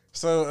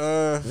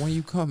 So When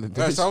you coming,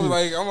 so I bitch? was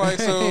I'm like,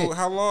 so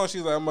how long?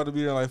 She's like, I'm about to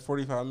be there in like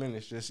 45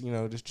 minutes. Just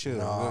just chill.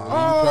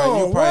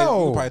 Oh, you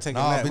whoa. probably take a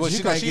Nah, nap. bitch, Well, you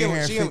she gotta like, get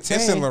here in it's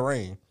 15. in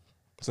Lorraine,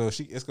 so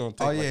it's gonna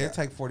take. Oh, yeah, like it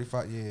take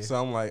 45, yeah. So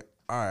I'm like,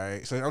 all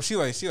right. So she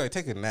like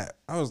take a nap.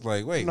 I was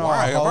like, wait, No,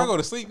 why? If ho. I go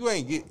to sleep,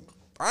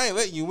 I ain't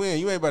letting you in.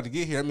 You ain't about to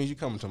get here. That means you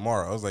coming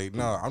tomorrow. I was like,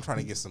 no, I'm trying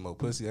to get some more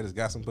pussy. I just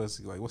got some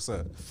pussy. Like, what's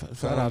up?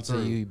 Shout out to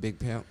you, big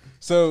pimp.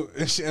 So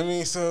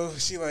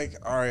she like,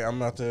 all right, I'm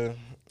about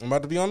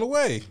to be on the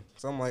way.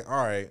 So I'm like,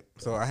 all right.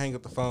 So I hang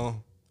up the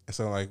phone, and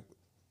so like,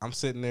 I'm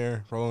sitting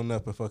there rolling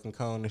up a fucking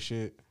cone and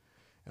shit,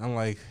 and I'm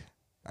like,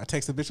 I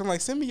text the bitch. I'm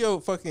like, send me your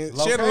fucking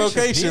share the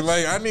location. bitch.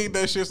 Like, I need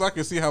that shit so I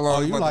can see how long. Oh,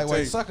 it's you about like to wait,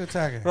 take. sucker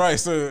attacking. Right,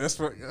 so that's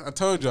what I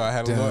told y'all I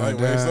had a Dun, lightweight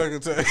dun. sucker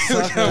attack.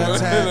 Sucker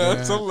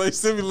attack. So like,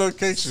 send me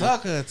location.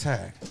 Sucker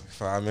attack.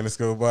 5 minutes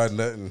go by,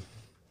 nothing.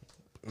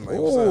 I'm like,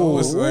 what's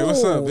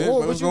up,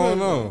 bitch? What's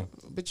going on?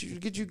 But you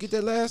get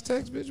that last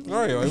text, bitch?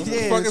 Right, like, what the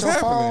Yeah, fuck it's is your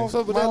happening? phone. What's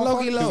up with that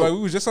Loki He's low? like, we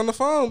was just on the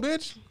phone,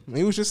 bitch. And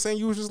he was just saying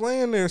you was just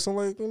laying there. So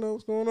like,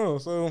 what's going on?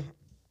 So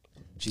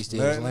She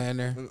still was that- laying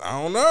there.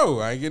 I don't know.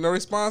 I ain't get no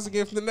response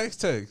again from the next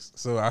text.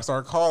 So I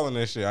start calling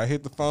that shit. I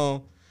hit the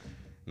phone,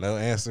 no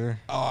answer.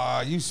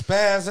 Oh, you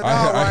spazzing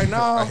out right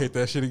now. I hit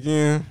that shit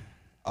again.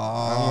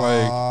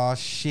 Oh,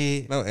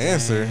 shit. No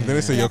answer. Then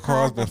they said your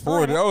call's been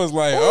forwarded. I was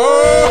like,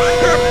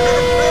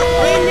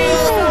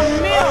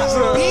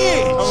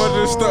 I'm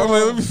gonna just stop.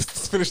 Let me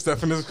finish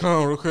stuffing this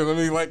cone real quick. Let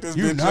me light this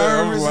You bitch up.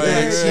 I'm nervous, like,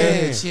 man?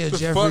 man, Chill, the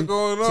Jeffrey. fuck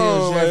going Chill,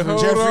 on? Like,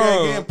 hold Jeffrey ain't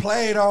on. getting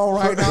played on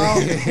right now.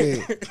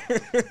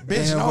 Bitch,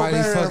 Ain't no nobody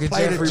better than fucking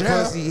play Jeffrey the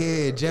Jeff. pussy.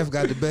 Yeah, Jeff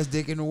got the best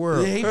dick in the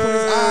world. Yeah, he put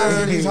his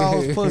eyes in these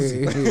hoes'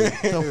 pussy.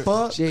 The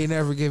fuck? She ain't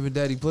never giving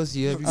daddy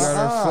pussy up. You got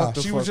her fucked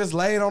the She fuck. was just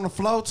laid on the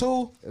floor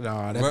too.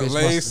 Nah, that But bitch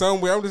laid must.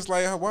 somewhere. I'm just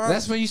like, why?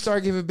 That's when you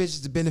start giving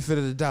bitches the benefit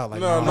of the doubt.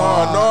 Like, no.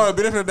 nah.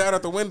 Benefit of that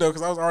out the window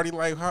because I was already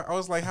like,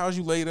 how's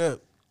you laid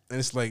up? And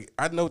it's like,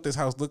 I know what this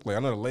house looked like. I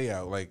know the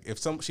layout. Like,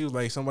 she was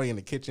like somebody in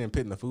the kitchen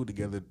putting the food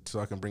together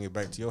so I can bring it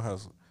back to your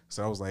house.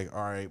 So I was like,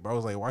 all right. But I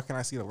was like, why can't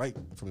I see the light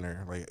from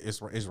there? Like,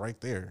 it's right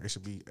there. I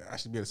should be able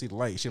to see the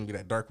light. It shouldn't be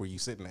that dark where you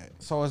sitting at.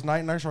 So is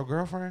Night Nurse your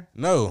girlfriend?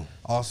 No.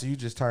 Oh, so you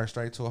just turned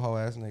straight to a hoe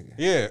ass nigga.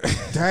 Yeah.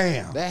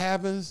 Damn. That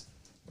happens.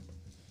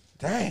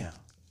 Damn.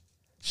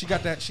 She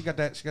got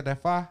that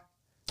fire?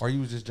 Or you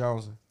was just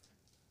jonesing?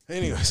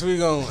 Anyway, so we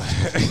going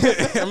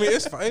I mean,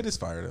 it is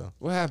fire though.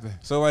 What happened?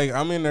 So like,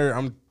 I'm in there.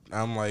 I'm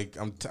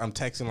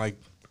texting like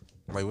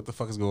what the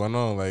fuck is going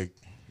on? Like,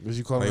 Was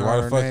you calling like her why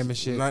her the fuck? name and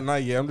shit?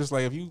 Not yet. I'm just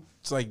like, if you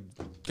like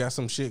got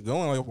some shit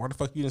going, like why the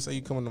fuck you didn't say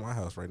you coming to my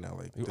house right now?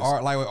 Like, You this-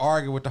 are like we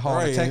argue with the hoe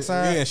on the right? text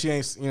Yeah, side? and she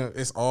ain't.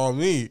 It's all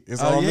me.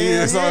 It's Oh, all me.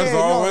 yeah, It's yeah, all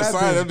yo, one that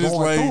side. bitch I'm just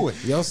going through like,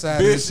 it. Your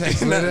side of the bitch.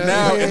 text And lit up.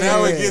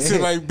 now it gets to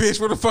like, bitch,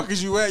 where the fuck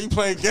is you at? You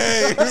playing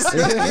games?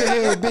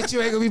 Yeah, bitch,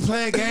 you ain't gonna be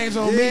playing games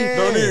on me.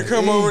 Don't even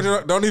come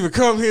over. Don't even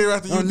come here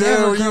after you Don't done.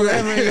 never where come you at.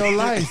 ever in your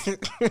life.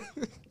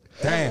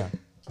 Damn.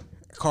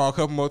 Call a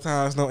couple more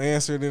times, no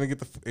answer. Then I get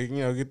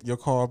get your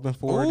call been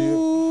forwarded.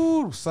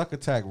 Ooh, suck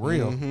attack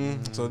real.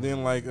 So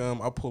then like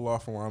I pull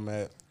off from where I'm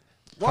at.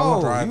 Whoa,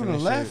 I'm driving you done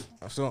and left?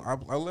 shit. So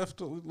I left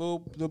the little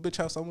bitch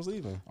house I was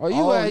leaving. Oh, you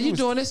Oh, you you was-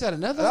 doing this at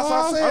another That's what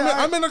I house? said.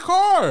 I'm in the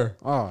car.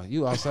 Oh,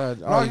 you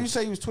outside. No, Oh, you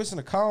say you was twisting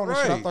the cone and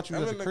shit. I thought you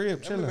was I'm at the in crib I'm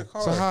in chilling. the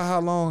car. so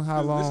how long?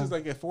 This is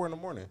like at 4 a.m.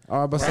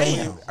 Oh, but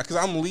so, Because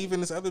I'm leaving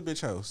this other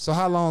bitch house. so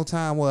how long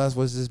time was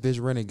this bitch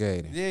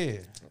renegading? Yeah.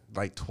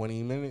 Like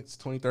 20 minutes,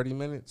 30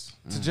 minutes.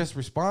 To just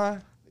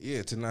respond?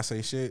 Yeah, to not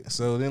say shit.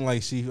 So then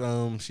like she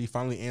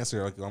finally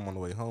answered like I'm on the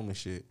way home and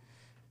shit.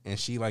 And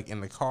she like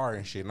in the car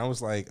and shit. And I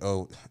was like,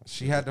 oh,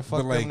 She had to fuck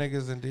But, like, them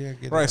niggas and then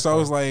get in right. the So I car.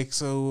 was like,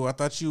 so I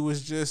thought you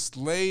was just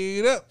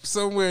laid up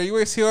somewhere. You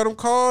ain't see all them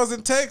calls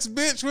and texts,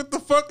 bitch. What the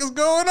fuck is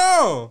going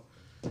on?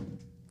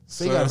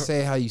 So you gotta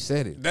say how you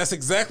said it. That's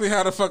exactly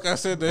how the fuck I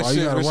said that Oh, shit.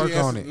 you gotta but she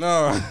work on answered- it.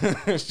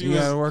 No, she You was.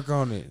 gotta work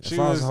on it. She If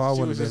I was was, her, I she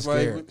wouldn't was have been just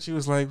scared. like, she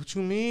was like, what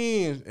you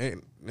mean?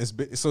 And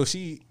So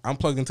I'm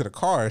plugged into the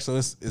car, so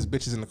it's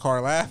bitches in the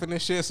car laughing and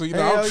shit. So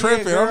Hell I'm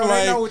tripping. Yeah, girl, I'm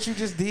they know like, what you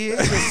just did. You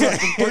just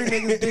sucked them 3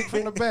 niggas dick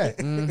from the back.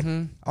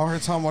 I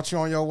heard talking about you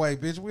on your way,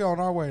 bitch. We on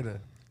our way to.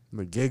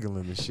 But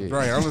giggling and shit.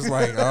 right. I was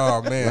like,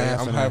 oh man,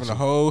 Laughing I'm at having you. a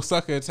whole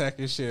sucker attack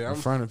and shit. In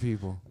front of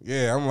people.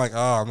 I'm like,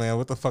 oh man,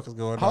 what the fuck is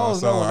going on? Hoes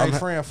So know when I'm they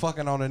friend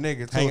fucking on a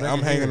nigga too.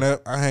 I'm hanging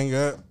up. I hang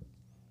up.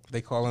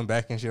 They calling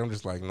back and shit. I'm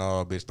just like,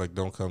 no, bitch, like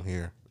don't come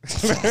here.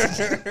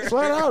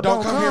 Flat out,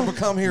 Don't come here, but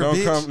come here, Don't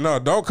bitch. come. No,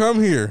 don't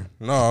come here.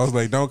 No, I was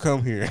like, don't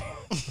come here.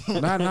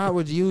 Not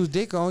would use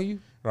dick on you.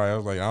 Right, I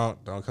was like,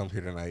 don't come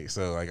here tonight.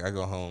 So like, I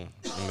go home,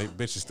 and the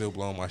bitch is still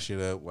blowing my shit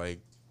up. Like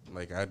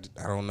I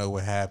don't know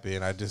what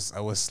happened. I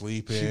was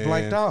sleeping. She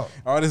blanked out.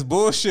 All this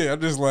bullshit. I'm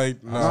just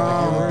like, no.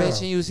 Bitch,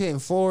 and you was hitting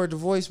forward the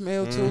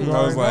voicemail too.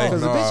 I was like,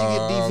 because nah, the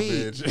bitch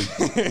you get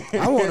DV'd. bitch.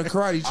 I want to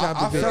karate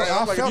chop the bitch. I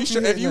was like, felt you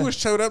if you hitting was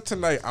showed up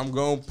tonight, I'm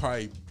gonna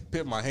probably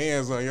put my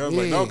hands on you. I was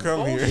like, Yeah. don't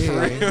come here.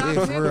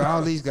 Yeah, for real. I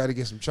at least got to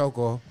get some choke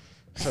off.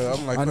 So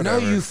I'm like, I know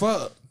whatever. you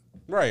fuck.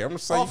 Right, I'm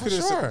just like, Oh, you for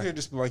could sure.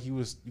 just be like,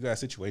 you got a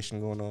situation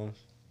going on.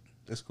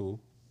 That's cool.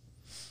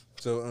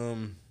 So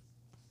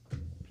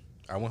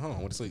I went home. I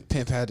went to sleep.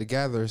 Pimp had to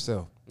gather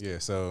herself. Yeah,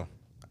 so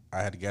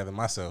I had to gather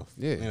myself.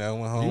 Yeah. You know,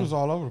 went He home. was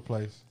all over the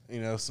place.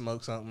 You know,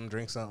 smoke something,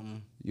 drink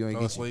something. You ain't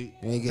go get to sleep.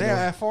 You ain't Damn, get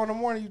at 4 in the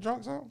morning, you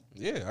drunk something?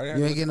 Yeah,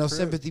 you ain't get no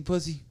sympathy,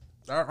 pussy.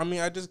 I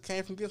mean, I just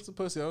came from getting some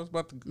pussy. I was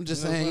about to. I'm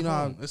just saying, you know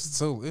how-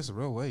 it's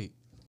real late.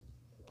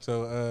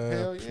 So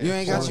Hell yeah. You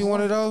ain't got you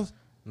one of those.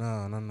 no.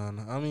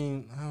 I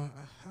mean, I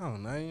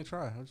don't know. I didn't even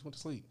try. I just went to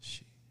sleep.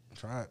 Shit.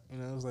 Tried. You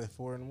know, it was like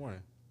 4 in the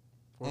morning,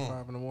 4 or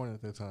 5 in the morning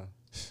at that time.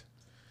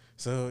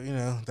 So you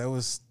know, that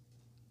was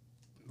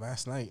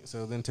last night.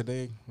 So then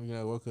today, you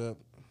know, woke up,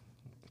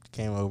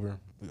 came over,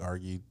 we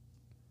argued.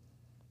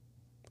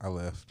 I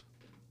left.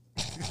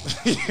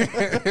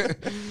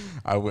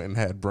 I went and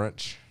had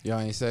brunch. Y'all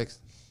ain't sex.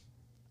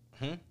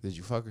 Hmm? Did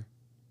you fuck her?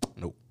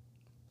 Nope.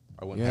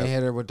 I went You and ain't had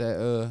had her with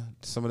that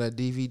some of that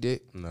DV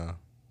dick. no.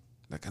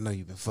 Like I know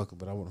you been fucking,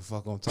 but I want to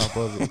fuck on top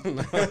of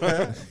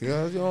it. you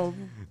know,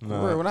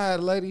 Nah. for real, when I had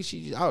a lady,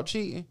 she out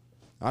cheating.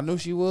 I knew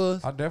she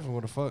was I definitely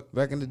would have fucked.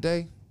 back in the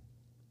day.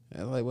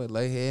 And like what,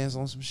 lay hands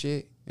on some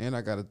shit, and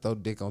I gotta throw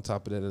dick on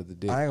top of that other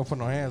dick. I ain't gonna put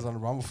no hands on her,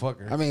 but I'm gonna fuck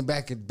her. I mean,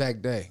 back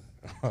day.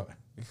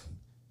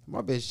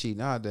 My bitch cheat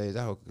nowadays.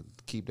 I hope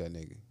keep that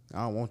nigga. I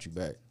don't want you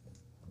back.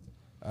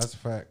 That's a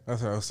fact.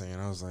 That's what I was saying.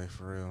 I was like,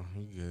 for real,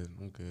 you good?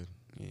 I'm good.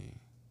 Yeah.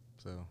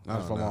 So Not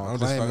I if don't I'm know. on I'm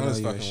just, claim, fucking, I I'm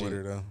just know you fucking ain't with her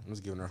shit. though. I'm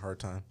just giving her a hard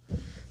time.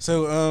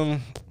 So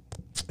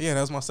yeah,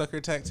 that was my sucker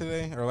attack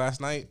today or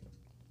last night.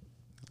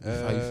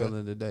 How you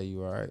feeling today?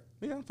 You all right?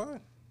 Yeah, I'm fine.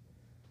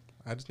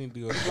 I just need to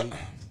go to sleep.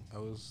 I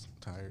was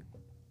tired.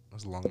 It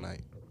was a long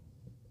night.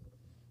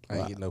 I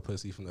ain't get no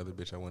pussy from the other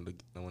bitch. I wanted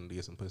to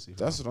get some pussy.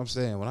 From. That's what I'm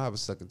saying. When I have a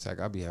suck attack,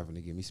 I be having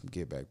to give me some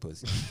get back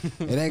pussy.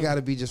 It ain't got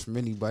to be just from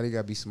anybody. It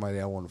got to be somebody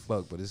I want to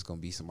fuck, but it's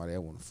gonna be somebody I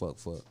want to fuck.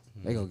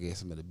 They gonna get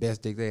some of the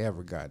best dick they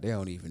ever got. They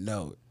don't even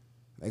know it.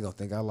 They gonna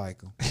think I like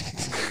them.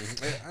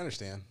 Yeah, I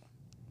understand,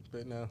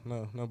 but no,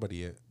 nobody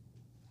yet.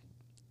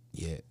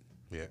 Yeah.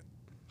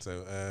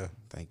 So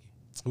Thank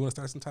you. who want to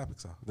start some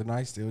topics off? The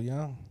night's still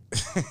young.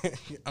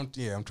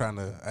 I'm trying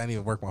to. I didn't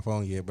even work my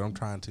phone yet, but I'm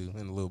trying to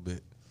in a little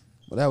bit.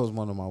 Well, that was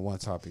one of my one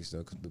topics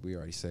though, because we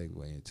already segued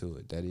into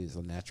it. That is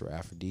a natural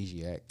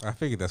aphrodisiac. I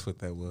figured that's what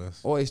that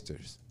was.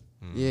 Oysters.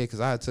 Yeah, because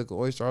I took an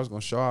oyster. I was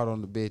gonna show out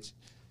on the bitch.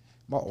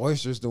 My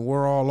oysters done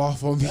wore all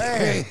off on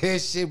me.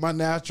 Shit, my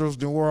naturals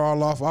done wore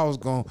all off. I was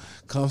gonna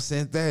come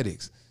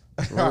synthetics.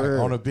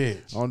 On a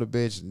bitch. On the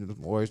bitch, them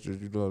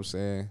oysters, you know what I'm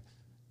saying?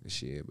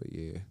 Shit, but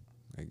yeah,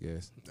 I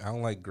guess. I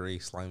don't like gray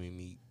slimy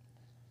meat.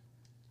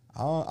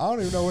 I don't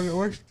even know what an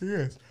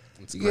oyster is.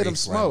 It's You get gray, them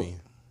smoked. slimy.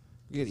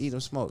 You gotta eat them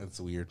smoked. It's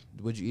weird.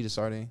 Would you eat a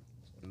sardine?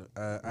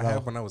 I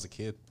had when I was a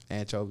kid.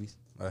 Anchovies?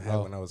 I had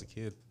when I was a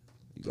kid.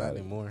 You Not got it.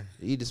 anymore.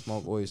 Eat a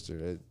smoked oyster.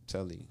 They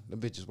tell you. The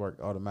bitches work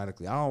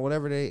automatically. I don't,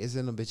 whatever they is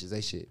in them bitches,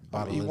 they shit.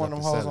 Bottle Eat it one up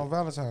of and them hoes sell on it.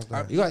 Valentine's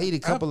Day. You gotta eat a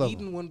couple I've of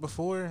them. eaten one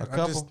before. A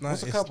couple? Just not,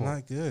 What's a it's couple?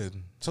 not good.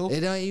 Two?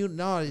 It don't you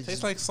no. It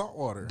tastes like salt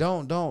water.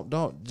 Don't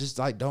just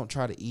like don't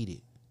try to eat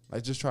it.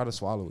 Like just try to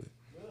swallow it.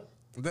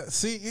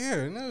 See,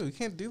 yeah, no, you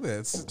can't do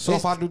that. So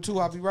if I do two,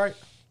 I'll be right?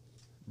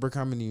 Brick,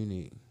 how many you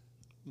need?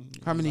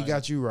 How many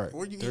got you right?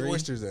 Where you eat 3.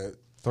 oysters at?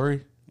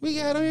 3. We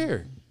got them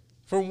here.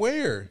 From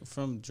where?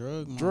 From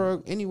drug mart.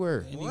 Drug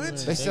anywhere. Anywhere.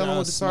 They sell them got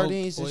with the smoked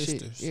sardines and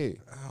oysters. shit.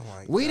 Yeah. Oh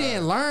my We God.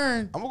 didn't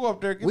learn. I'm going to go up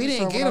there and get We me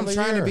didn't some get when them I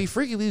trying to leave be here.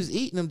 freaky. We was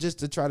eating them just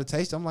to try to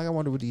taste them. I'm like, I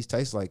wonder what these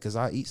taste like because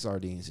I eat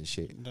sardines and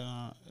shit.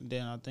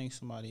 Then I think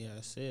somebody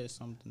had said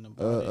something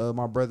about it.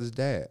 My brother's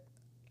dad.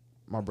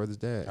 My brother's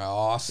dad.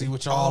 Oh, I see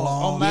what y'all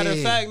on. Oh, matter of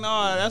yeah. fact,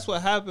 no, that's what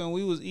happened.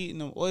 We was eating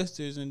them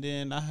oysters, and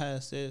then I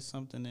had said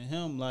something to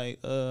him like,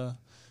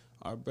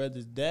 our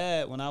brother's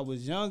dad, when I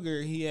was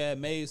younger, he had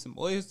made some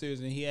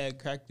oysters, and he had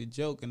cracked a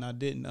joke, and I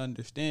didn't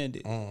understand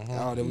it.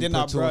 Oh, then we Then put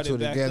I two and brought two it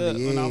back together. up,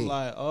 Yeah. and I'm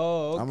like,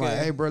 oh, okay. I'm like,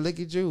 hey, bro, look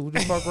at you. What the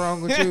fuck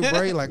wrong with you,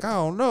 bro? He like, I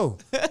don't know.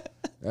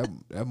 That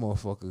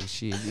motherfucker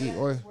shit.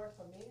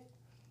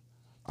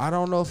 I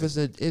don't know if is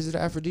it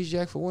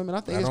aphrodisiac for women.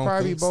 I think it's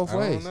probably both I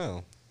ways. don't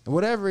know.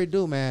 Whatever it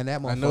do, man,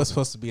 that I know it's motherfucker.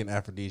 supposed to be an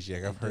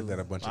aphrodisiac. I've heard that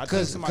a bunch of think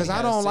times. somebody Because I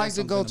had don't said like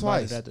to go something about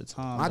it twice. at the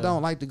time. I though.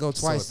 don't like to go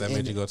So twice. that made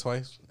and you go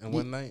twice in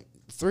one night?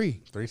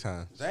 3. 3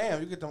 times. Damn,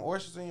 you get them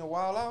oysters in your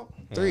wild out.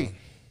 3.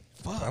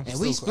 I'm And we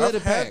still- split I've a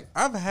pack.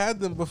 I've had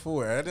them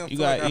before. I didn't You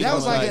feel got- like I you That know,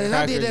 was felt like, like and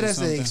I did crackers that or as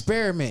an something.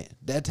 experiment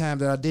that time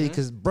that I did it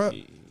because bro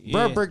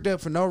Yeah. bricked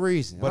up for no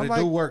reason. But I'm it like,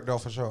 do work though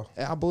for sure.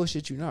 I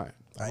bullshit you not.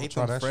 I ate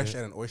try them that fresh shit.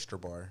 at an oyster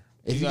bar.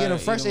 If You you get them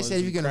gotta fresh, eat they them said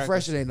if you with get them some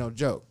fresh, it ain't no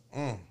joke.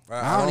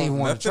 I don't even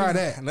wanna try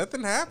that.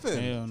 Nothing happened.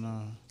 Hell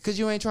no. Cause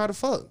you ain't try to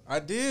fuck. I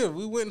did.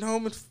 We went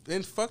home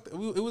and fucked. It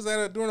was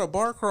during a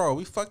bar crawl.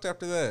 We fucked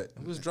after that.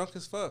 We was drunk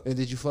as fuck. And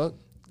did you fuck?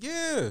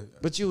 Yeah,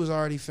 But you was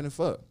already finna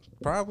fuck.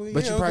 probably.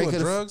 But yeah, you probably doing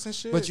could drugs and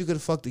shit. But you could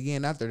have fucked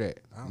again after that.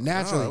 I don't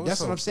Naturally. know. It was That's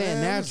what so I'm saying.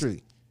 bad. It was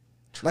Naturally.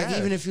 Like trash.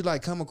 even if you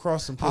like come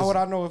across some pussy. How would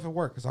I know if it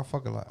worked? Cause I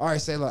fuck a lot. All right,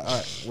 say like, all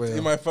right, well,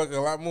 You might fuck a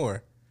lot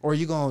more. or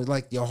you gonna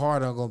like your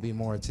heart are gonna be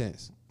more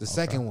intense. The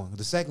second one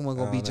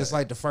gonna be Oh, just that-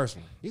 like the first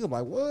one. You gonna be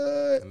like,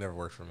 what? It never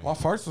worked for me. My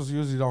first ones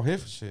usually don't hit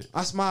for shit.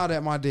 I smiled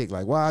at my dick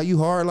like, wow, you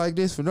hard like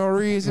this for no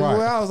reason. Right.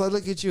 Well, I was like,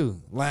 look at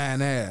you,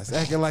 lying ass,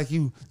 acting like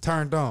you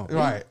turned on.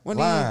 Right. When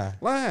Lying.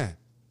 lying.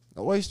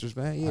 The oysters,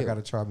 man. Yeah, I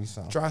gotta try me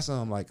some. try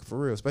some like for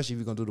real, especially if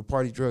you're gonna do the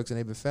party drugs and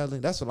they been failing.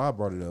 That's what I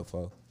brought it up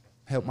for.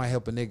 Might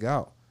help a nigga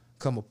out.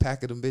 Come a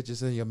pack of them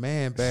bitches in your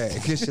man bag.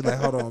 And shit like,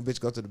 hold on, bitch,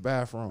 go to the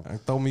bathroom.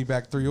 And throw me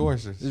back 3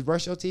 oysters. Just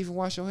brush your teeth and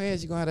wash your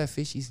hands. You gonna have that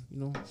fishy, you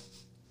know.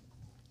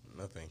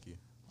 No, thank you.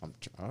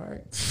 All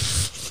right.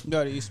 You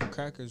gotta eat some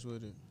crackers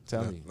with it.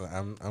 Tell No, me,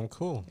 I'm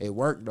cool. it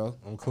worked though.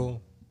 I'm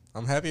cool.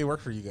 I'm happy it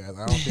worked for you guys.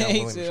 I don't think I'm He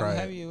willing to said, try I'm it.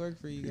 happy it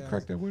worked for you guys.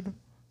 Crack that window.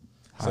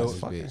 So,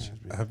 Hot as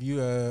bitch.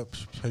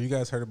 Have you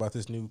guys heard about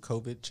this new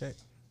COVID check?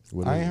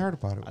 I ain't heard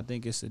about it. I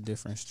think it's a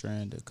different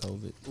strand of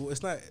COVID. Well,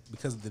 it's not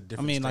because of the I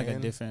different. mean, like a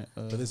strand, different.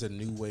 But there's a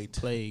new way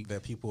plague.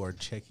 that people are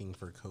checking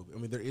for COVID. I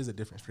mean, there is a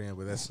different strand,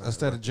 but that's not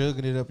Instead of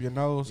jugging it up your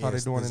nose, how they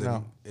Yes, doing it there's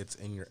now? It's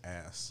in your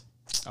ass.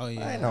 Oh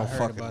yeah, Ain't no I heard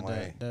fucking about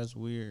way. that. That's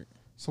weird.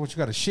 So what you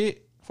got a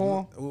shit for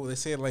 'em? Well, they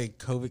said like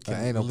COVID Ain't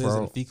can no lives in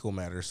probe. fecal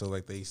matter, so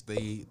like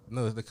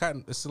the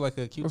cotton. It's still like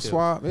a A Q-tip.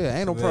 swab, yeah,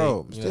 ain't no They-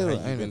 probe. you know Still, how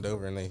you ain't bend no.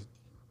 over and they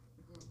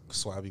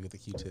swab you with a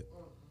Q-tip.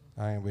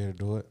 I ain't be able to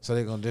do it. So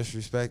they gonna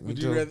disrespect me Would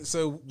too. you rather?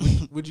 So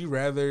would you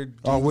rather? Do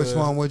Oh, which the-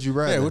 one would you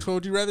rather? Yeah, which one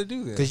would you rather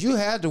do then? Because you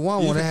had the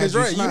one when it had Because you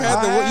right, you smile.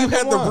 had the I you had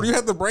had the one. you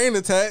had the brain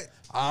attack.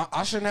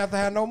 I shouldn't have to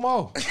have no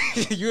more.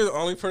 You're the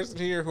only person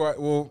here who.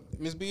 Well,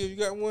 Miss B, have you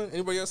got one?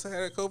 Anybody else had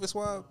a COVID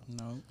swab?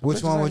 No. Which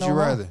Bitches one ain't would no you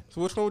more. rather?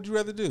 So which one would you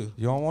rather do?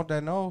 You don't want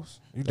that nose.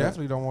 You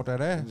definitely don't want that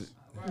ass.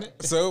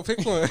 So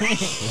pick one.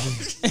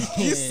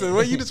 You said,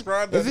 well, you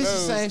described that If it's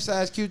nose. the same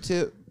size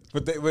Q-tip,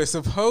 But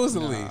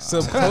supposedly from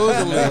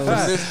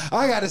this,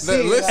 I gotta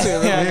see.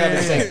 listen, it. I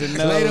gotta take the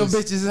Lay them nose.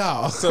 bitches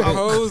out.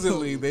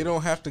 supposedly they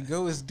don't have to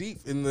go as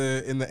deep in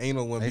the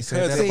anal one They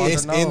said because that about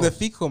it's the in the nose.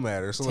 fecal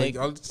matter. So Take-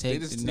 like they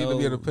take just the need to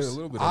be able to put a nose.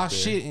 little bit. I up there.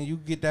 shit and you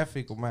get that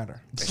fecal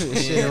matter.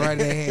 Shit right in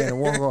their hand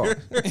and walk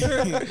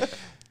off.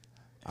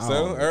 So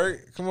all right,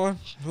 come on.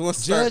 Who wants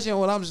to start? Judging,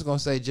 well, I'm just gonna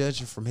say,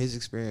 judging from his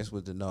experience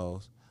with the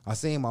nose, I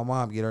seen my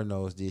mom get her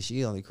nose did.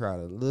 She only cried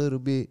a little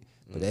bit,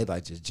 but they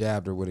like just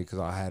jabbed her with it because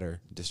I had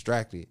her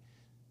distracted.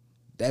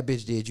 That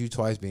bitch did you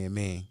twice being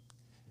mean,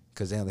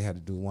 because they only had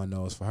to do one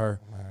nose for her.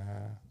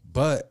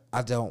 But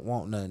I don't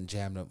want nothing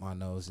jammed up my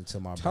nose into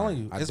my I'm telling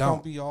brain. you, I it's don't.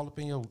 gonna be all up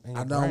in your. In your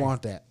I don't brain.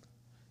 want that.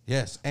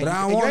 Yes, and, But I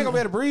don't and you want- ain't gonna be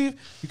able to breathe.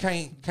 You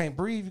can't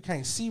breathe. You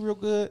can't see real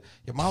good.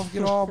 Your mouth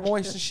get all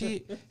moist and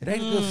shit. It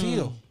ain't a good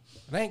feel.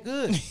 It ain't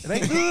good. It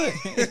ain't good.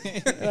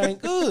 It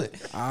ain't good.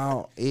 I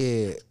don't.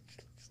 Yeah.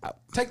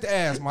 Take the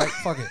ass, Mike.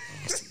 Fuck it.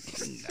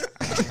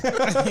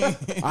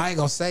 I ain't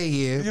gonna say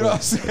here. You know what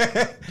I'm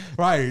saying?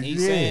 Right.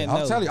 He's yeah. saying I'm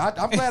no. telling you.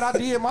 I'm glad I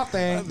did my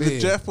thing. The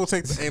Jeff will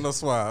take the anal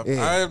swab.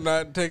 Yeah. I am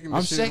not taking. The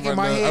I'm shit shaking in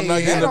my nose. head, I'm not yeah.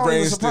 That getting the don't brain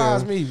even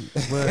surprise still. me.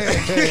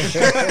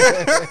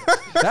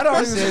 But that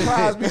don't even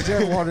surprise me.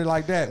 Jeff wanted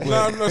like that. But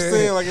No, I'm not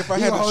saying like if I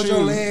You had gonna to hold choose.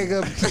 your leg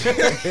up.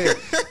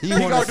 he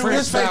gonna do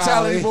his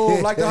fatality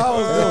move like the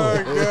hoes do.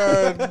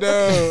 Oh God,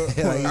 no!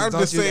 Like, I'm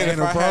don't just use saying if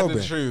anal I had to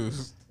probing.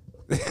 choose.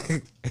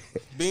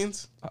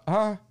 Beans,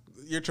 Huh?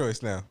 your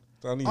choice now.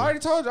 It's on you. I already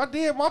told you I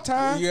did my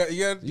time. You got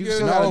You you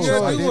still got got you a got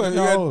choice. to do I one. did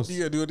You the got nose.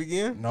 to do it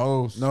again.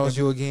 Nose. Knows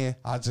you again.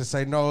 I just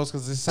say nose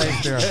because it's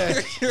safe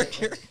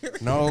there.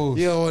 Nose.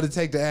 You don't want to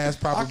take the ass I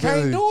probability.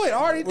 can't do it. I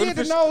already What did if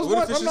the it's, nose what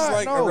once. if it's I'm just not.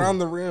 like No. around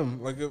the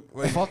rim, like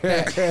Fuck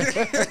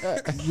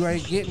that. You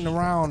ain't getting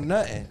around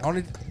nothing.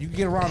 Only you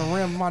get around the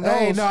rim of my nose.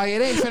 Hey, no,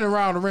 it ain't finna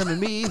around the rim of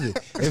me either.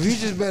 If you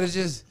just better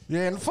just,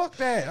 Yeah, and fuck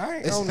that. I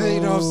ain't. it's, Oh, you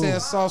know what I'm no. saying,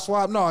 soft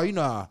swap. No, you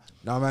know.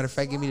 No, matter of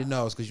fact, give me the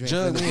nose because you ain't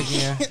Judge finna me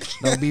again.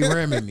 Don't be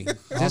rimming me.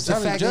 I'm Just the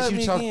telling fact judge that me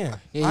you talk. again.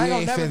 Yeah, I you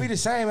ain't gonna never finna- be the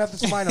same after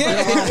somebody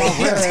done put around my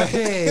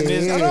rim.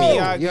 Miss Yeah,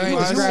 Miyagi, you ain't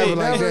my describe shit. it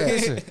like Never- that.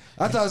 listen.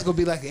 I thought it was gonna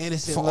be like an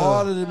innocent For love.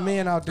 all of the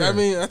men out there, I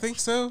mean, I think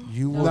so.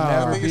 you will Nah. I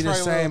never think be it's the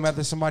probably same love.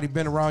 after somebody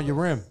been around your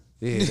rim.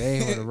 Yeah, they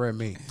ain't gonna rent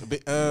me.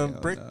 Brick, No.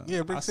 Brick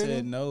I City.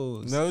 said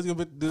no. No, he's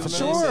gonna do For no.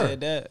 sure. Said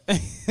that.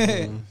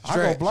 I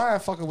go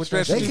blind fucking with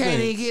that Stretch. They shit.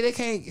 can't even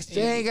get.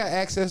 They ain't got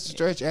access to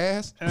stretch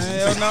ass.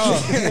 Hell no.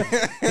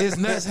 His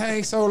nuts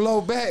hang so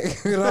low back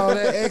with all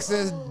that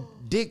excess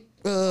dick,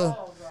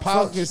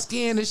 fucking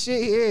skin and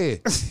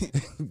shit.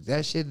 Yeah,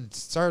 that shit is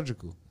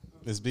surgical.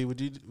 Miss B,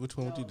 which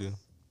one would you do?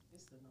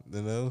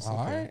 The nose.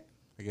 All Okay. right.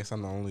 I guess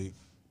I'm the only.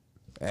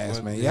 Ass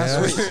What? man. Yeah. I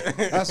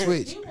switch. I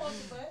switch.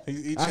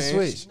 He I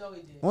changed. switch.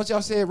 Once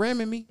y'all said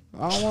ramming me,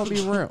 I don't want to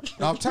be rammed.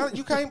 I'm telling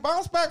you, can't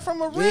bounce back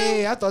from a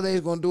rim. Yeah, I thought they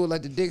was gonna do it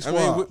like the dick I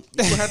squad. mean,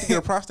 you gonna have to get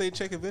a prostate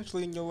check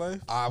eventually in your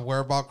life. I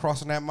worry about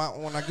crossing that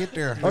mountain when I get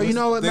there. Oh, you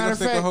know what? They Matter gonna of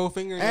stick a fact, whole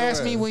finger in your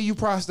ask me ass. when you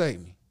prostate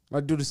me.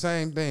 Like do the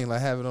same thing,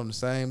 like have it on the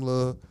same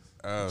little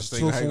So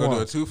two you for gonna do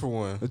one. a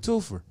 2-for-1? a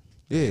twofer.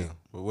 Yeah.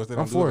 But what they I'm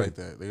don't do for it it. like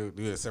that? They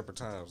do it at separate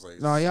times. Like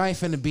No, y'all ain't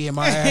finna be in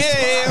my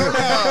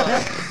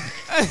ass.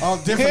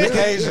 On different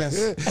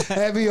occasions.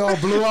 Have me all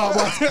blew out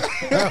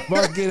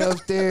while I get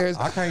upstairs.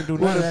 I can't do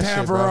with none a of that shit,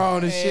 pamper bro.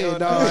 on and shit, Hell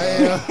dog.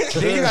 Yeah.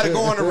 Then you got to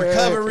go on the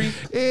recovery.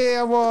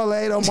 Yeah, I'm all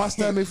laid on my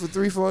stomach for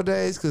 3-4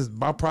 days because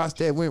my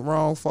prostate went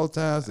wrong 4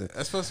 times. And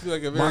that's supposed to be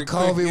like a very my quick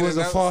COVID in was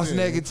and a out false thing.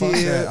 negative. Fuck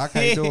that. I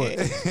can't do it.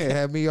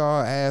 Had me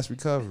all ass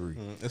recovery.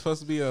 It's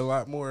supposed to be a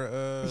lot more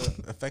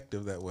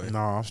effective that way. No,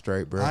 I'm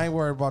straight, bro. I ain't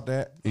worried about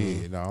that.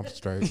 Yeah, no, I'm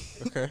straight.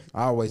 Okay.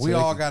 I always We say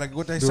all they got to,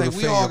 what they do say, the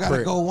we all finger got to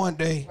prick. go one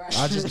day.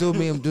 I just do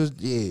me and just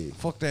yeah.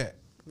 Fuck that.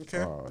 Okay.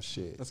 Oh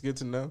shit. That's good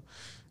to know.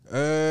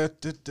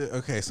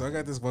 Okay, so I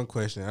got this one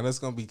question. I know it's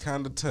gonna be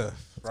kind of tough,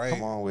 right?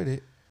 Come on with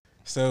it.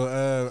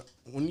 So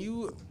when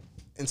you,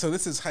 and so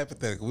this is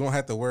hypothetical. We don't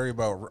have to worry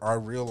about our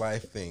real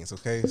life things.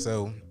 Okay.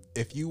 So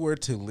if you were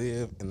to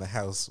live in the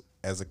house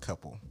as a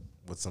couple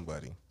with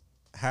somebody,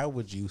 how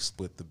would you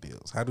split the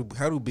bills? How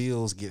do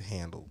bills get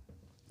handled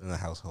in the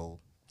household?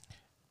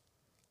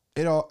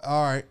 It all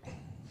right.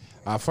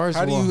 First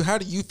How of do all, you how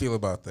do you feel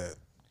about that?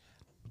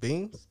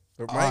 Beans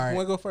or Mike? right. You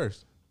want to go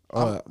first?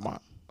 I'm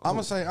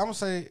gonna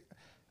say,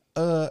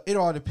 it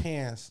all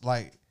depends.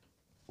 Like,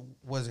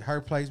 was it her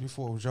place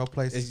before? It was your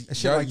place? And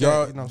shit like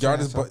that, you know what I'm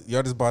saying?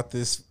 Y'all just bought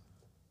this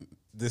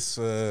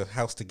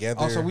house together.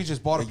 Oh, so we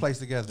just bought a place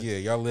together. Yeah,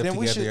 y'all live Then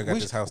we together. should- Y'all got we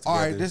this should- house together.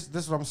 All right, this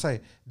is what I'm saying.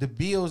 The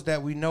bills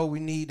that we know we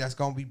need, that's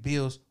gonna be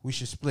bills we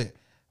should split.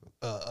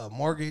 A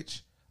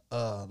mortgage,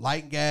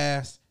 light and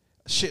gas,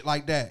 shit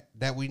like that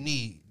we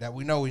need, that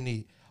we know we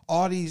need.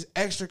 All these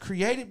extra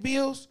creative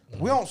bills,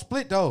 we don't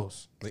split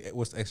those. Like,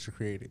 what's extra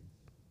creative?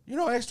 You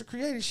know, extra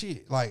creative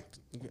shit like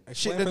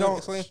Explain that for don't-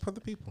 explain for the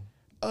people.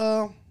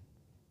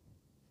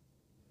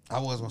 I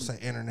was gonna say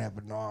internet,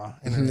 but nah,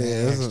 yeah,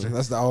 internet extra.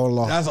 that's the old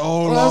law. That's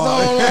old That's law.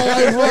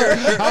 the old law.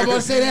 Like, I'm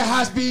gonna say that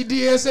high speed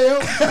DSL.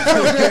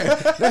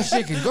 that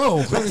shit can go.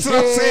 That's what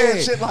I'm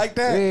saying. Shit like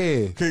that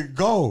Yeah. could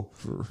go.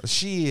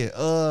 Shit,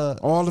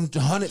 All them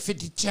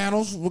 150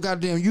 channels. We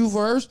goddamn you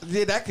first.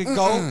 yeah, that could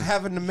go.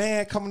 Having the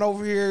man coming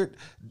over here,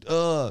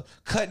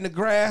 cutting the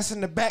grass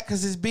in the back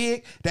because it's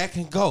big, that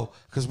can go.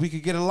 Because we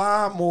could get a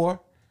lawnmower.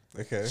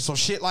 Okay. So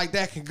shit like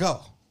that can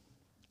go.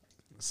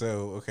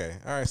 So okay,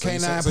 all right. So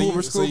Canine you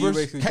pooper scoopers.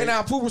 basically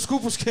Canine pooper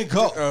scoopers can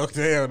go. Oh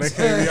damn, they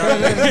can't be That's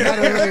out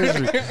not a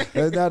luxury.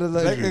 That's not a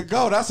They luxury. can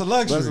go. That's a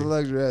luxury. That's a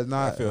luxury. That's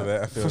not. I feel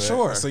that. I feel For that.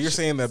 sure. So you're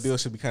saying that bill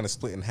should be kind of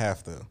split in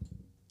half, though.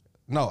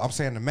 No, I'm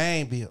saying the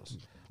main bills.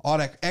 All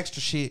that extra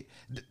shit.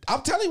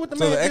 I'm telling you what the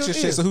So main the extra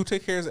bill shit. is. So who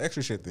take care of the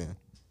extra shit then?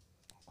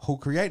 Who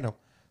create them?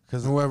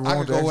 Because Whoever I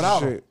want could the go extra without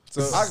them. shit.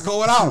 So- I could go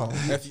without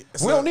them. If you- We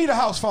so- don't need a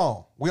house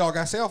phone. We all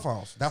got cell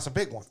phones. That's a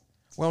big one.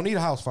 We don't need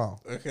a house phone.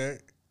 Okay.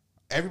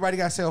 Everybody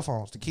got cell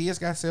phones. The kids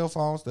got cell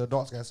phones. The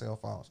adults got cell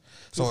phones.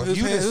 So Who's if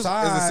you paying- is the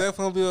decide, cell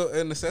phone bill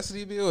a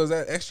necessity bill or is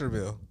that extra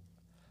bill?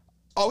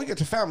 oh, we get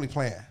the family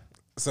plan.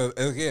 So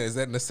again, is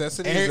that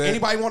necessity? Is that,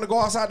 Anybody want to go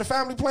outside the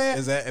family plan?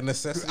 is that a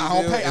necessity? I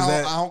don't bill? pay. Is I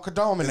that, don't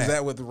condone in is that.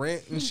 that with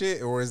rent and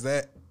shit, or is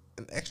that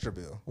an extra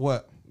bill?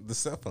 What? The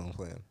cell phone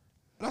plan.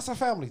 That's a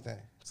family thing.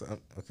 So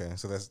okay,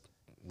 so that's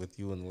with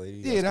you and the lady.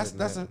 Yeah, that's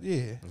splitting a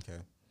yeah. that?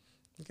 Okay.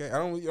 Okay, I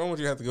don't want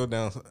you to have to go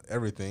down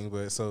everything,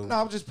 but so No,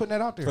 I'm just putting that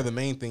out there. for the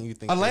main thing you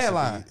think A that should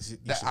landline. be- you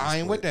That- should be I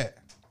ain't with split.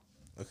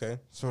 that. Okay.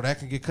 So that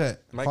can get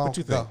cut. Mike, Phone what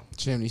you can go. think?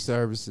 Chimney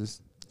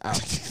services.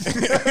 Out.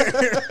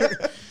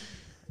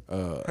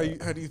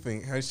 How do you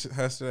think how should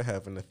that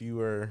happen if you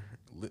were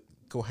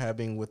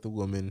cohabiting with a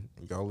woman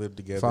and y'all live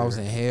together? If I was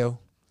in hell,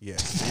 yeah,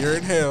 you're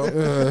in hell.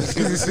 This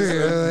is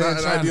not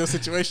an trying- ideal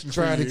situation for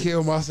trying you. to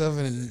kill myself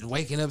and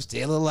waking up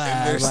still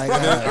alive. There's, Like,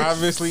 there's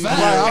obviously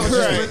I was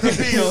deals. just with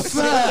the deals.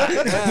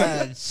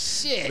 God,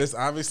 shit. There's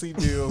obviously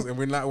deals, and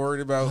we're not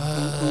worried about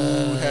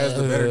who has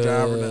the better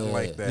job or nothing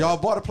like that. Y'all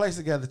bought a place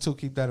together too.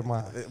 Keep that in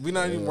mind. We're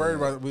not even worried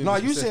about. No,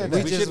 you said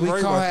that. We shouldn't worry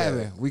about co-having.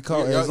 that. We co-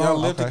 Y'all, as y'all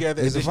long- live okay.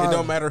 together. It's It, a it vibe.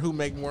 don't matter who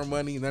make more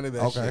money. None of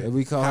that Okay. shit.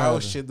 We How co-having.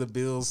 should the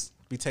bills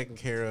be taken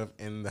care of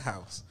in the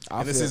house?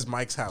 I And this feel- is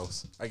Mike's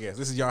house. I guess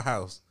this is your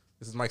house.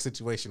 This is Mike's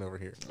situation over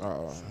here.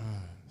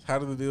 How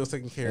do the bills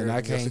taken care And of I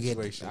in your can't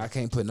situation? I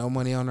can't put no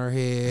money on her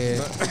head.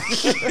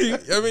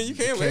 I mean, you can't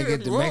Can't later get if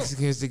the you want.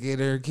 Mexicans to get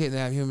her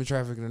kidnapped, human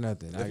trafficking or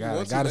nothing. If I you gotta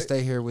want to, gotta they-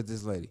 stay here with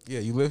this lady. Yeah,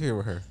 you live here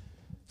with her.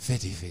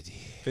 50-50.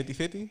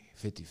 50-50?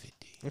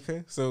 50-50.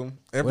 Okay, so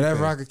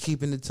Whatever I could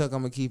keep in the tuck,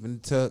 I'm gonna keep in the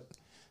tuck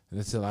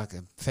until I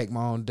can fake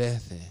my own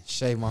death and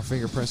shave my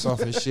fingerprints off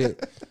and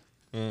shit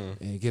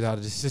and get out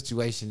of this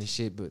situation and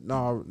shit. But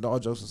no, all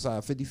jokes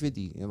aside,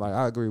 50-50. And like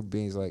I agree with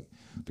Beans, like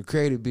the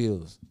creative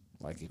bills.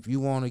 Like if you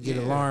want to get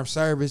alarm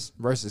service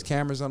versus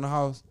cameras on the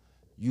house,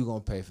 you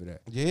gonna pay for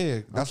that. Yeah,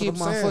 I that's keep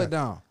what I'm my saying. foot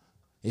down.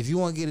 If you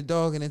want to get a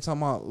dog and then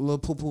talking about little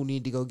poo poo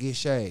need to go get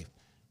shaved,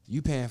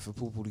 you paying for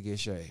poo poo to get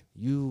shaved.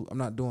 I'm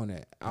not doing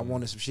that. I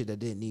wanted some shit that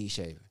didn't need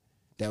shaving.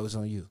 That was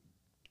on you.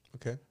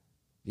 Okay.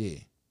 Yeah.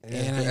 Yeah.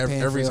 And I ain't Every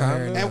paying for your time, hair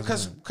though? And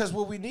nails, because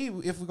what we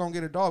need, if we're gonna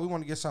get a dog, we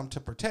want to get something to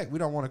protect. We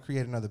don't want to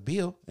create another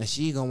bill. and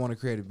she gonna want to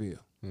create a bill.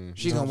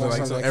 She So, gonna want like,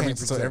 something so that can't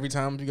protect. every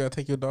time you gotta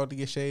take your dog to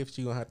get shaved,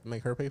 you gonna have to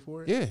make her pay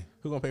for it? Yeah,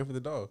 Who gonna pay for the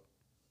dog?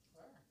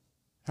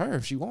 her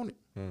if she want it.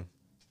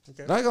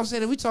 Okay. Like I'm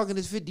saying, if we talking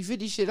this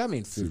 50-50 shit, I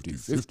mean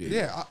 50-50.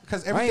 Yeah,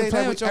 because I ain't everything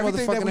playing that with your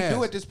everything that motherfucking we do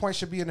ass. at this point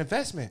should be an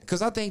investment.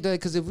 Because I think that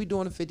because if we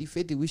doing a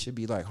 50-50, we should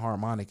be like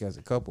harmonic as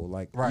a couple.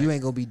 Like Right. you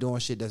ain't gonna be doing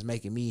shit that's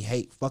making me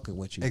hate fucking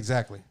with you.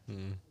 Exactly.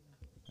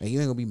 And you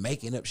ain't gonna be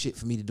making up shit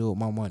for me to do with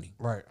my money.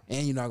 Right.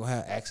 And you're not gonna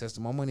have access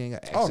to my money. Ain't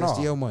got Oh, access to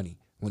no. your money.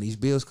 When these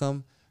bills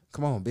come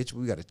on, bitch.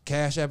 We got a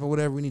cash app or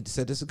whatever. We need to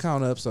set this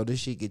account up so this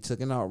shit get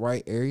taken out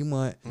right every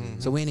month.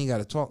 So we ain't got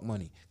to talk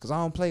money. Cause I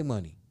don't play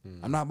money.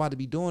 I'm not about to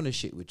be doing this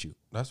shit with you.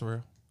 That's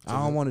real. I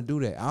don't want to do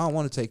that. I don't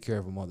want to take care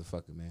of a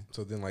motherfucker, man.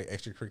 So then, like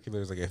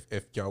extracurriculars, like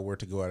if y'all were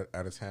to go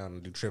out of town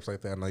and do trips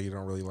like that, I know you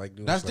don't really like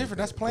doing. That's shit like different.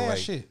 that, That's but, planned like,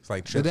 shit. It's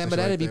like But trips. then, and but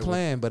shit that'd like be that.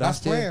 planned. But That's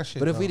I still. playing shit,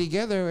 But if we though.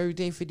 together,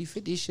 everything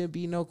 50-50, it should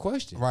be no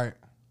question. Right.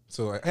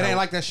 So like, It ain't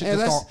like that shit And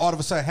just let's- gonna all of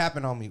a sudden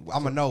happen on me.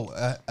 I'm gonna know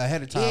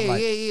ahead of time. Yeah,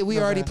 like, yeah. We you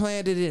know already what I'm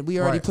saying? planned it. We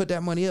already Right. put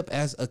that money up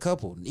as a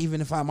couple. Even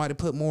if I might have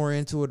put more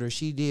into it or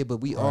she did, but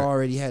we Right.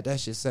 already had that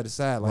shit set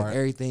aside. Like Right.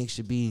 everything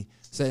should be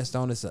set in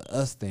stone. It's a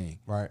us thing.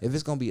 Right. If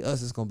it's gonna be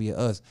us, it's gonna be a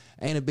us.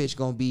 Ain't a bitch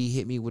gonna be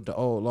hit me with the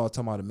old law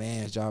talking about a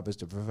man's job is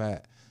to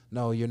provide.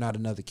 No, you're not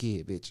another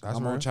kid, bitch. That's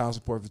I'm on real. child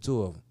support for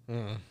 2 of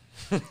them.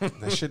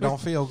 That shit don't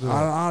feel good.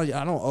 I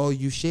don't owe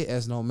you shit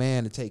as no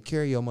man to take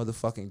care of your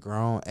motherfucking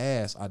grown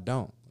ass. I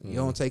don't. You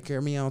don't take care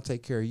of me, I don't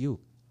take care of you.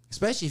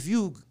 Especially if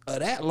you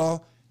that law,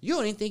 you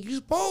don't even think you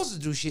supposed to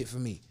do shit for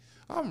me.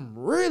 I'm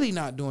really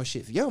not doing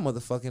shit for your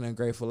motherfucking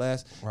ungrateful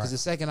ass. Because Right. the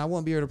second I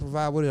wouldn't be able to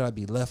provide with it, I'd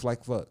be left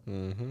like fuck.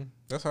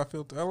 That's how I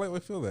feel. I like to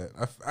feel that.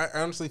 I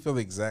honestly feel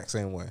the exact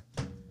same way.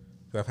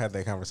 I've had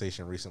that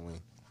conversation recently,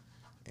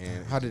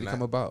 and How did it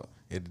come about?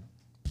 It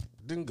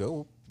didn't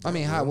go. I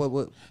mean, how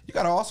what? You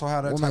gotta also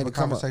have that What type made of it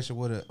come up? conversation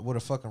with a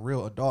fucking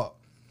real adult.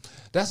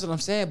 That's what I'm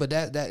saying. But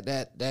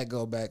that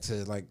go back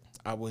to like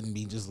I wouldn't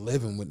be just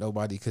living with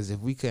nobody because if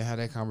we couldn't have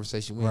that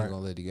conversation, we Right. ain't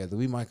gonna live together.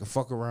 We might can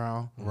fuck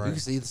around. Right. We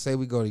can either say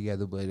we go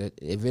together, but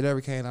if it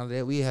ever came out of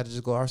that, we had to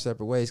just go our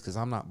separate ways because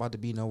I'm not about to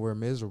be nowhere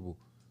miserable.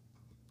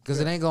 Because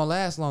it ain't gonna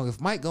last long. If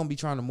Mike gonna be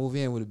trying to move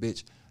in with a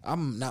bitch,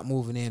 I'm not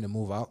moving in to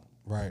move out.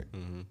 Right.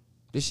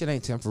 This shit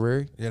ain't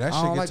temporary. Yeah, that I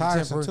shit don't get like the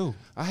tiresome, temporary- too.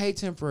 I hate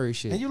temporary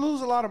shit. And you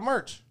lose a lot of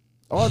merch.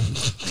 Oh,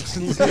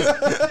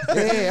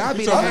 yeah, I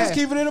be So I'm the just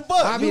keeping it a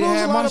buck. I You be to lose a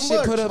have lot my of shit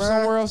merch, put up man.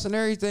 somewhere else and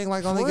everything.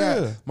 Like only For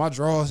got real. my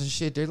drawers and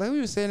shit there. Like we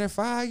been sitting there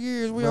 5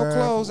 years. Where your Bruh,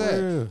 clothes for at?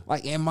 real.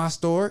 Like in my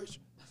storage.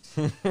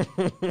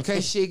 In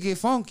case shit get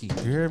funky.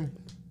 You hear me?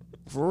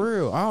 For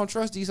real. I don't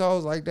trust these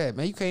hoes like that,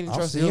 man. You can't even I'm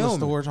trust a still a human.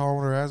 storage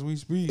owner as we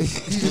speak. You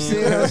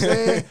see what I'm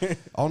saying?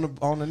 on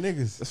the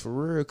niggas. That's for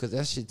real, cause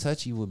that shit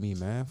touchy with me,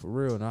 man. For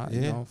real, not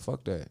you Yeah. know,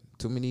 fuck that.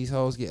 Too many of these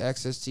hoes get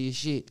access to your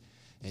shit,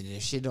 and then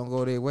if shit don't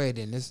go their way,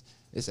 then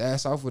it's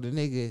ass off with the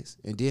niggas.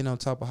 And then on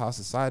top of how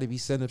society be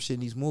setting up shit in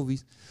these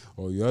movies,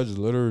 oh yeah, I just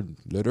let her and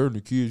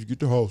the kids get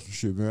the house and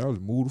shit, man. I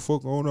just move the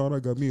fuck on out. I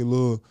got me a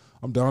little.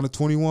 I'm down to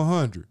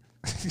 2,100.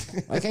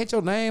 Like, ain't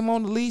your name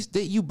on the lease?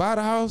 Did you buy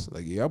the house?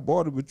 Like, yeah, I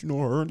bought it, but you know,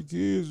 her and the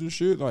kids and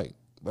shit. Like,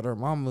 but her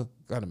mama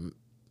got a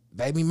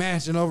baby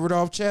mansion over at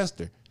off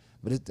Chester.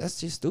 But that's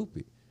just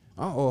stupid.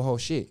 I don't owe a whole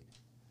shit.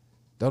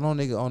 Don't no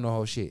nigga own no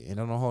whole shit. And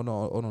don't owe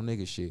no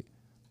nigga shit.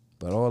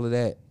 But all of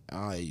that,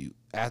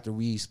 after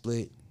we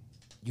split,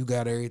 you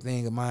got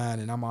everything of mine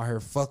and I'm out here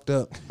fucked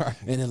up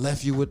and then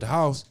left you with the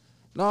house.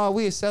 No,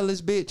 we'll sell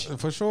this bitch.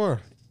 For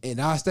sure. And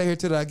I'll stay here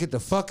till I get the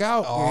fuck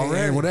out.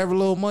 Already. And whatever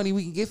little money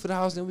we can get for the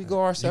house, then we go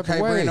our You separate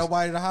can't ways. bring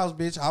nobody to the house,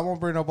 bitch. I won't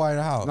bring nobody to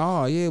the house.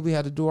 No, yeah, we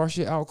had to do our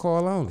shit out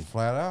call only.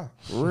 Flat out.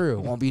 For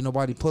real. Won't be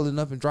nobody pulling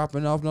up and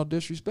dropping off, no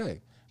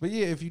disrespect. But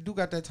yeah, if you do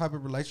got that type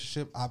of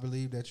relationship, I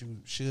believe that you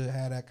should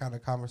have that kind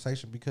of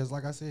conversation because,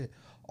 like I said,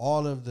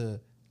 all of the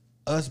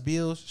us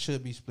bills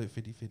should be split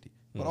 50-50.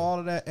 But all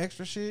of that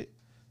extra shit,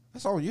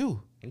 that's on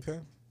you. Okay.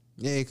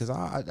 Yeah, because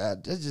I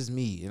that's just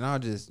me. And I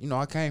just,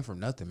 I came from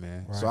nothing,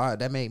 man. Right. So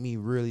that made me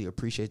really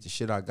appreciate the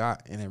shit I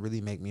got. And it really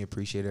make me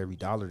appreciate every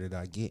dollar that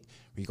I get,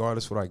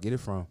 regardless what I get it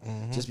from.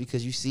 Just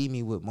because you see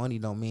me with money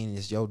don't mean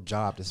it's your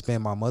job to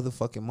spend my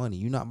motherfucking money.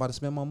 You're not about to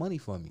spend my money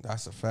for me.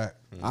 That's a fact.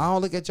 I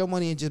don't look at your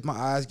money and just my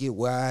eyes get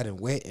wide and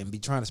wet and be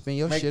trying to spend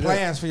your Make shit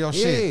plans up. for your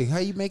yeah, shit. how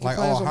you making Like,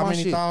 plans oh, for how my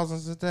many shit?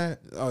 thousands is that?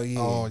 Oh, yeah.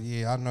 Oh,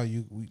 yeah, I know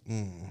you.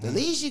 The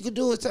least you could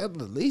do is the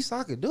least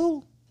I could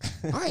do.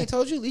 I ain't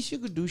told you. At least you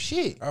could do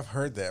shit. I've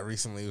heard that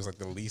recently. It was like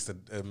the least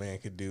a man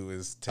could do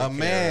is take A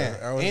man,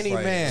 care of. I was any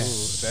like, man. ooh,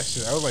 that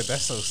shit. I was like,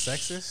 that's so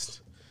sexist.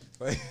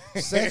 Like,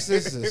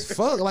 Sexist as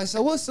fuck. Like,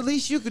 so what's the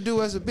least you could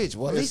do as a bitch?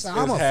 Well, at least It's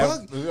I'm gonna have-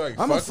 fuck. like,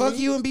 I'm gonna fuck fuck me?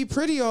 you and be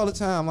pretty all the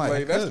time. Like,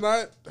 like that's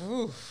not.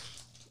 Ooh,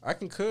 I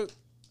can cook.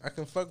 I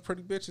can fuck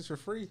pretty bitches for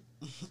free.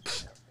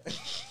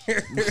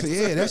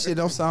 yeah, that shit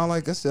don't sound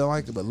like I sound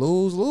like it, but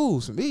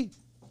lose for me.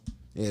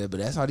 Yeah, but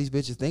that's how these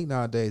bitches think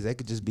nowadays. They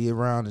could just be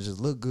around and just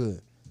look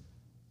good.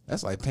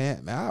 That's like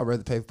man. I'd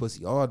rather pay for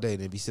pussy all day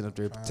than be sitting up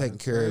there taking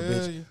care of a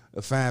bitch,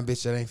 a fine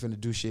bitch that ain't finna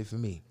do shit for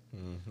me.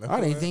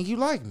 I didn't think you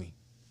liked me.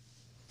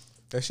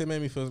 That shit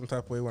made me feel some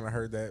type of way when I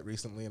heard that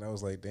recently, and I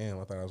was like, damn,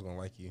 I thought I was gonna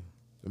like you.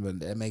 But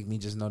that make me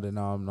just know that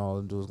all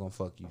I'm doing is gonna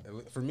fuck you.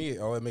 For me,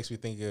 all it makes me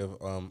think of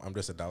I'm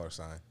just a dollar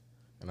sign,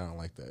 and I don't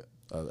like that.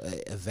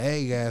 A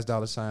vague ass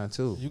dollar sign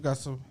too. You got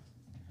some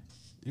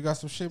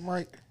shit,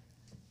 Mike?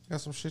 You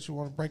got some shit you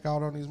want to break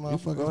out on these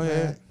motherfuckers? go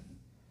ahead. Man?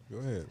 Go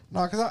ahead.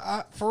 No, because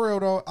I for real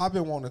though, I've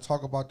been wanting to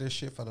talk about this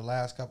shit for the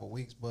last couple of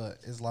weeks, but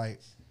it's like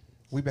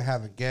we've been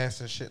having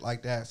guests and shit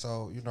like that,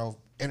 so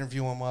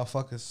interviewing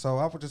motherfuckers. So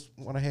I would just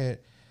went ahead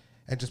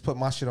and just put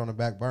my shit on the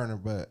back burner,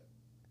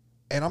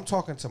 and I'm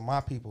talking to my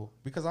people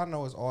because I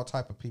know it's all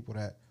type of people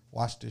that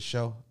watch this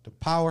show, The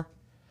Power.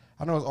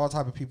 I know it's all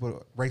type of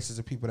people, races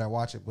of people that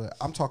watch it, but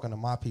I'm talking to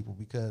my people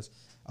because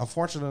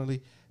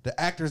unfortunately the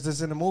actors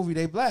that's in the movie,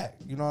 they black.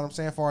 You know what I'm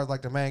saying? As far as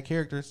like the main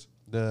characters,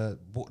 the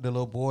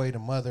little boy, the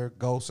mother,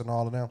 Ghost, and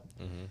all of them.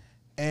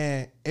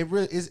 And it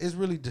really is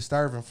really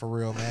disturbing for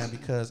real, man,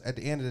 because at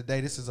the end of the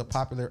day, this is a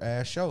popular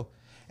ass show.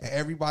 And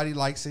everybody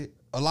likes it.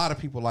 A lot of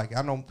people like it.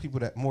 I know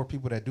more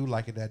people that do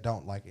like it that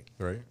don't like it.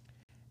 Right.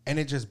 And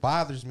it just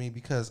bothers me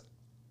because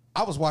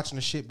I was watching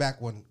the shit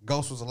back when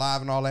Ghost was alive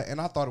and all that, and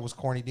I thought it was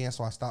corny then,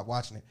 so I stopped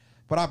watching it.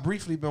 But I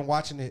briefly been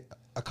watching it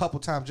a couple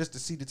times just to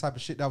see the type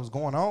of shit that was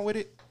going on with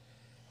it.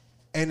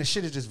 And the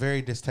shit is just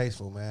very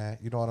distasteful, man.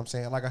 You know what I'm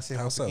saying? Like I said,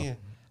 How once so? again,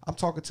 I'm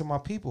talking to my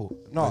people.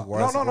 No, Like,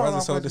 why is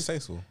it so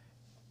distasteful?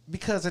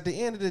 because at the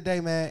end of the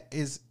day, man,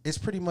 it's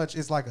pretty much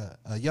it's like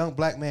a young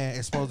black man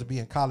is supposed to be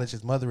in college.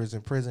 His mother is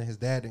in prison. His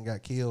dad then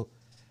got killed,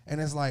 and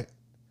it's like,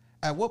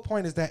 at what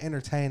point is that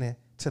entertaining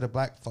to the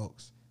black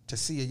folks to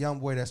see a young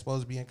boy that's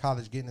supposed to be in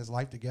college getting his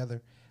life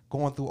together,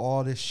 going through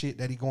all this shit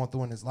that he going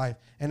through in his life,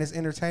 and it's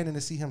entertaining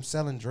to see him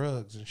selling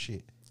drugs and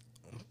shit.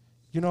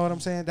 You know what I'm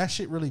saying? That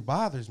shit really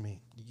bothers me.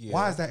 Yeah.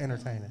 Why is that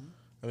entertaining?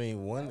 I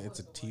mean, one, it's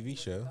a TV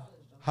show.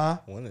 Huh?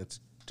 One, it's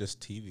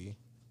just TV.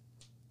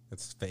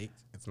 It's fake.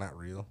 It's not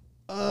real.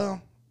 But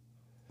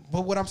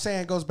what I'm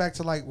saying goes back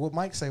to like what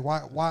Mike say.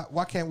 Why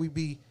can't we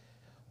be?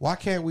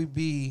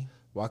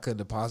 Why Could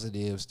the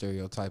positive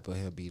stereotype of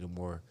him be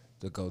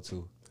the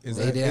go-to? Is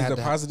They didn't have the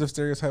to- positive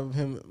stereotype of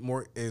him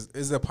more?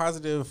 Is the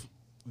positive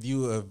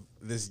view of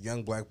this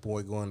young black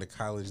boy going to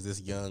college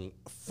this young,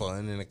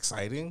 fun and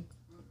exciting?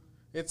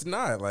 It's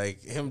not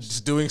like him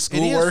just doing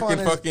schoolwork fun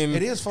and as- fucking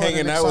it is fun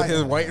hanging and out with his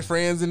exciting. white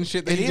friends and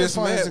shit that It he is just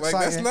fun, met. it's Like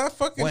that's exciting. not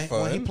fucking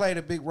fun. When he played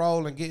a big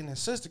role in getting his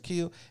sister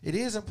killed, it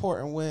is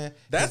important when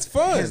That's his-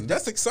 fun. his-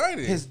 That's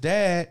exciting. His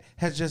dad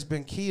has just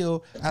been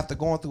killed after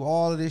going through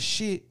all of this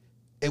shit.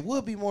 It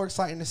would be more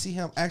exciting to see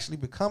him actually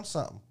become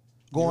something,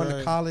 going to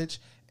Right.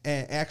 college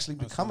and actually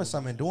becoming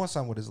something and doing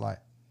something with his life.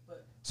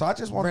 So I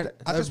just wanted,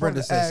 Brenda- I just Brenda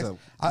wanted to say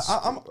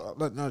ask.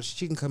 something. No,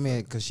 she can come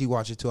in because she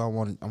watch it too. I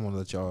want to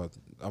let y'all.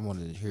 I want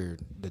to hear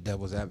the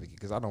devil's advocate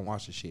because I don't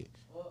watch the shit.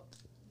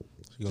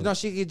 No,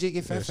 she can get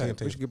Yeah, fat. she can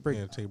We should get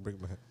break. take a break.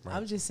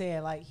 I'm just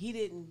saying, like he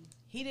didn't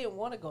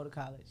want to go to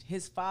college.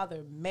 His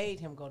father made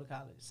him go to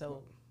college,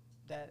 so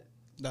that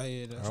Oh,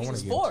 yeah, I that's he wanna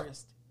was get-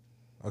 forced.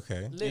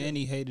 Okay. Literally. and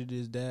he hated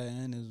his dad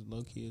and his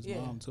low key his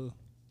Yeah. mom too.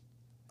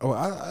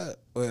 Oh,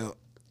 well,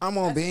 I'm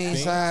on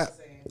Bean's side.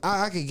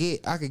 I could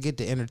get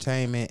the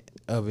entertainment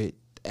of it,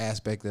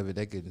 aspect of it.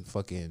 They could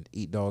fucking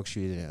eat dog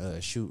shit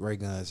and shoot ray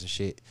guns and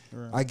shit.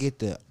 Right. I get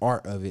the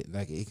art of it,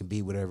 like it can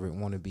be whatever it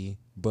want to be.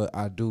 But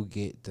I do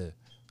get the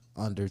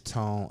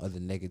undertone of the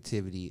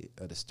negativity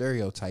of the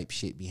stereotype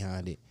shit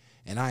behind it,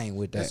 and I ain't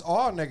with that. It's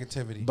all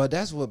negativity. But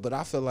that's what. But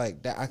I feel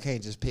like that I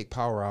can't just pick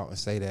Power out and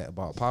say that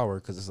about Power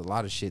because there's a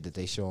lot of shit that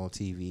they show on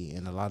TV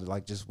and a lot of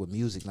like just with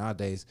music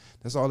nowadays.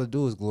 That's all they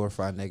do is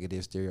glorify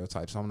negative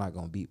stereotypes. So I'm not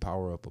gonna beat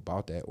Power up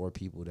about that or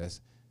people that's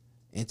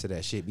into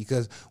that shit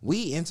because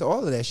we into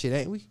all of that shit,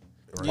 ain't we?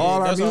 Yeah,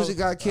 all our that's music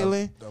all- got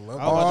killing. I love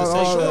I was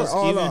about to say,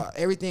 all even-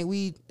 everything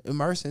we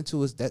immerse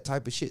into is that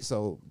type of shit.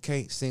 So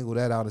can't single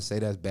that out and say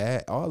that's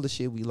bad. All the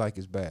shit we like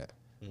is bad.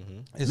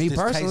 it's me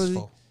personally,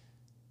 distasteful.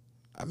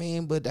 I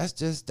mean, but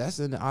that's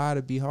in the eye of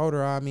the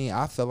beholder. I mean,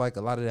 I feel like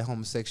a lot of that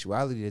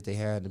homosexuality that they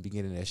had in the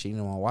beginning of that shit, you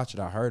know, when I watch it,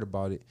 I heard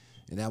about it.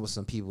 And that was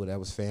some people that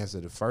was fans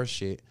of the first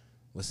shit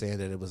was saying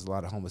that it was a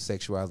lot of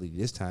homosexuality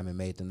this time and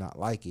made them not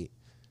like it.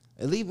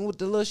 And even with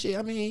the little shit,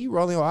 I mean, you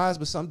rolling your eyes,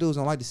 but some dudes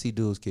don't like to see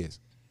dudes kiss.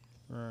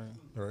 Right.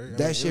 Right.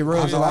 That shit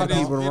rubs a lot of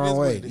people the wrong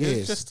way. It Yes.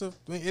 is just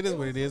it is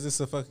what it is. It's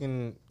a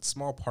fucking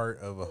small part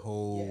of a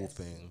whole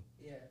thing.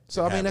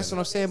 So I mean, that's what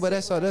I'm saying. But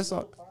that's all.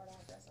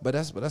 But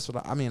that's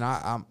what I mean.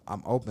 I'm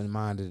open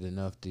minded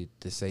enough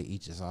to say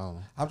each his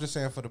own. I'm just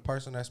saying for the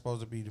person that's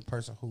supposed to be the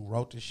person who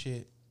wrote this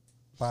shit,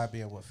 by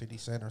being 50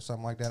 Cent or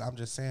something like that. I'm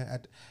just saying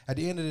at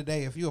the end of the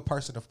day, if you're a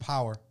person of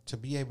power to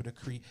be able to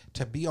create,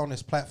 to be on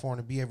this platform,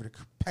 to be able to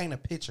paint a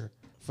picture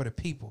for the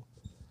people.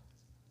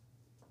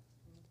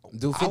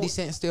 Do 50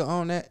 Cent still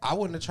own that? I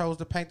wouldn't have chose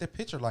to paint the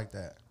picture like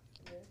that.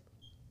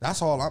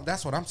 That's all.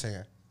 That's what I'm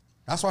saying.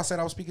 That's why I said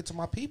I was speaking to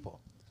my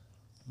people.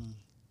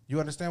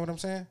 You understand what I'm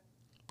saying?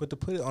 But to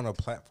put it on a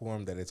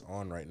platform that it's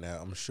on right now,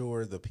 I'm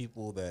sure the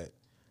people that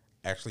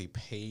actually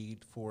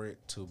paid for it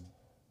to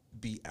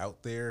be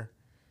out there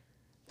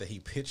that he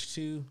pitched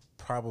to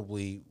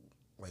probably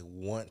like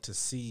want to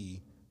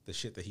see the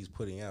shit that he's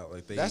putting out.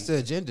 Like that's the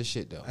agenda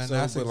shit though. And so,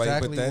 that's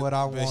exactly what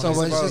I want. So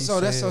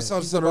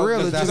the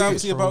real is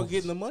obviously about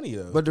getting the money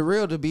though. But the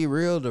real to be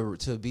real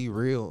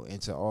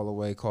and to all the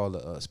way call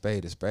a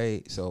spade a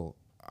spade. So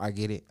I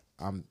get it.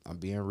 I'm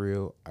being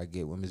real. I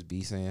get what Miss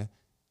B saying.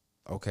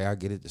 Okay, I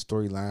get it. The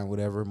storyline,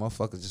 whatever.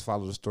 Motherfuckers just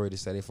follow the story. They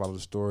say they follow the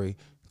story.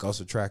 Ghost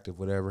attractive,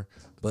 whatever.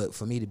 But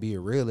for me to be a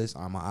realist,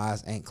 my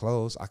eyes ain't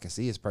closed. I can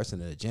see his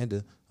personal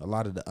agenda. A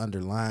lot of the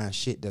underlying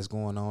shit that's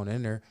going on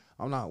in there,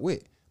 I'm not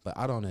with. But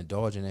I don't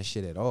indulge in that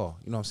shit at all.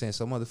 You know what I'm saying?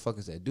 Some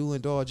motherfuckers that do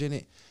indulge in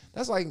it,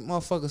 that's like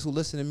motherfuckers who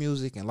listen to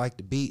music and like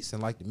the beats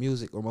and like the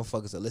music, or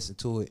motherfuckers that listen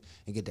to it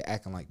and get to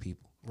acting like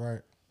people.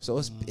 Right. So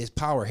it's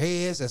power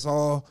heads that's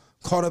all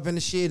caught up in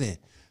the shit and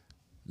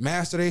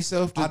master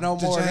themselves. I know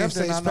more of them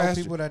than I know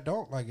people that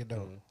don't like it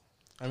though.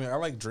 I mean, I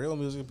like drill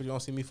music, but you don't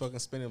see me fucking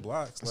spinning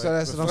blocks. Like, so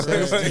that's what I'm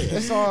saying.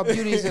 It's all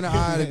beauties in the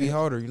eye of the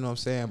beholder, you know what I'm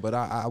saying? But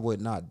I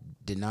would not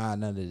deny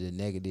none of the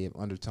negative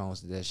undertones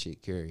that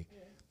shit carry. Yeah.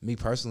 Me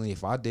personally,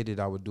 if I did it,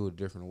 I would do it a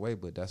different way.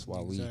 But that's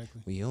why we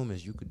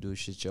humans, you could do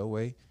shit your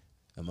way.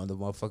 A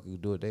motherfucker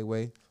could do it their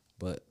way.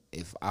 But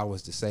if I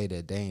was to say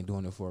that they ain't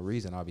doing it for a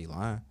reason, I'd be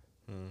lying.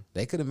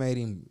 They could have made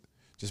him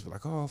just be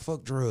like, oh,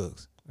 fuck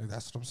drugs.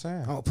 That's what I'm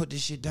saying. I'm going to put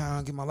this shit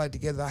down, get my life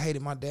together. I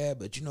hated my dad,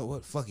 but you know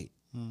what? Fuck it.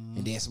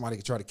 And then somebody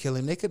could try to kill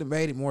him. They could have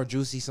made it more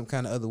juicy some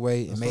kind of other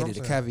way and made it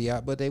a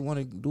caveat, but they want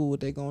to do what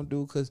they going to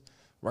do because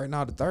right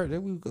now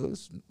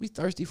we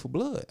thirsty for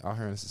blood out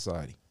here in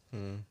society.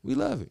 We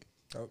love it.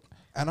 Oh.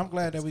 And I'm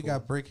glad that we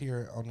got Brick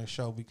here on the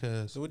show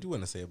because. So what do you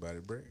want to say about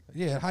it, Brick?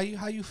 Yeah, how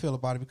you feel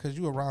about it? Because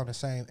you around the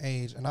same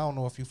age, and I don't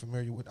know if you're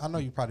familiar with. I know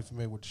you're probably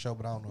familiar with the show,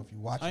 but I don't know if you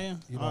watch it. I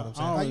am. You know what I'm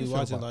saying? I How don't you really feel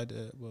watch it about like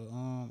that, but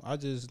I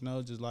just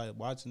know, just like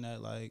watching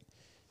that, like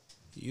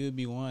you'd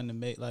be wanting to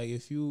make, like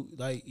if you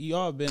like you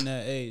all been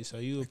that age, so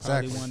you would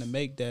probably want to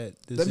make that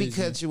decision. Let me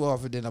cut you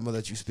off, and then I'm gonna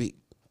let you speak.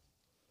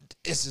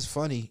 It's just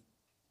funny.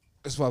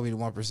 That's why we the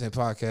 1%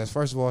 podcast.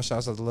 First of all,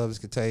 shouts out to Love is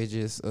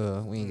Contagious.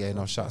 We ain't getting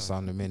no shots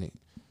out in a minute.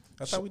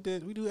 I thought we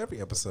did. We do every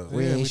episode.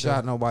 We ain't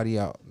shot nobody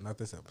out. Not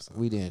this episode.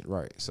 We didn't.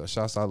 Right. So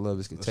shouts out Love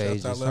is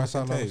Contagious. Shouts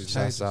out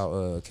Shouts out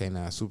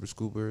K9 Super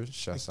Scoopers.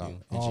 Shouts out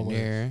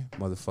Engineering.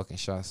 Motherfucking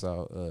shouts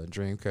out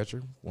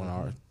Dreamcatcher. One of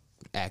our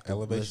active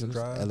Elevation listeners.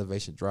 Drive.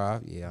 Elevation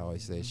Drive. Yeah, I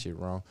always say shit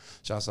wrong.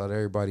 Shouts out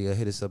everybody.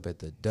 Hit us up at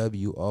the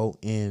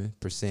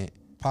WON%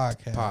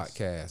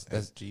 podcast.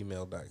 That's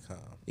gmail.com.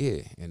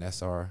 Yeah, and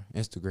that's our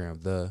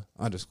Instagram, the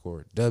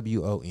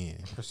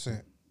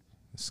 _WON%.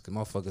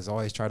 Motherfuckers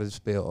always try to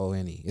spell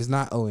O-N-E. It's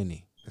not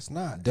O-N-E. It's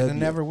not. It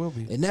never will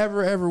be. It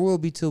never ever will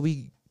be till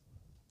we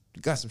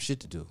got some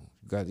shit to do.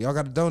 Y'all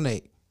got to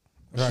donate.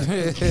 Right.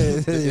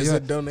 There's a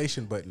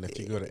donation button if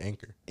you go to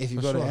Anchor. If you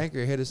go to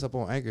Anchor, hit us up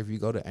on Anchor. If you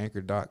go to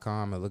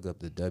anchor.com and look up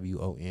the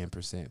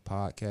WON%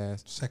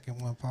 podcast.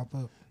 Second one pop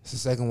up. It's the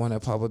second one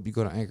that pop up. You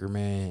go to Anchor,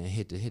 man, and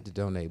hit the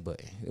donate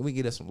button. Then we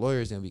get us some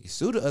lawyers and we can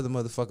sue the other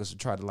motherfuckers to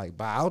try to like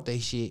buy out they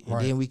shit. And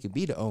then we could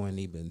be the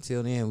O&E. But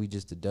until then, we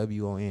just the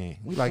WON.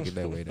 We like it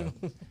that way though.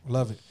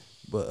 Love it.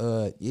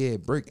 But yeah,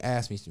 Brick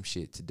asked me some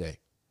shit today.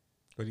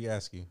 What did he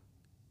ask you?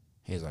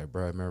 He was like,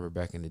 bro, remember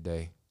back in the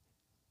day?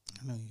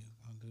 I know you was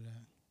gonna do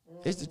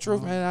that. It's the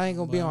truth, man. I ain't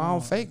gonna be on.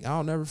 I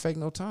don't never fake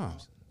no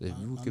times.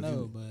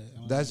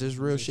 That's just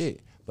real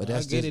shit. But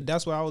I get it.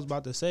 That's what I was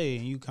about to say,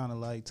 and you kind of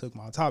like took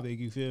my topic.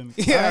 You feel me?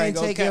 I ain't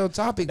taking your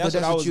topic, but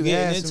that's what you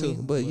asked me.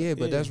 But yeah,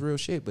 but that's real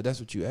shit. But that's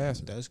what you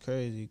asked me. That's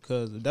crazy,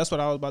 cause that's what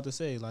I was about to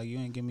say. Like you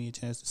ain't give me a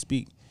chance to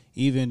speak.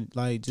 Even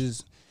like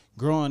just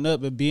growing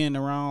up and being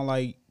around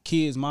like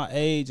kids my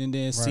age, and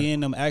then seeing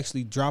them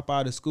actually drop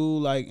out of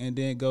school, like and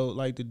then go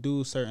like to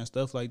do certain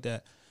stuff like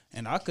that.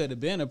 And I could have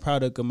been a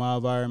product of my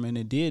environment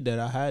and did that.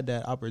 I had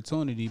that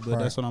opportunity, but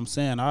that's what I'm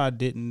saying. I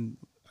didn't.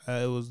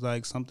 It was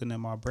like something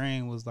in my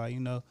brain was like,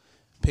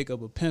 pick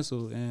up a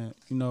pencil and,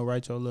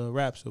 write your little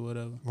raps or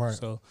whatever. Right.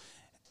 So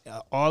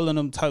all of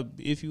them type,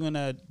 if you in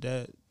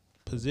that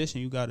position,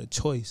 you got a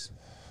choice.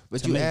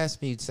 But you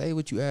asked me, say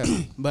what you asked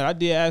me. But I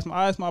did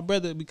ask my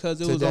brother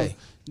because it was on,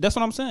 that's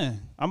what I'm saying.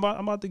 I'm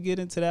about to get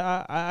into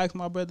that. I asked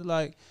my brother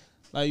like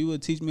you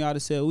would teach me how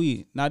to sell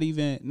weed. Not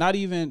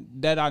even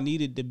that I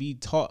needed to be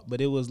taught, but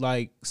it was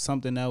like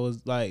something that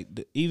was like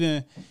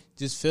even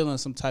just feeling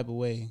some type of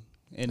way.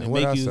 And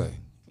what make I you say?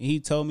 He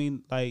told me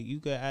like you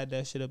could add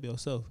that shit up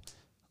yourself.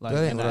 Like,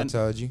 That ain't and what I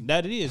told you.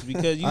 That it is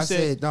because you I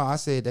said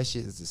said that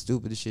shit is the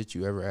stupidest shit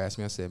you ever asked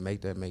me. I said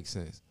make that make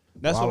sense.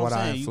 that's Why what would I'm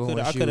I saying. influence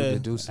I you could to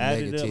have do some added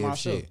it up negative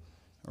myself. shit?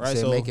 I Right,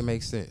 said so make it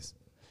make sense.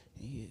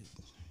 yeah.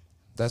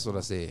 That's what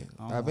I said.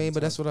 I don't I wanna mean, but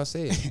talk. that's what I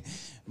said.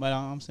 But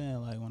I'm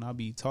saying like when I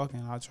be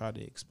talking, I try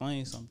to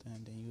explain something,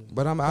 and then you.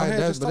 But ahead,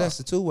 just that's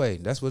the 2-way.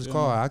 That's what it's Yeah.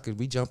 called.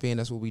 We jump in.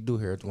 That's what we do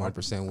here at the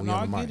 1% when we No, on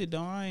I the get mic. it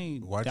though. I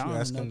ain't. Why'd you down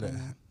ask him nothing.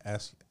 to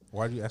ask?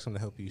 Why'd you ask him to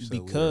help you? Sell weed,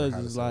 or Because how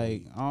to it's sell like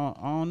weed? I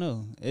don't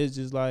know. It's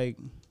just like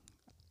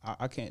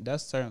I can't.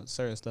 That's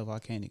certain stuff I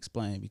can't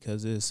explain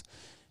because it's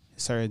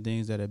certain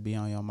things that'll be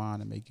on your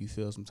mind and make you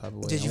feel some type of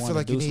way. Did and you feel wanna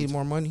like you do need some-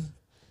 more money?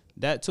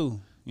 That too?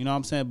 You know what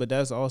I'm saying? But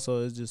that's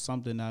also it's just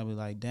something that I be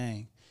like,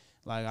 dang,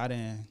 like I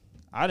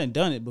didn't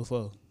done it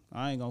before.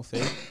 I ain't gonna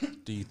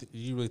fake, Did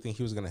you really think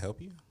he was gonna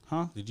help you?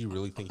 huh? Did you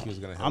really think he was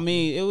gonna help? I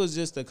mean, it was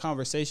just a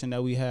conversation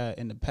that we had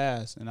in the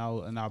past, and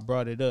I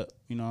brought it up.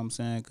 You know what I'm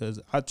saying? Because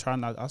I try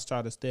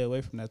to stay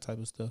away from that type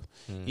of stuff.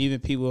 Even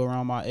people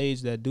around my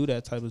age that do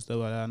that type of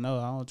stuff, I know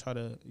I don't try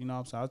to. You know what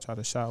I'm saying? I try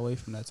to shy away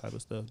from that type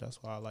of stuff. That's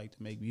why I like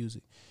to make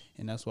music,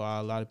 and that's why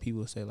a lot of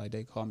people say like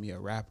they call me a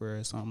rapper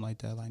or something like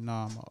that. Like,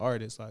 nah, I'm an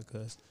artist, like,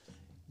 cause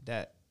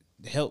that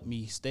helped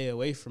me stay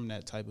away from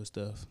that type of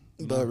stuff.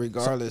 you know? But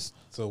regardless,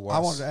 So why? I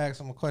wanted to ask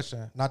him a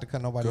question, not to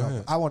cut nobody Go off.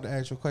 ahead. I wanted to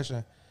ask you a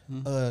question.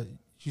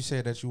 You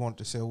said that you wanted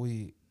to sell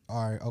weed.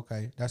 All right,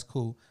 okay, that's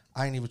cool.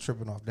 I ain't even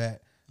tripping off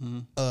that.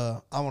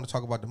 I want to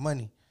talk about the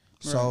money.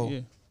 So, yeah.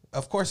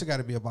 of course, it got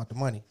to be about the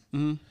money.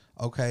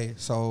 Okay,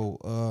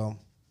 so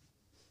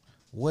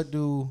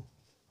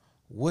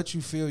what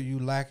you feel you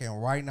lacking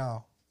right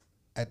now,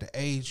 at the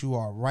age you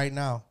are right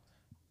now,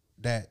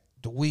 that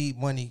the weed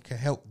money can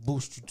help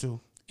boost you to?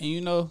 And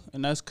you know,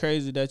 and that's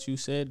crazy that you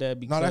said that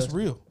because No, that's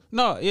real.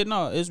 No,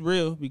 it's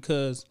real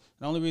because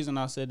the only reason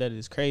I said that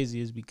it's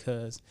crazy is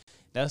because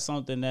that's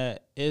something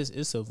that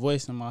it's a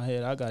voice in my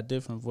head. I got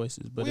different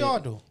voices, but We all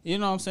do. You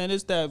know what I'm saying?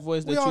 It's that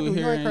voice We that all you do.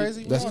 You hear. ain't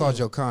crazy. that's We all called do.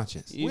 your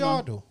conscience. You We know?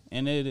 all do.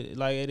 And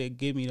it'll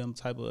give me them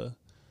type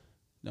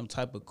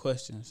of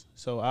questions.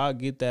 So I'll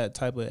get that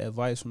type of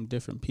advice from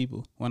different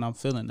people when I'm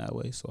feeling that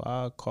way. So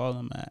I'll call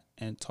them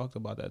and talk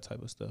about that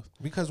type of stuff.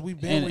 Because we've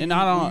been where And you,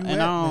 I where don't, you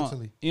and at I don't,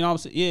 mentally. you know what I'm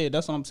saying? Yeah,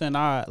 that's what I'm saying.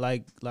 I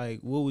like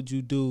what would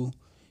you do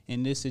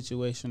in this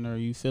situation? Or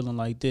you feeling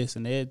like this?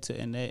 And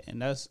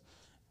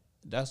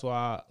that's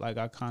why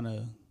I kind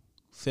of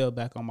fell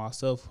back on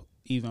myself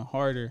even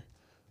harder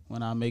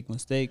when I make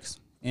mistakes.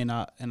 And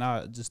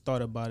I just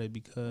thought about it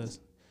because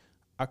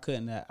I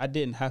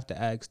didn't have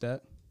to ask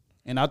that.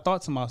 And I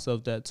thought to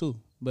myself that too.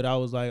 But I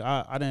was like,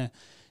 I didn't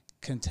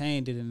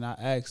contained it and I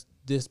asked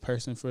this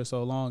person for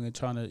so long and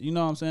trying to, you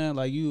know what I'm saying?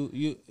 Like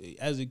you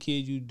as a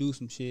kid, you do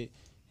some shit.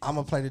 I'm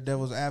gonna play the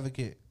devil's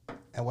advocate,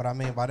 and what I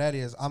mean by that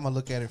is I'm gonna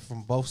look at it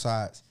from both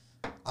sides.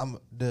 I'm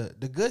the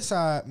good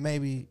side.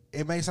 Maybe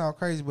it may sound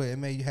crazy, but it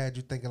may had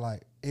you thinking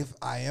like, if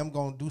I am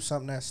gonna do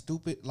something that's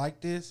stupid like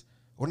this,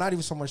 or not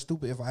even so much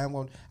stupid. If I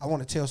want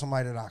to tell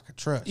somebody that I could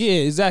trust. Yeah,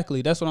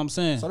 exactly. That's what I'm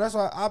saying. So that's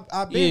why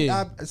I've been.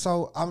 Yeah.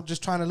 So I'm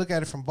just trying to look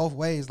at it from both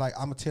ways. Like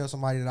I'm gonna tell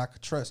somebody that I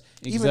could trust,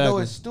 even though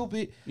Exactly. it's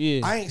stupid.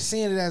 Yeah. I ain't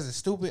seeing it as a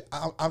stupid.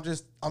 I'm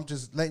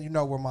just letting you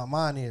know where my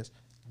mind is.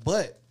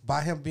 But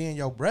by him being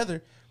your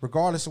brother,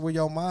 regardless of where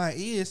your mind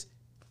is,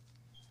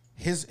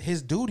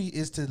 his duty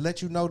is to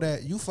let you know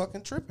that you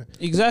fucking tripping.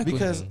 Exactly.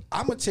 Because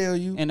I'm gonna tell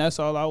you. And that's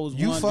all I was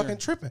You wondering. fucking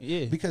tripping.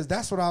 Yeah. Because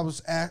that's what I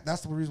was asked.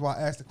 That's the reason why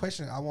I asked the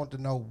question. I want to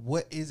know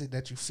what is it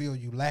that you feel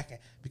you lacking?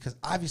 Because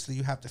obviously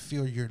you have to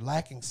feel you're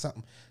lacking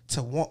something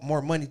to want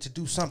more money to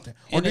do something.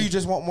 Or And do you it-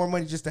 just want more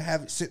money just to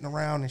have it sitting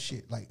around and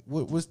shit? Like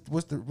what's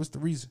the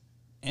reason?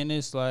 And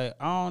it's like,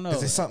 I don't know.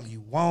 Is it something you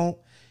want?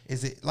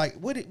 Is it like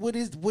what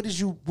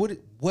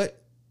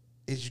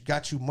is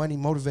got you money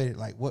motivated?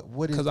 Like what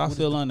is? Because I what is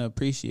feel the-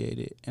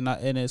 unappreciated. And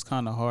it's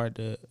kind of hard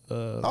to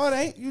No, it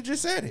ain't. You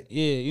just said it.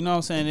 yeah, you know what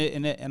I'm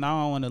saying? And I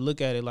don't want to look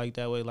at it like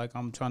that way, like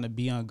I'm trying to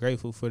be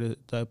ungrateful for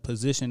the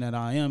position that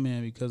I am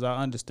in, because I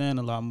understand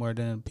a lot more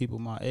than people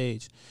my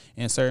age.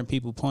 And certain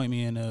people point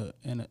me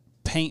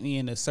paint me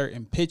in a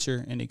certain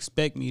picture and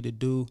expect me to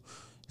do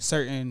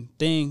certain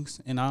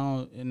things, and I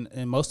don't,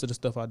 and most of the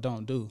stuff I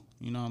don't do.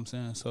 You know what I'm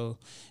saying? So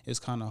it's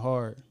kind of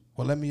hard.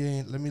 Well, let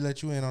me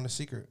let you in on the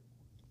secret.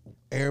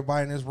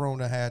 Everybody in this room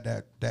that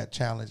had that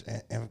challenge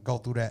and go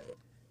through that.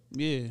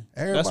 Yeah,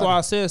 that's Everybody. why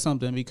I said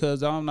something,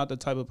 because I'm not the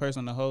type of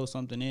person to hold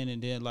something in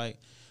and then like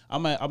I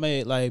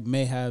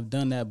may have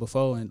done that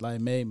before and like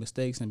made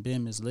mistakes and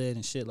been misled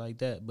and shit like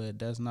that. But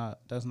that's not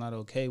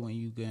okay when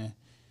you can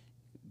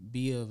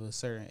be of a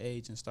certain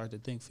age and start to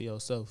think for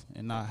yourself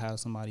and not have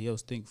somebody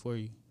else think for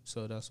you.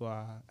 So that's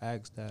why I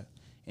asked that,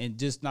 and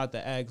just not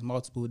to ask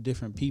multiple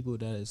different people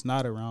that it's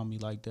not around me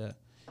like that.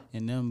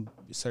 And them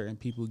certain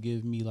people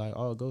give me like,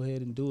 oh, go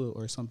ahead and do it.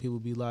 Or some people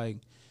be like,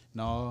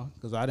 no,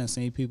 because I didn't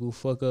see people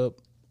fuck up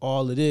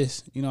all of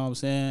this, you know what I'm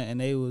saying? And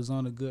they was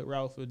on a good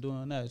route for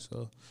doing that.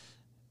 So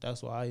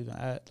that's why I even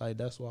act like,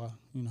 that's why,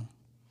 you know.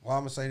 Well,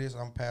 I'm gonna say this.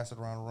 I'm gonna pass it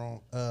around the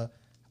room.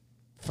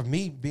 For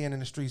me, being in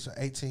the streets for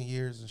 18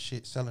 years and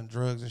shit, selling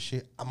drugs and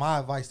shit, my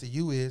advice to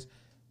you is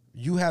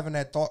you having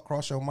that thought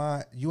cross your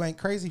mind, you ain't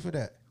crazy for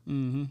that.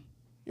 Mm-hmm.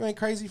 You ain't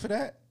crazy for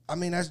that. I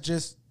mean, that's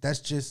just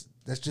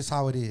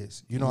how it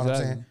is. You know what I'm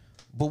Exactly. saying?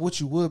 But what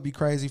you would be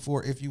crazy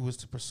for if you was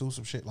to pursue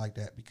some shit like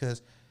that,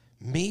 because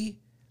me,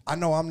 I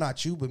know I'm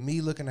not you, but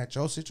me looking at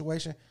your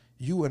situation,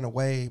 you in a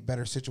way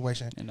better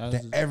situation And than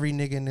that's- every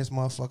nigga in this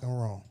motherfucking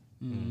room.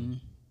 Mm-hmm.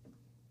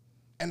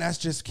 And that's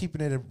just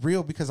keeping it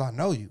real because I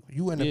know you.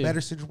 You in a Yeah.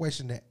 better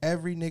situation than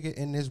every nigga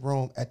in this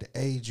room at the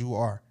age you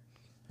are.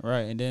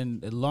 Right, and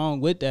then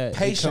along with that,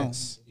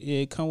 Patience.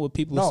 It come with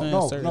people No, saying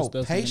no, certain no, stuff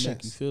and patience.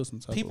 make you feel some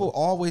type People of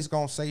always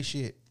gonna say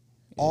shit.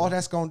 All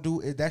that's gonna do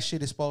is that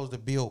shit is supposed to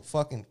build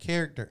fucking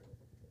character.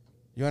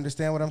 You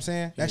understand what I'm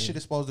saying? That shit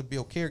is supposed to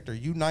build character.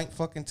 You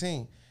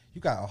 19,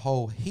 you got a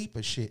whole heap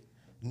of shit.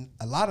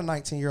 A lot of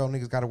 19-year-old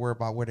niggas got to worry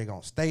about where they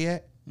gonna stay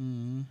at,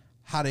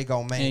 how they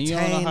gonna and you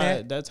don't maintain know how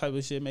that. that type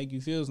of shit make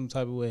you feel some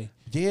type of way.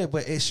 Yeah,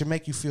 but it should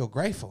make you feel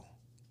grateful.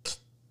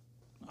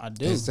 I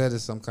do. Instead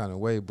of some kind of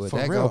way, but For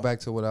that real. go back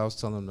to what I was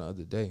telling them the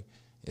other day.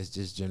 It's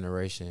this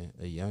generation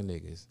of young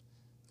niggas.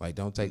 Like,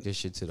 don't take this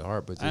shit to the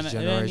heart, but And this it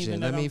ain't generation.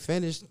 even Let that me I'm-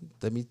 finish.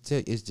 Let me tell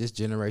you, it's this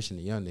generation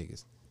of young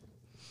niggas.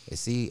 And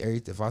see,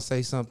 if I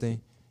say something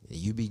and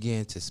you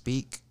begin to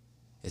speak,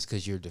 it's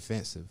because you're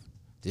defensive.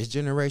 This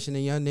generation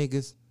of young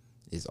niggas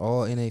is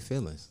all in their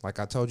feelings. Like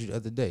I told you the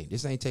other day,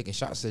 this ain't taking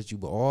shots at you,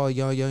 but all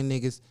y'all young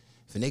niggas,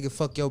 if a nigga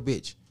fuck your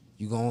bitch,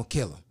 you gonna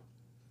kill him.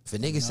 If a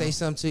nigga say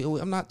something to you,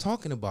 I'm not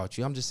talking about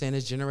you. I'm just saying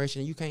this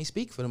generation, you can't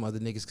speak for them other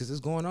niggas because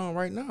it's going on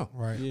right now.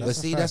 Right. Yeah. But That's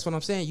a see, fact. that's what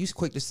I'm saying. You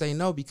quick to say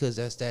no because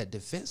that's that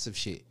defensive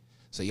shit.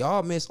 So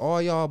y'all miss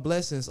all y'all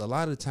blessings a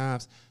lot of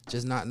times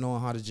just not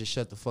knowing how to just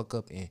shut the fuck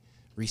up and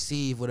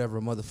receive whatever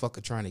a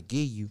motherfucker trying to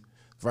give you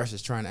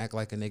versus trying to act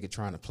like a nigga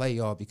trying to play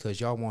y'all because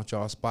y'all want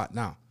y'all spot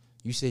now.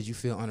 You said you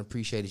feel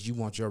unappreciated. You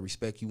want your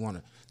respect. You want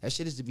to. That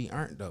shit is to be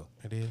earned though.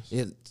 It is.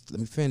 Let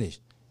me finish.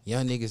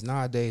 Young niggas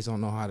nowadays don't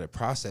know how to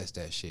process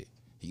that shit.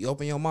 You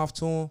open your mouth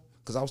to him,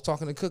 because I was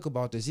talking to Cook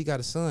about this. He got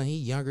a son. He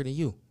younger than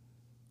you.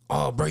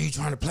 Oh, bro, you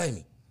trying to play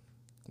me.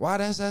 Why?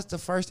 That's the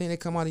first thing that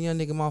come out of young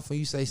nigga mouth when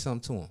you say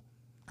something to him.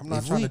 I'm not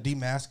If trying we- to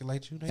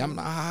demasculate you. Nigga.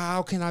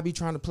 How can I be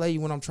trying to play you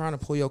when I'm trying to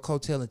pull your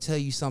coattail and tell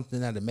you something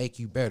that'll make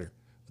you better?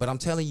 But I'm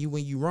telling you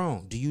when you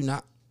wrong. Do you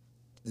not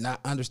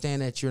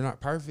understand that you're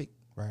not perfect?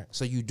 Right.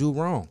 So you do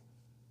wrong.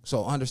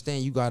 So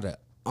understand you gotta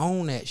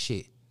own that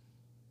shit.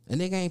 A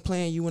nigga ain't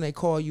playing you when they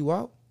call you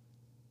out.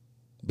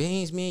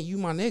 Beans, me and you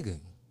my nigga.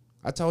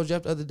 I told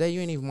Jeff the other day,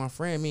 you ain't even my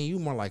friend. Me and you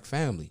more like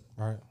family.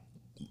 Right.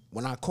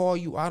 When I call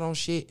you out on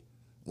shit,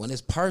 when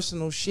it's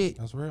personal shit,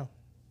 That's real.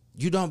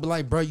 you don't be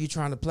like, bro, you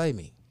trying to play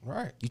me.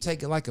 Right. You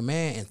take it like a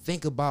man and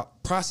think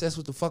about, process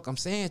what the fuck I'm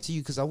saying to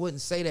you, because I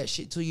wouldn't say that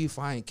shit to you if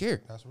I didn't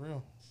care. That's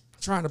real.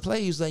 Trying to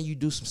play you is letting you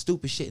do some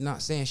stupid shit,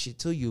 not saying shit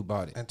to you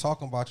about it. And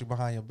talking about you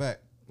behind your back.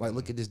 Like,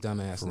 look at this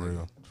dumbass For nigga.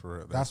 real. For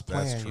real. That's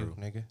playing you, true.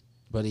 nigga.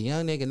 But a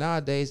young nigga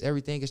nowadays,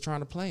 everything is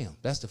trying to play him.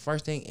 That's the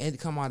first thing to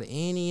come out of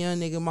any young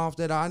nigga mouth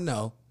that I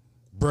know.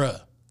 Bruh.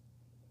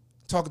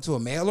 Talking to a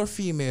male or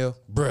female,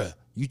 bruh,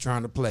 you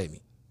trying to play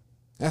me.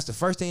 That's the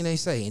first thing they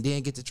say. And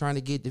then get to trying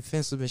to get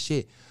defensive and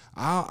shit.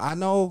 I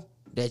know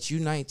that you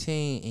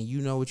 19 and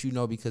you know what you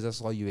know because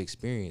that's all you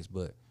experience.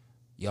 But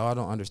y'all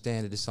don't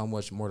understand that there's so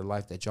much more to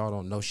life that y'all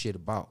don't know shit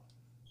about.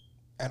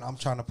 And I'm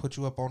trying to put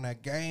you up on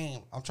that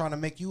game. I'm trying to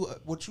make you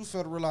what you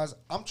feel to realize.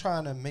 I'm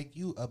trying to make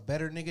you a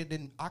better nigga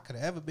than I could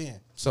have ever been.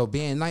 So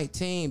being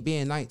 19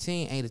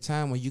 ain't a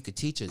time when you could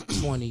teach a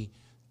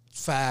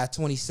 25,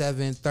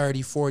 27,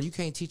 30, 40. You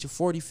can't teach a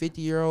 40,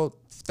 50-year-old,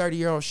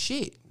 30-year-old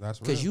shit. That's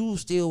Because real. you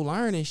still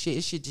learning shit.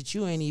 It's shit that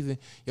you ain't even,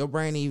 your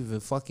brain ain't even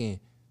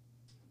fucking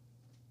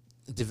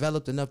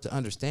developed enough to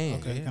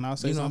understand. Okay, can I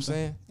say You know what I'm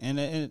something?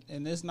 saying?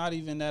 And it's not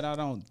even that I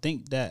don't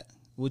think that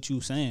what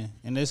you saying,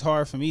 and it's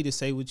hard for me to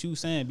say what you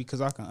saying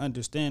because I can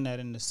understand that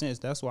in the sense.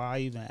 That's why I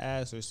even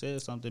asked or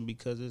said something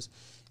because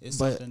it's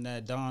But- something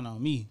that dawned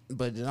on me.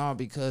 But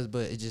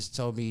it just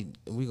told me,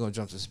 we going to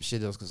jump to some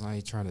shit else because I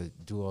ain't trying to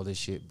do all this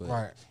shit. But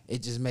Right.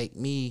 it just make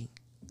me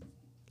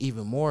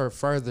even more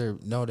further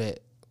know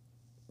that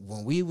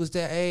when we was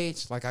that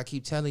age, like I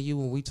keep telling you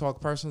when we talk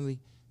personally,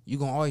 you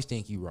going to always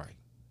think you right.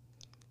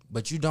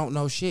 But you don't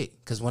know shit.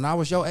 Because when I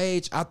was your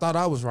age, I thought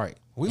I was right.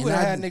 We And would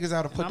have I- had niggas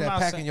out to put I'm that not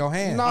pack saying- in your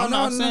hand. No, I'm no,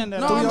 not no, saying that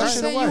no. I'm I'm right. just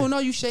saying Away. you know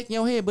you shaking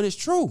your head, but it's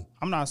true.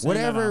 I'm not saying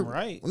that I'm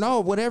right. No,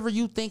 whatever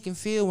you think and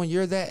feel when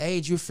you're that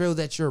age, you feel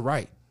that you're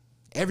right.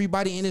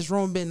 Everybody in this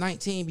room been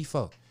 19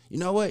 before. You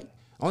know what?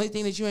 Only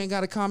thing that you ain't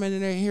got to comment in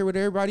there and hear with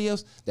everybody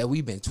else that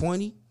we've been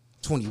 20,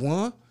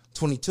 21,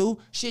 22.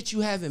 Shit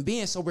you haven't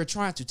been, so we're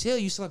trying to tell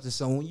you something.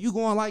 So when you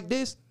going like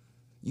this,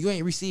 you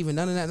ain't receiving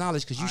none of that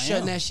knowledge because you I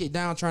shutting am. that shit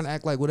down, trying to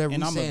act like whatever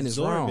And we I'm saying is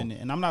wrong. absorbing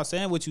it. And I'm not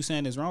saying what you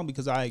saying is wrong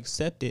because I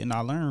accept it and I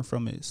learn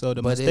from it. So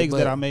the But mistakes but-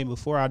 that I made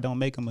before, I don't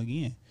make them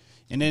again.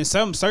 And then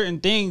some certain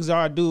things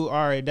I do,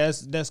 all right,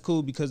 that's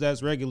cool because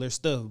that's regular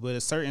stuff. But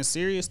a certain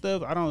serious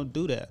stuff, I don't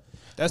do that.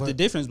 That's the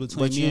difference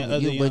between But me and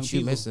other young you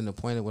people. missing the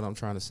point of what I'm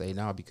trying to say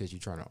now because you're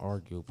trying to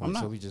argue a point. I'm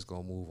not. So we just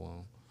gonna move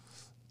on.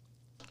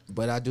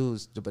 But I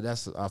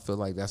feel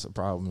like that's a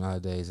problem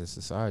nowadays in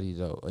society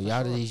though. A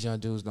lot of these young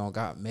dudes don't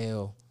got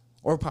male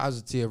or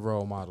positive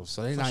role models.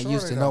 So they're For not sure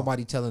used they to don't.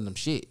 nobody telling them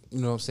shit.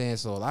 You know what I'm saying?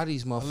 So a lot of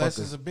these Unless motherfuckers.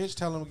 it's a bitch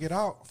telling them to get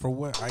out. For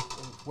what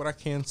I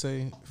can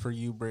say for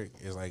you, Brick,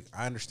 is like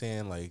I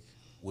understand like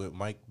with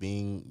Mike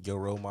being your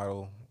role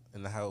model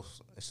in the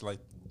house and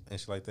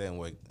shit like that, and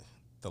like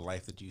the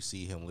life that you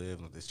see him live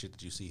and the shit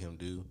that you see him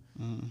do.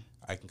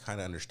 I can kind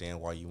of understand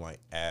why you might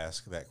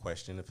ask that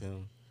question of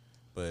him,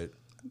 but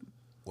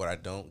what I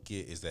don't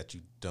get is that you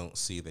don't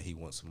see that he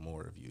wants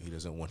more of you. He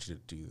doesn't want you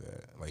to do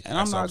that. Like, And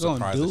I'm so not gonna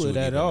surprised do that you it would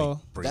at even, like,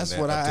 all. bring That's that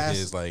what up I to asked.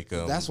 his, like,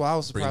 That's why I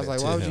was bring surprised. that Like,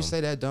 to why would you him.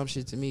 say that dumb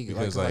shit to me?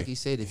 Because, like like- he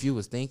said, if you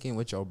was thinking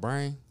with your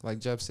brain, like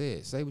Jeff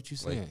said, say what you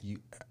saying. Like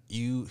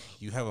you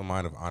have a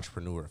mind of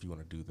entrepreneur if you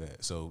want to do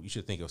that. So you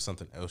should think of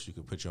something else you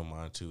could put your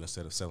mind to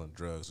instead of selling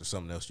drugs, or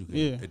something else you can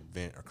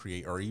invent or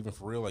create, or even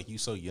for real, like you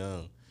so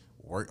young.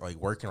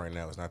 Working right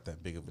now is not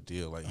that big of a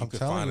deal. Like you I'm could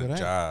telling find you, a it ain't.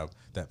 job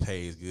that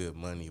pays good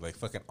money. Like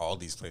fucking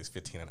Aldi's pays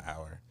 $15 an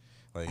hour.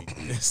 Like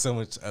there's so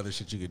much other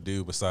shit you could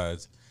do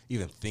besides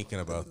even thinking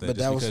about that. But just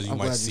that was- because you I'm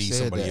might glad you see said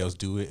somebody that. else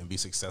do it and be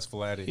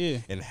successful at it, Yeah.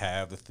 and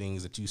have the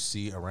things that you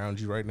see around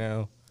you right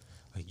now,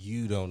 like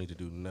you don't need to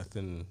do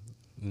nothing,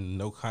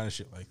 no kind of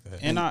shit like that.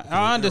 And I Because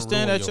it'll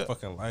understand ruin that your you-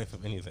 fucking life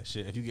of any of that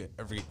shit. If you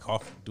ever get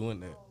caught doing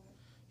that,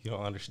 you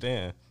don't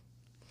understand.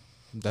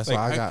 That's Like,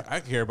 why I got I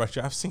care about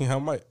you. I've seen how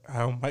Mike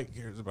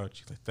cares about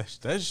you. Like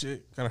that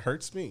shit kind of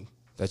hurts me.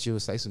 that you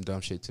would say some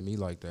dumb shit to me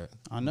like that.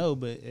 I know,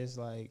 but it's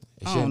like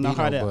It I shouldn't don't know be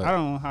how no to. but. I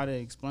don't know how to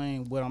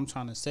explain what I'm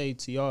trying to say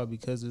to y'all,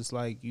 because it's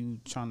like you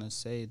trying to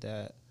say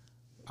that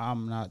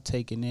I'm not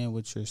taking in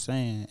what you're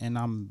saying, and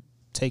I'm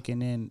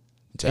taking in.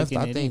 Jeff, taking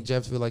I it think in.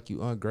 Jeff feel like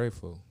you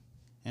ungrateful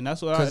And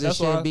that's what. because That's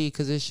why.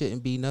 it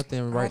shouldn't be nothing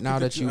I don't right now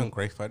think that you.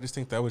 ungrateful. I just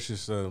think that was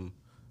just a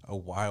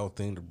wild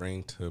thing to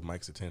bring to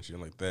Mike's attention.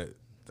 Like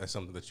that's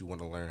something that you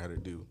want to learn how to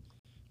do.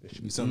 It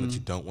should be something that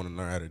you don't want to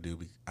learn how to do.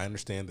 I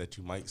understand that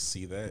you might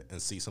see that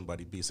and see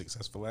somebody be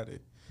successful at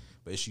it,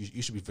 but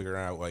you should be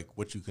figuring out like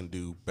what you can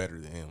do better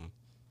than him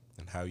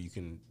and how you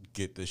can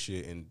get this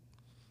shit and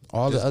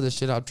All the just other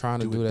shit I'm trying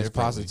to do do it that's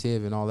differently.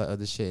 positive and all that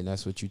other shit, and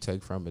that's what you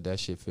take from it. That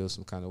shit feels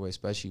some kind of way,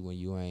 especially when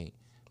you ain't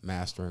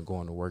mastering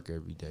going to work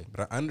every day.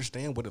 But I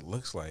understand what it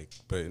looks like,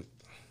 but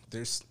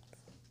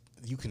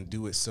you can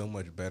do it so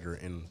much better,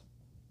 and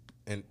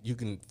you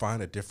can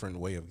find a different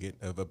way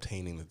of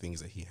obtaining the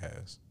things that he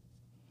has.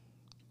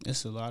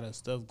 It's a lot of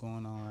stuff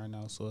going on right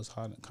now, so it's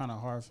kind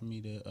of hard for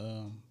me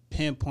to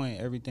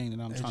pinpoint everything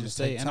that I'm trying to just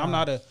say. take And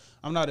time.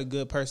 I'm not a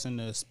good person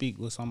to speak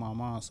what's on my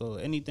mind. So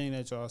anything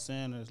that y'all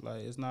saying is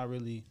like, it's not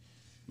really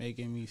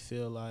making me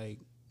feel like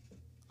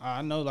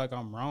I know like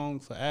I'm wrong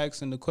for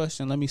asking the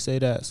question. Let me say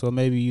that, so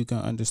maybe you can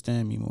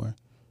understand me more.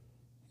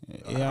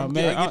 Yeah, I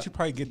get you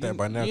probably get that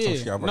by now. yeah,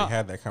 Since y'all already no,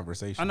 had that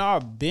conversation. I know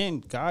I've been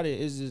got it.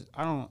 It's just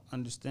I don't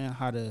understand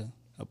how to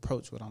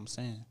approach what I'm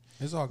saying.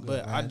 It's all good.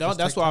 But man. I don't. Just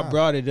That's take why I time.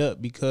 brought it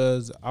up,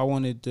 because I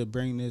wanted to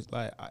bring this.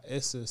 Like,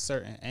 it's a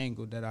certain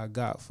angle that I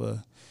got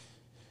for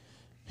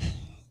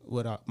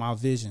my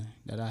vision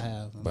that I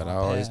have. But my I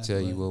always path,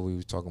 tell you but- what we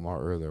was talking about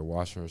earlier: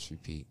 wash, rinse,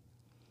 repeat.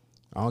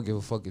 I don't give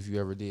a fuck if you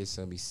ever did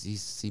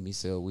see me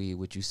sell weed.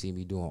 What you see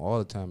me doing all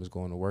the time is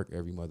going to work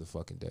every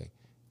motherfucking day.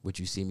 What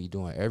you see me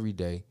doing every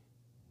day,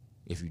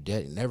 if you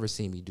never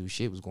see me do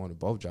shit, was going to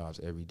both jobs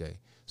every day.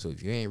 So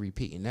if you ain't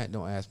repeating that,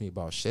 don't ask me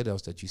about shit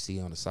else that you see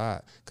on the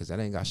side, because that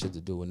ain't got shit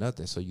to do with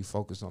nothing. So you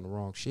focus on the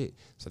wrong shit.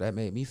 So that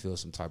made me feel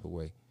some type of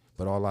way.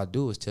 But all I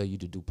do is tell you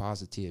to do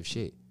positive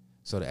shit.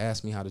 So to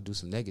ask me how to do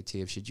some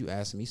negative shit, you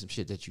asking me some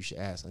shit that you should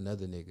ask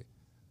another nigga.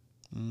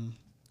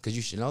 Because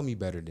you should know me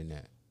better than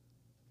that.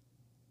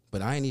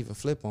 But I ain't even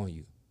flip on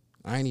you.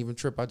 I ain't even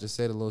trip. I just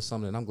said a little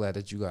something, and I'm glad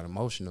that you got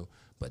emotional.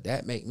 But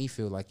that make me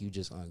feel like you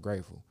just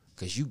ungrateful.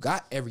 Because you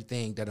got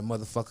everything that a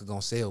motherfucker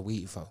gonna sell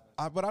weed for.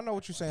 But I know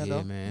what you're saying, Yeah,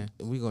 though. man.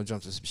 We gonna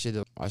jump to some shit.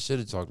 I should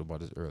have talked about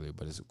this earlier,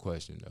 but it's a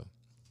question, though.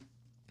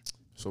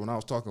 So when I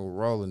was talking with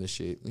Roland and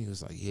shit, he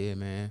was like, yeah,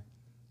 man.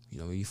 You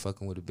know, when you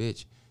fucking with a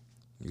bitch,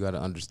 you got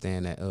to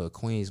understand that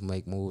queens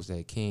make moves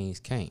that kings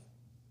can't.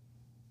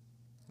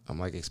 I'm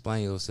like,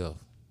 explain yourself.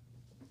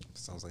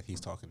 Sounds like he's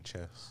talking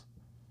chess.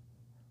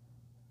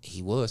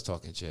 He was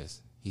talking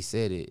chess. He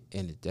said it,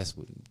 and that's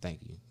what.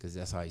 Thank you, because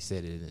that's how he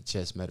said it in a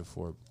chess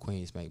metaphor.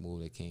 Queens make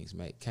moves that kings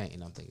can't,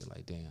 and I'm thinking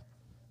like, damn.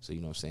 So you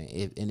know what I'm saying?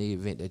 If in the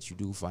event that you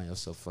do find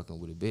yourself fucking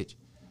with a bitch,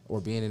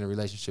 or being in a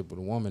relationship with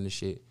a woman and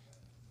shit,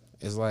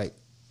 it's like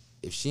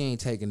if she ain't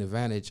taking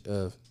advantage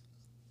of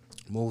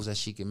moves that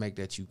she can make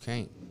that you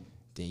can't,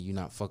 then you're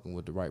not fucking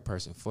with the right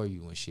person for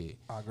you and shit.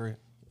 I agree.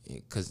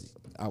 Because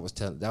I was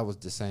telling, that was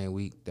the same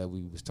week that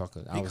we was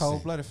talking. I Be was cold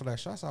saying, blooded for that.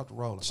 Shouts out to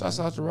Roland. shouts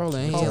man. out to Roland.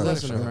 He ain't Cold-blooded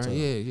listening, for man. that.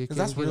 Yeah, yeah. 'Cause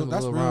that's give him real- a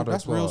that's little real- round of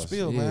that's real applause.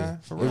 spill, man.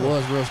 For It real.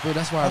 was real spill.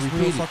 That's why That's I real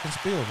repeated. fucking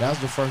spill, man. That was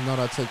the first note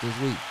I took this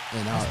week.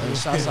 And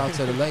shouts out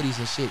to the ladies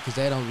and shit, because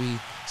they don't be.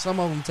 Some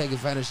of them take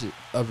advantage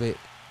of it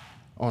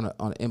on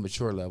an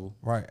immature level,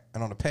 Right.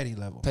 And on a petty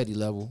level. petty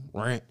level,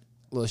 rent,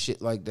 little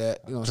shit like that.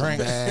 You know what I'm saying?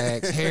 Drinks.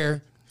 Bags,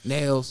 hair,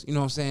 nails. You know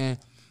what I'm saying?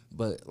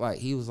 But like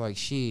he was like,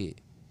 shit.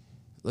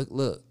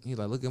 Look. He's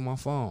like, look at my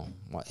phone.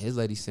 His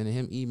lady sending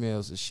him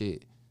emails and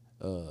shit.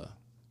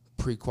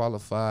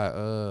 Pre-qualified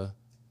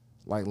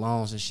like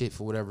loans and shit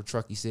for whatever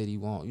truck he said he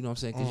want. You know what I'm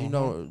saying? Because you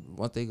know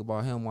one thing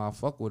about him, why I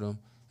fuck with him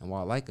and why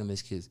I like him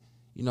is because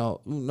you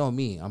know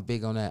me. I'm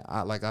big on that.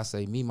 Like I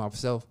say, me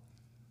myself.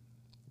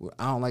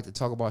 I don't like to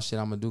talk about shit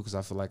I'm gonna do because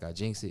I feel like I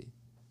jinx it.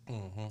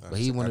 But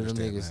he one of them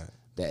niggas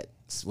that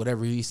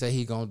whatever he say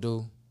he gonna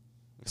do.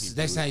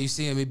 Next time you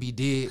see him, it be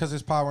dead. Because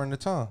it's power in the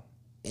tongue.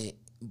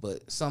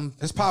 But some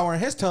It's power in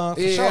his tongue.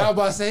 For yeah, sure. I was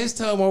about to say his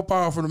tongue more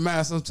powerful than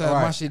mine. Sometimes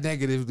my Right. shit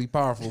negatively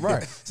powerful. But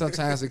Right.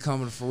 sometimes it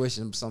come to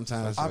fruition.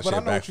 Sometimes. But I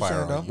know what you're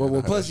saying, though. But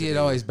with pussy, it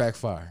always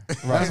backfire.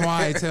 That's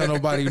why I ain't tell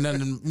nobody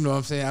nothing. You know what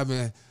I'm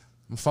saying?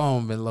 My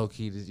phone been low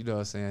key. You know what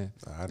I'm saying?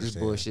 I Just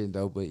understand. bullshitting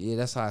though. But yeah,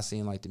 that's how it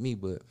seemed like to me.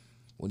 But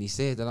when he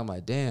said that, I'm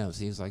like, damn.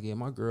 So he was like, yeah,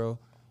 my girl.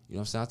 You know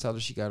what I'm saying? I tell her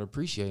she got to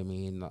appreciate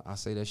me. And I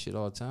say that shit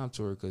all the time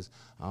to her because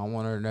I don't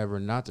want her never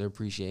not to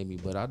appreciate me.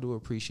 But I do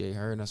appreciate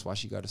her. And that's why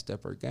she got to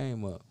step her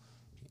game up.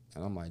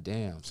 And I'm like,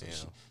 damn. So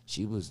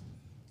she was,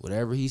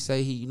 whatever he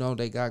say,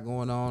 they got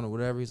going on or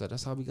whatever. He's like,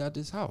 that's how we got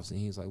this house. And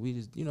he's like, we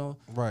just,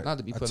 Right. not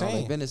to be A putting all that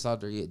team. business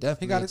out there. Yeah,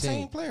 definitely He got a a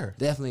team player.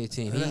 Definitely a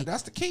team.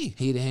 That's the key.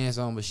 He the hands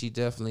on, but she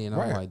definitely, and I'm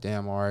Right. like,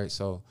 damn, all right.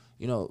 So,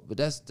 but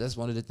that's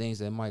one of the things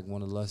that Mike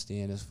want to lust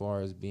in as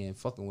far as being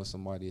fucking with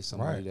somebody is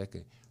somebody Right. that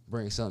could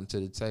bring something to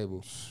the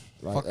table.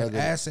 Like Fucking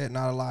asset,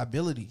 not a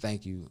liability.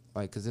 Thank you.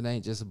 Like, because it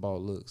ain't just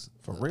about looks.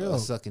 For real.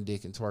 Sucking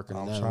dick and twerking I'm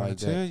and nothing trying like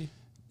to that. tell you.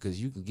 Because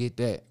you can get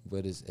that,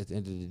 but it's at the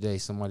end of the day,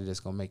 somebody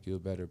that's going to make you a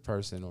better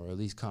person or at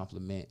least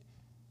compliment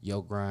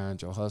your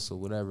grind, your hustle,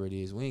 whatever it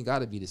is. We ain't got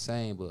to be the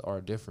same, but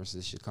our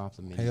differences should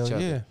complement Hell each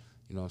other. yeah.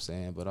 You know what I'm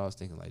saying? But I was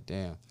thinking like,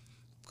 damn.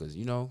 Because,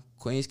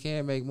 queens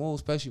can make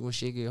moves, especially when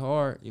shit get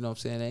hard. You know what I'm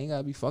saying? They ain't got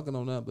to be fucking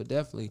on nothing, but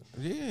definitely.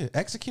 Yeah,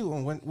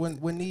 executing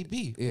when need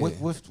be. Yeah.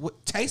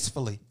 With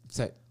tastefully.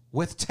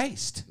 With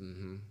taste.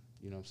 Mm-hmm.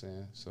 You know what I'm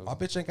saying? So Our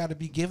bitch ain't got to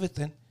be giving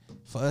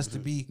for us to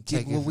be take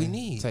getting what we it,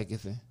 need. Take it.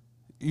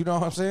 You know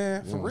what I'm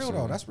saying? You For know what real I'm though,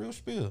 saying? that's real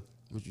spiel.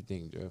 What you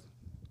think, Jeff?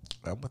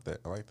 I'm with that.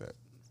 I like that.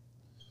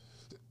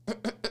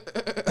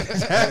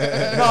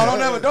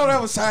 No, don't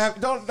ever sign.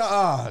 Don't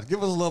give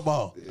us a little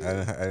more. I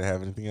didn't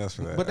have anything else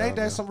for that. But I ain't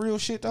don't know. that some real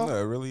shit though? No,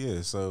 it really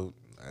is. So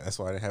that's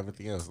why I didn't have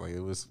anything else. Like it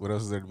was. What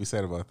else is there to be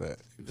said about that?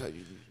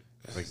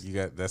 Like you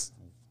got. That's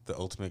the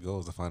ultimate goal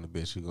is to find a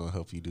bitch who gonna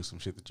help you do some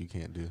shit that you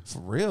can't do. For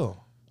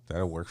real.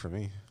 That'll work for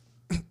me.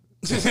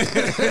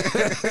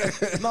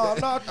 No,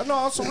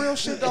 on some real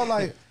shit though.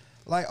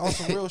 Like on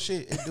some real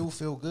shit, it do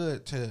feel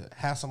good to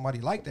have somebody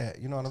like that.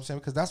 You know what I'm saying?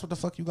 Because that's what the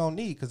fuck you gonna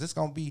need. Because it's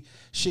gonna be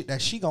shit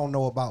that she gonna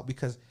know about.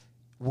 Because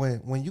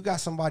when you got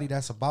somebody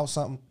that's about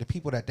something, the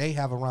people that they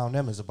have around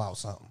them is about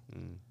something.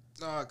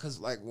 No, because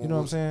like You know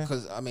what I'm saying?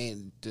 Because I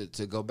mean,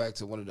 to go back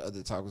to one of the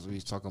other topics we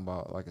was talking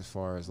about, like as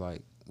far as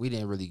like we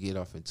didn't really get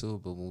off into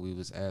it, but when we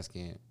was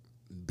asking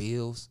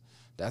bills,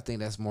 I think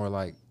that's more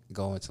like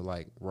going to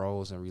like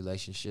roles and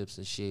relationships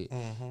and shit.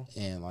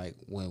 And like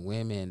when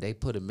women they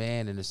put a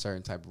man in a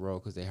certain type of role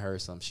because they heard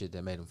some shit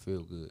that made them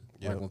feel good.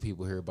 Yep. Like when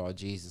people hear about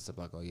Jesus, they're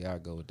like, oh yeah, I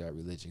go with that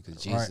religion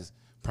because Right. Jesus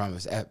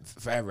promised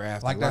forever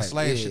after Like that life.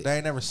 slave Yeah. shit. They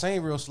ain't never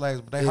seen real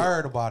slaves, but they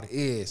heard about it.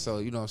 Yeah, so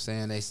you know what I'm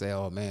saying? They say,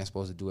 oh, man's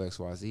supposed to do X,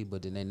 Y, Z,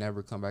 but then they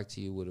never come back to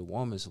you what a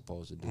woman's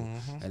supposed to do.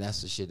 And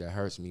that's the shit that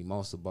hurts me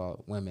most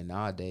about women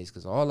nowadays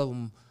because all of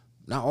them,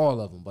 not all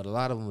of them, but a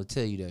lot of them will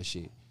tell you that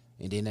shit.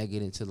 And then they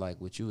get into like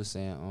what you were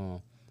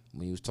saying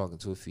when you was talking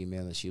to a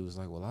female and she was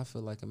like, well, I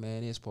feel like a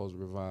man is supposed to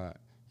provide.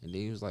 And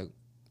then he was like,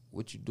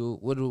 what you do?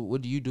 What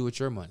do you do with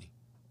your money?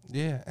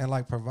 Yeah, and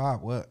like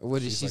provide what?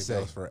 What did She's she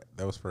like, say?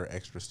 That was for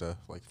extra stuff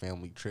like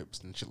family trips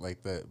and shit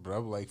like that. But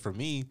I'm like, for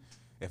me,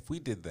 if we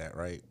did that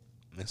right,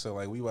 and so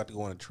like we about to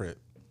go on a trip,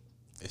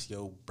 it's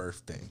your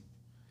birthday.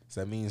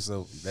 So that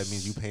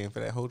means you paying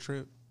for that whole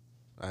trip.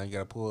 I ain't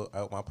gotta pull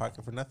out my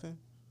pocket for nothing.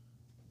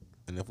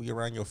 And if we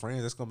around your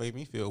friends, that's gonna make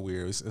me feel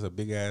weird. It's a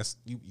big ass.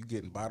 You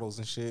getting bottles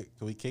and shit.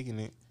 Cause we kicking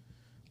it,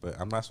 but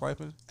I'm not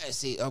swiping. Hey,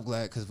 see, I'm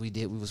glad because we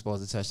were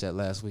supposed to touch that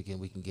last week and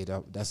we can get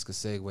up. That's a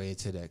segue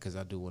into that because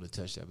I do want to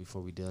touch that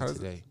before we done How does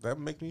today. that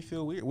make me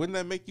feel weird? Wouldn't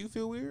that make you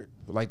feel weird?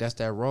 Like that's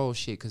that role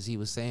shit because he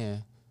was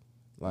saying,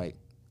 like,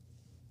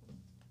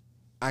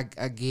 I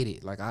get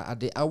it. Like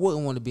I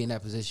wouldn't want to be in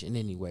that position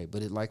anyway.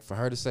 But it like for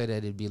her to say that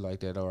it'd be like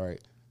that. All right,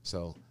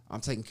 so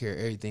I'm taking care of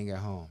everything at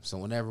home. So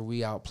whenever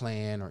we out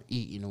playing or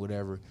eating or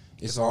whatever,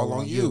 it's all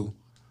on you.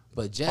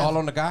 But Jeff, All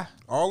on the guy?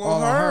 All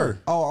on her.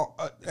 Oh,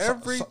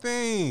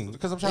 Everything.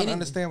 Because I'm trying to Any-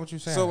 understand what you're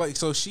saying.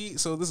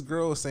 So this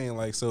girl is saying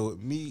like, so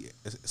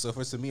if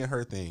it's a me and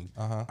her thing,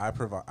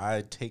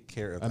 I take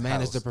care of a the man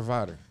house. is the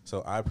provider.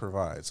 So I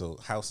provide. So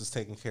house is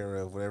taken care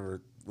of,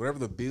 whatever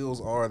the bills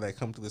are that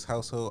come to this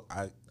household,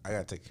 I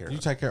gotta take care you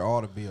of. take care of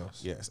all the bills.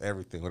 Yes,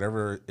 everything.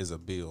 Whatever is a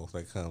bill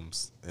that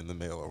comes in the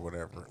mail or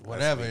whatever.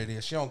 Whatever it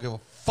is. She don't give a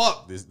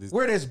fuck This-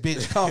 where this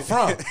bitch come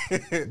from.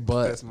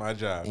 But That's my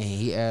job. And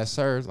he asked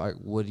her like,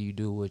 "What do you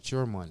do with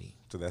your money?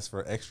 So that's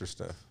for extra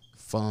stuff.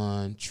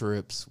 Fun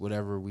trips,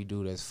 whatever we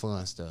do. That's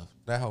fun stuff."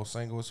 That whole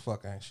single as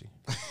fuck, ain't she?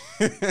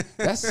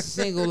 That's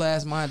single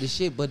ass minded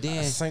shit. But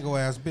then Single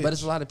ass bitch. But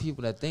it's a lot of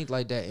people that think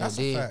like that. That's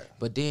and a then, fact.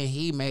 But then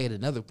he made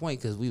another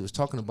point because we was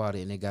talking about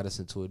it and it got us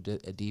into a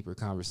deeper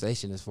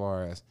conversation as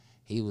far as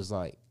he was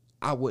like,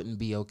 I wouldn't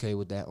be okay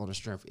with that on the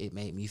strength. It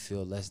made me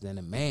feel less than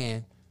a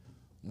man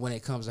when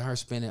it comes to her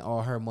spending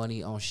all her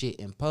money on shit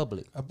in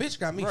public. A bitch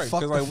got me Right,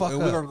 fucked because the fuck if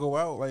up. we're gonna go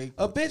out, like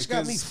A bitch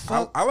got me because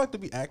fucked. I like to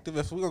be active.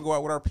 If we're gonna go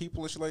out with our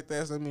people and shit like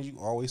that, so that means you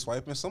always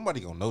swiping.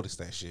 Somebody gonna notice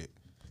that shit.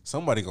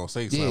 Somebody gonna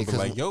say Yeah, something 'cause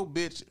like, "Yo,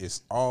 bitch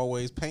is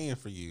always paying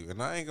for you,"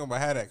 and I ain't gonna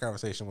have that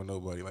conversation with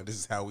nobody. Like, this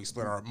is how we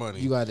split our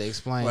money. You got to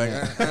explain like,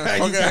 that.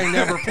 You can't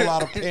never pull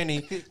out a penny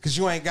because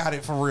you ain't got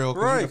it for real.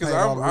 right? you Because done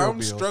paid all the real I'm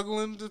bills.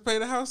 struggling to pay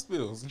the house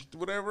bills,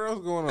 whatever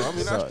else going on. I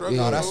mean, So, not struggling.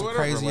 yeah. No, that's or some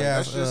whatever. crazy Like,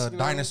 ass that's just, you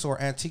know,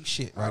 dinosaur antique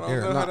shit I right don't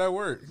there. know how that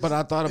works. But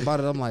I thought about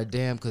it. I'm like,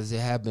 damn, because it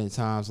have been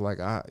times like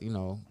I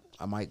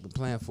might be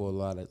playing for a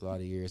lot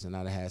of years, and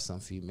I'd have had some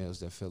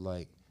females that feel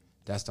like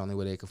that's the only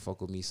way they can fuck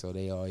with me, so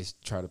they always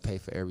try to pay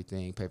for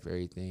everything.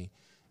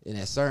 And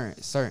at certain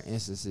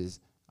instances,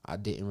 I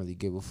didn't really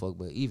give a fuck.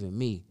 But even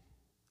me,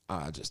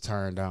 I just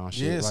turned down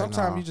shit. Yeah, like,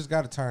 sometimes nah, you just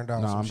got to turn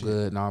down some I'm shit.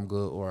 good. No, I'm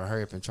good. Or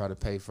hurry up and try to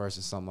pay first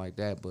or something like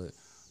that. But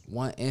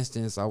one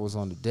instance, I was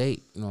on the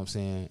date. You know what I'm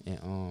saying?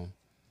 And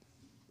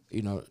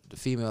the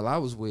female I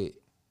was with,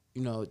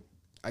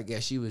 I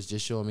guess she was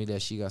just showing me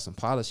that she got some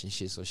polish and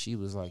shit. So she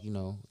was like,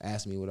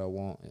 asking me what I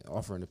want and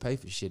offering to pay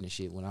for shit and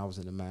shit when I was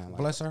in the mind. Like,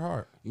 Bless her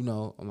heart.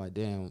 I'm like,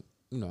 damn,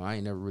 I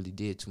ain't never really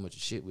did too much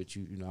shit with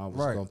you. I was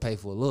Right. gonna pay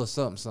for a little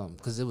something,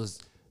 because it was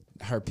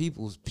her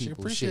people's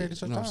appreciated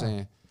shit. your You know what I'm time.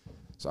 saying?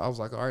 So I was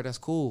like, all right, that's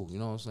cool. You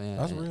know what I'm saying?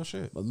 That's And- real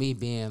shit. But me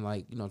being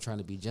like, trying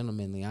to be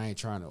gentlemanly, I ain't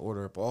trying to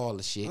order up all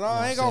the shit. No, you know what I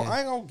I'm ain't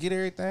saying? gonna get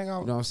everything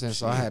out. You know what I'm saying?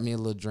 So I had me a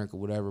little drink or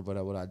whatever.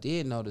 But what I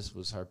did notice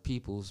was her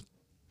people.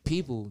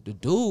 The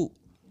dude,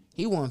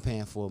 he wasn't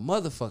paying for a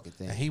motherfucking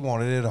thing. And he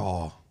wanted it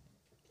all.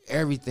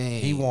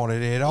 Everything. He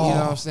wanted it all. You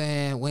know what I'm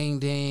saying?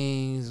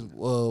 Wingdings,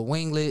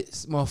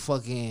 winglets,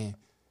 motherfucking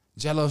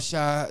Jello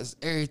shots,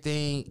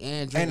 everything,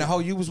 and drink. And the hoe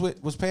you was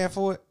with was paying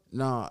for it?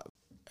 Nah,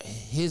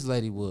 his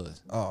lady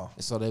was. Oh.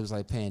 And so they was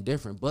like paying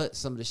different. But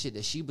some of the shit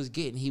that she was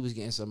getting, he was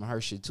getting some of her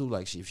shit too.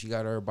 Like if she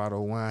got her a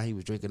bottle of wine, he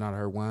was drinking out of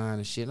her wine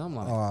and shit. And I'm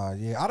like,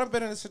 Yeah. I done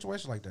been in a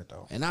situation like that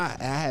though. and I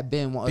had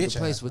been one other Bitch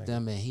place ass with nigga.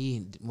 them, and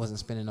he wasn't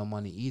spending no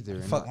money either.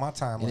 And Fuck my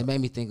time And it up. made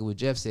me think of what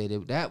Jeff said.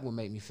 That would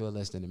make me feel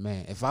less than a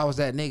man. If I was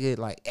that nigga,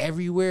 like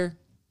everywhere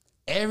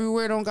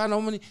don't got no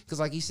money. Because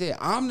like he said,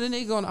 I'm the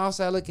nigga on the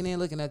outside looking in,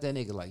 looking at that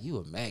nigga like, you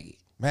a maggot.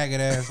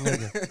 Maggot ass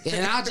nigga.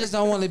 And I just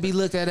don't want to be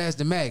looked at as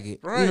the maggot.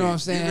 Right. You know what I'm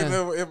saying? Even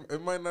though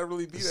it might not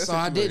really be that So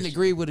I didn't situation.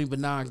 agree with him, but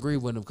now I agree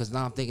with him because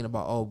now I'm thinking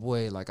about, oh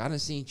boy, like I done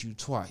seen you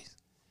twice,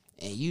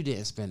 and you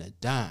didn't spend a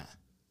dime.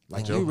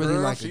 Like Your you really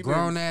girl, like she a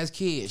grown ass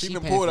kid. she She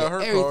done paying pulled for out her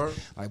everything. card.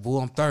 Like,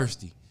 boy, I'm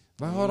thirsty.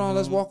 Like, hold on,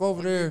 let's walk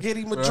over there. Get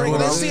him a Right. drink.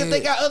 Well, Let's see if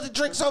they got other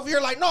drinks over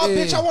here. Like, no,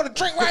 Yeah. bitch, I want a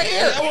drink right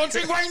here. I want to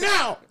drink right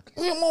now.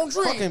 We don't want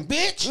to drink. Fucking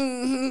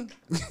bitch.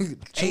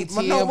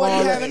 ATM, no money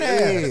all having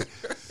that. ass.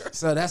 Yeah.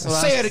 So that's what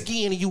Say I it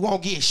again and you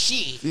won't get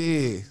shit.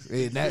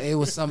 Yeah, it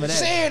was some of that.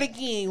 Say it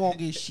again, you won't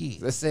get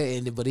shit. Let's say,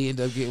 but he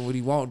ended up getting what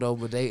he want though.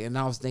 And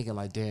I was thinking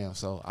like, damn.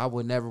 So I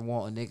would never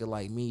want a nigga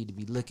like me to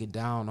be looking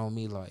down on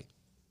me like,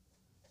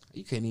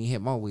 you couldn't even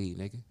hit my weed,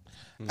 nigga.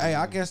 Hey,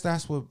 I guess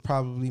that's what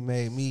probably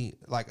made me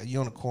like a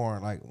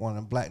unicorn, like one of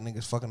them black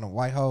niggas fucking them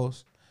white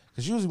hoes.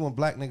 Cause usually when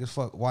black niggas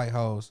fuck white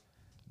hoes,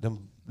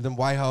 them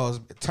white hoes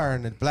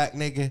turn the black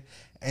nigga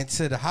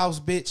into the house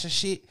bitch and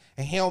shit,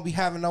 and he don't be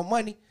having no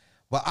money.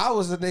 But I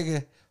was a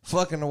nigga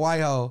fucking the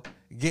white hoe,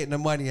 getting the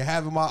money and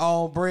having my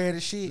own bread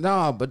and shit.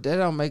 No, but that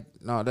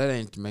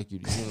ain't to make you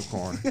the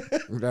unicorn.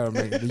 That'll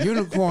make the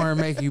unicorn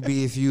make you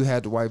be if you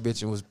had the white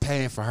bitch and was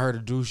paying for her to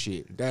do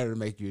shit. That'll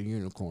make you a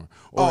unicorn.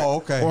 Or, Oh,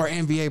 okay. Or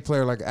an NBA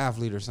player like an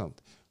athlete or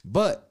something.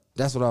 But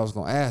that's what I was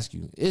gonna ask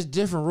you. It's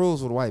different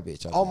rules with a white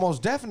bitch. I think.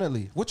 Almost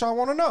definitely. What y'all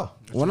want to know?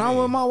 When I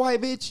was with my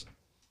white bitch,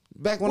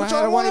 back when What I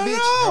had y'all a white wanna bitch.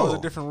 know? Those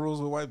are different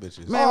rules with white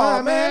bitches.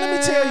 Oh, man, let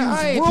me tell you,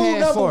 I ain't rule paying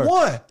number for it.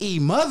 one.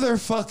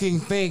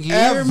 Motherfucking thing. You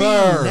hear me?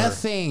 Ever.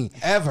 Nothing.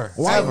 Ever.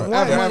 White Ever.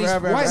 white Ever. money,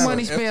 Ever. white Ever.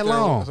 money If spent they're-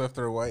 long. So if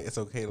they're white, it's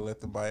okay to let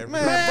them buy everything.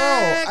 Man,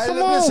 Man, bro,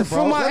 come listen, on, bro.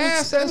 from my let me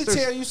ancestors.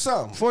 tell you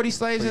something. 40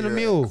 slaves For and a your-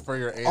 mule. For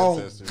your Oh,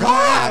 ancestors.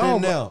 God, on,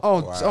 in them.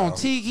 Wow.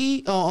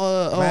 Tiki,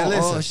 on Man,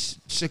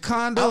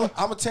 Shikondo.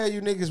 I'm gonna tell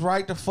you niggas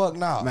right the fuck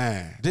now.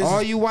 Man, This all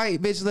is- you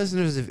white bitch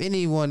listeners, if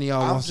any one of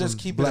y'all I'm want just some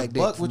keeping black a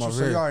buck dick with from you over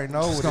so you here, already know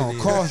it's what gonna it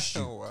is. cost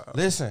you. Oh, wow.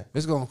 Listen,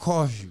 It's gonna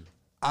cost you.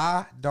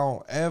 I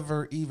don't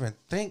ever even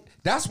think.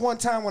 That's one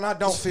time when I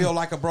don't feel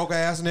like a broke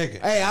ass nigga.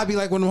 Hey, I be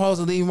like when them hoes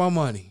are leaving my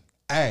money.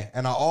 Hey,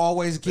 and I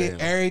always get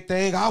Damn.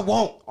 everything I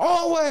want.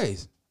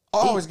 Always.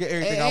 Always get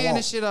everything I and want.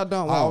 the shit I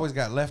don't I want. always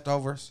got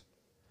leftovers.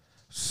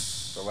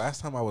 The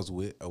last time I was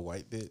with a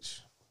white bitch,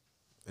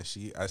 and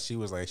she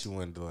was like, she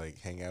wanted to like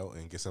hang out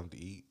and get something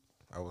to eat.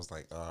 I was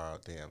like,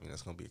 damn,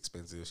 it's gonna be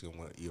expensive. She gonna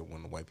want to eat at one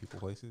of the white people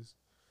places.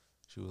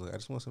 She was like, I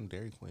just want some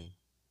Dairy Queen.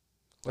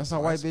 That's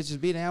how white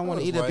bitches be. They don't want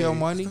to eat up like, your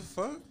money. What the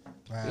fuck?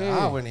 Man, Yeah.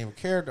 I wouldn't even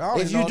care. I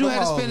don't If even you know do them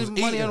have to hoes spend was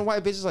money eating. on a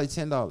white bitch, it's like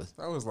 $10.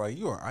 I was like,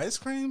 you an ice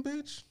cream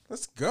bitch?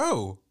 Let's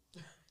go.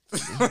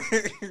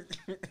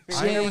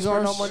 I ain't never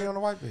spent no money on a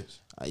white bitch.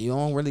 You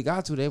don't really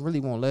got to. They really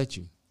won't let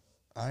you.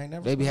 I ain't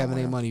never. They be spent no having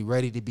their on- money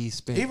ready to be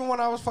spent. Even when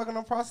I was fucking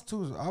on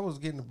prostitutes, I was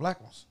getting the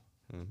black ones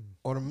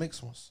or the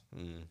mixed ones.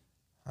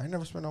 I ain't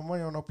never spent no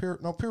money on no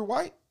pure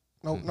white,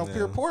 no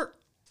pure pork.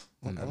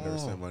 I've never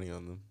spent money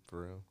on them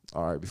for real.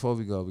 All right, before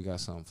we go, we got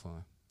something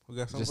fun. We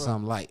got something. Just fun?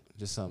 something light.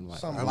 Just something light.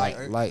 Something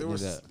Lighten there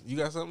was- it up. You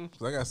got something?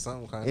 'Cause I got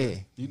something kind of. Yeah.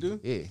 You do?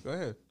 Yeah. Go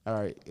ahead. All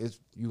right,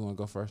 you want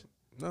to go first?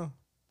 No.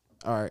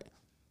 All right.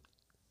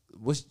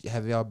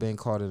 Have y'all been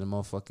caught in the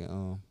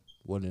motherfucking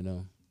one of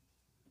them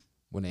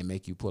when they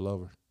make you pull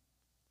over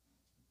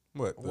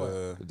What?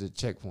 the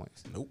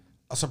checkpoints? Nope.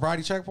 A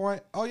sobriety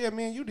checkpoint? Oh yeah,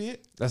 man, you did.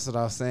 That's what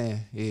I was saying.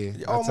 Yeah,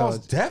 I Almost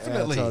told-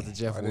 definitely. I told the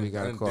Jeff I when we didn't-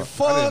 got I didn't caught.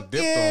 dip- I didn't Fuck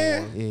dipped yeah.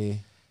 on one. Yeah.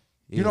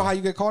 You know how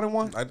you get caught in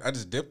one? I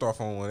just dipped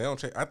off on one. They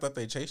don't. I thought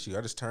they chased you.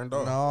 I just turned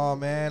off. No,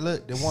 man.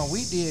 Look, the one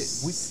we did,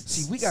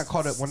 we got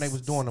caught up when they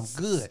was doing them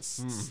good.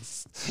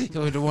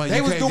 The one They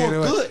you was can't doing get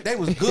away. good. They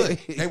was good.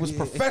 They was Yeah.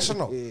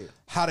 professional. Yeah.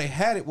 How they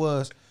had it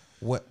was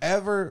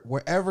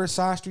wherever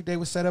side street they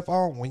was set up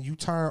on, when you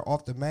turn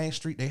off the main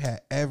street, they had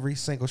every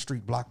single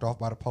street blocked off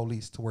by the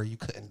police to where you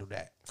couldn't do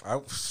that.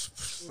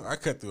 I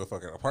cut through a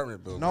fucking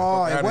apartment building. No,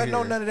 Fuck it outta wasn't no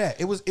here. none of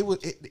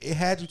that. It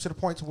had you to the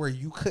point to where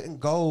you couldn't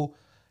go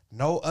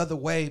no other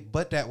way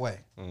but that way.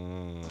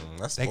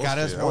 That's They got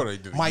us. bullshit. I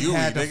would've did Mike Yui,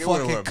 had the nigga.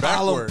 Would've fucking went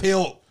collar backwards.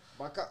 pill.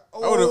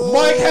 would've-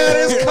 Mike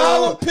had his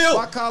collar pill.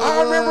 My collar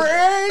I remember was-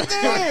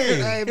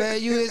 everything. Hey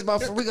man, you is my.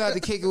 We got to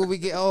kick it when we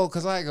get old,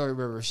 cause I ain't gonna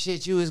remember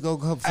shit. You is gonna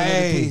come for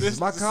Hey. the pieces.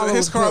 My collar His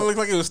was car built. looked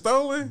like it was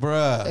stolen.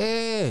 Bruh.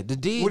 Yeah, the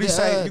D. What do you the,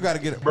 say? You got to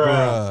get it.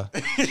 Bruh.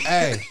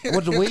 Hey,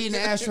 with the weed and the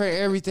ashtray,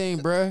 everything,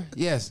 bruh.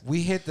 Yes.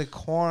 we hit the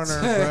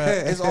corner,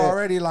 bruh. It's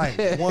already like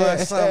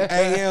 1-something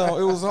a.m.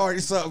 It was already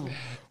something.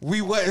 We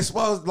wasn't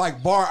supposed to,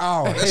 like bar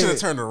hour. That should have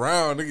turned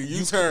around, nigga.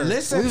 You turn.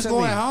 Listen We was to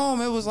going me.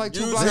 home. It was like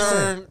 2 You blocks.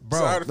 turn. bro,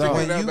 So I had to no. figure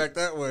When it out you- back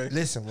that way.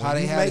 Listen, when How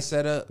they you had make, it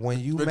set up. when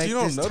you But make you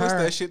don't this notice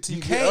turn, that shit till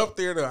you get can't- up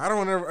there, though. I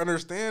don't ever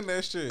understand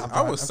that shit. I'm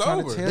I was trying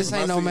to sober. tell This you.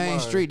 ain't I no see main mine.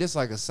 street. This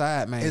like a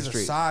side main It's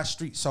street. a side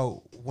street,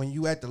 so when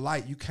you at the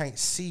light, you can't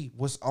see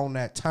what's on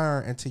that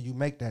turn until you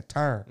make that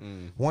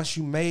turn. Once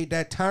you made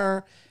that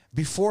turn,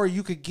 before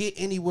you could get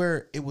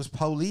anywhere, it was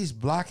police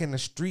blocking the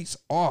streets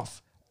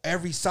off.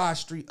 Every side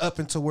street up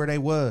until where they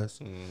was.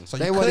 So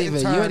They you wasn't couldn't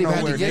even- turn you ain't even had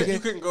to nowhere, get- nigga. You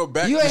couldn't go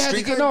back You to ain't the had to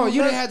street. get no.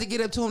 You didn't have to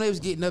get up to them. They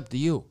was getting up to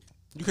you.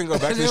 You couldn't go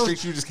back to the It was-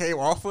 streets you just came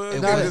off of. It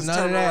and wasn't just none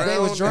of turn that. They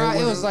was around. drive. It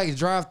was wasn't- like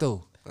drive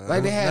through.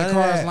 Like they none had of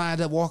cars that. lined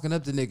up walking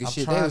up the nigga I'm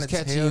shit. They trying was to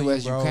catching tell you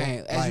as bro, you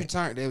came. As you like,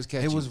 turned, they was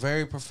catching It was you.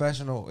 very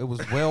professional. It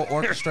was well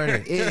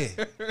orchestrated.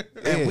 Yeah.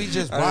 And we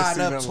just I didn't riding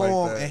see up nothing to like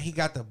him, that. and he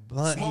got the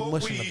blunt. He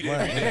mushing the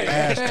blunt in the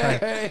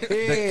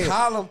ashtray. The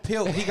column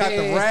pill. He got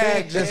the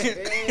rag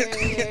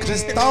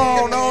just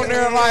thrown on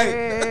there like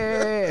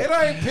it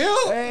ain't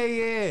pill.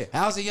 Hey, yeah.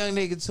 I was a young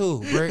nigga too,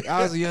 Brick.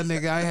 I was a young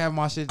nigga. I ain't have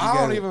my shit together.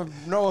 I don't even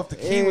know if the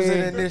key was in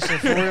the ignition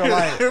for real.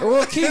 Like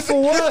Well, key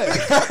for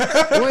what?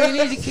 Well,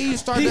 you need the key to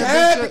start he that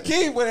had bitch the up.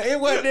 key, but it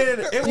wasn't in it.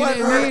 It You wasn't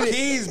didn't where need the it.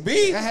 keys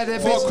be. I had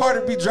that for a bitch- car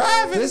to be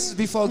driving. This is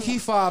before key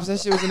fobs. That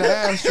shit was in the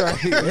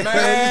ashtray.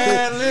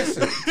 Man,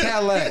 listen.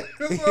 Cadillac.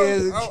 I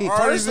Here's the key.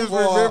 already First of just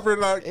all- remember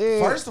like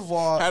First of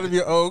all, how to be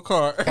an old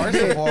car. first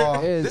of all,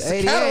 It this is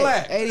is a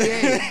Cadillac.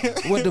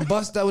 88 with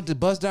the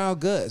bust down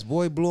guts.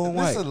 Boy, blue and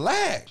This white. is a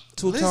lag.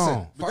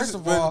 Two-tone. First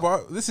of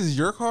all, this is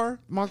your car.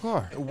 My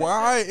car.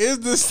 Why is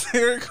the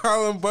steering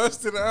column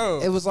busted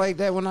out? It was like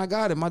that when I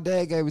got it. My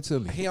dad gave it to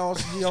me. he don't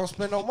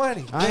spend no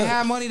money. I ain't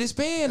had money to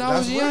spend. I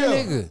was a young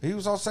nigga. He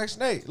was on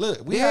Section 8.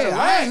 Look, we had a Yeah, I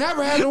lag. ain't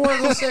never had to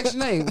work on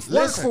Section 8. Work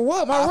Listen, for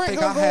what? My I rent think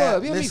gonna I go had-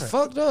 up. You listen. be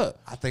fucked up.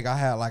 I think I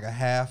had like a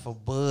half a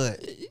bud.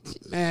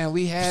 Man,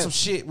 we had. Some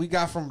shit we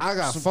got from. I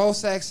got some, 4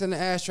 sacks in the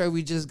ashtray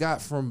we just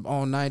got from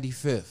on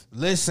 95th.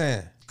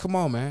 Listen, Come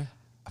on, man.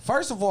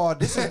 first of all,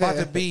 this is about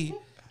to be.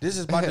 This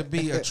is about to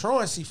be a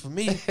truancy for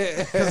me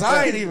because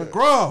I ain't even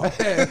grown.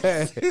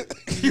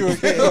 You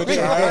feel me?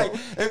 Like,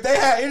 if they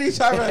had any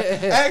type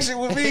of action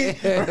with me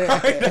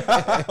right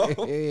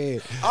now, Yeah.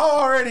 I'm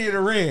already in the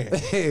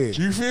red.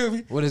 You feel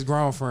me? With his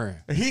grown friend.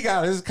 He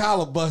got his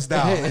collar bust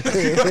out. You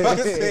know what I'm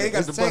saying? He got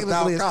It's the bust out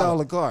technically a collar.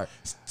 stolen car.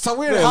 So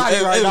we're in the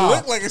hottie right it now.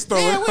 looked like a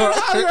stolen Yeah, we're in car. the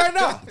hottie right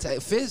now. Let me tell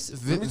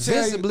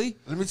Visibly. You,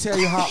 let me tell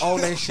you how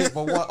on they shit,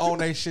 but what on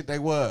they shit they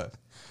was.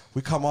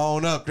 We come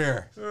on up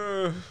there.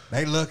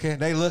 They looking,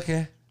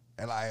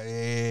 and like,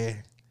 yeah.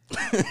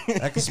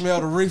 I can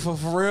smell the reefer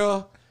for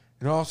real.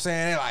 You know what I'm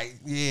saying? They like,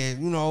 yeah,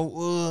 you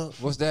know,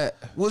 What's that?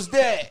 what's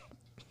that?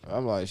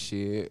 I'm like,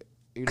 shit.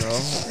 You know?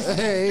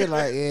 He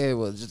like, yeah,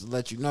 well, just to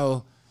let you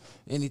know,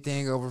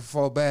 anything over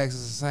 4 bags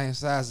is the same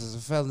size as a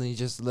felony,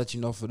 just to let you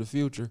know for the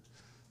future.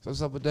 So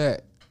what's up with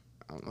that?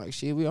 I'm like,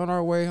 shit, we on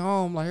our way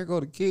home. Like, here go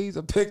the keys.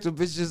 I picked the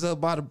bitches up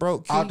by the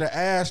broke key. Out the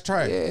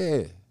ashtray.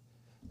 Yeah.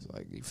 It's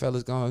like, you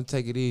fellas gonna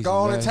take it easy, Go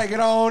on man. and take it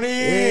on in.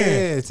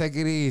 Yeah, take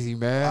it easy,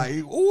 man.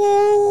 Like,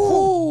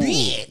 ooh,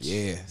 bitch.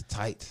 Yeah,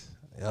 tight.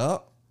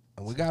 Yup.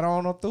 And we got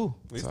on up through.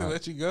 They still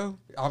let you go?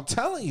 I'm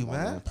telling you,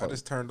 man. I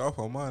just turned off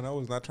on mine. I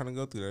was not trying to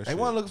go through that They shit.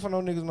 wasn't looking for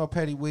no niggas with no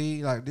petty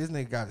weed. Like, this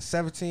nigga got a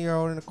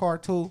 17-year-old in the car,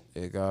 too.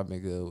 Yeah, God been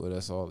good with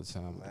us all the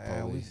time. With the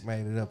Man, we police.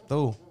 made it up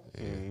through.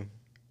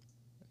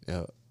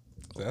 Yeah.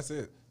 So that's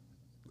it.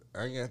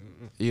 I ain't got.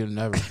 You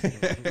never.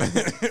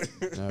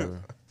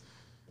 Never.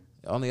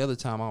 The only other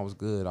time I was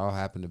good, I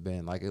happened to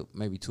been like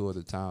maybe 2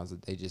 other times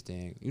that they just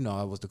didn't. You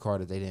know, it was the car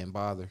that they didn't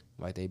bother.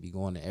 Like they be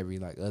going to every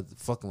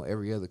fucking with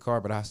every other car,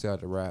 but I still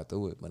had to ride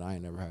through it. But I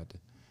ain't never had to.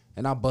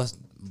 And I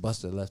busted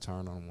a left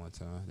turn on them one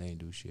time. They ain't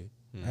do shit.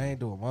 I ain't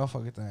do a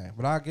motherfucking thing.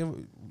 But I'll give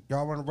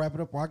y'all want to wrap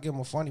it up, or I'll give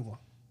them a funny one.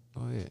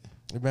 Go ahead.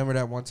 Remember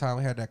that one time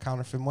we had that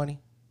counterfeit money?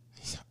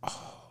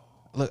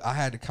 Look, I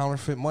had the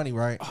counterfeit money,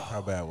 right?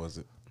 How bad was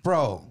it?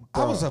 Bro,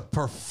 I was a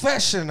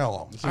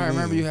professional. I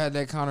remember you had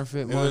that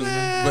counterfeit money.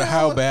 But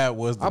how bad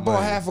was the I bought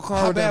money? half a car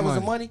How with that bad was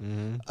the money.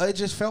 money? It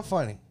just felt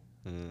funny.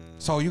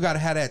 So you got to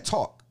have that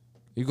talk.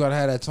 You gotta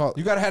have that talk.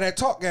 You got to have that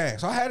talk game.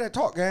 So I had that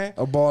talk game.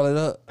 Ball it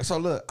up. So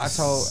look, I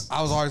was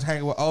always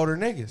hanging with older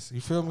niggas.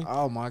 You feel me?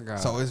 Oh my god.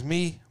 So it's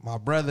me, my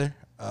brother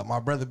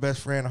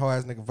best friend, the whole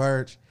ass nigga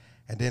Verge,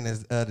 and then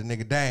there's the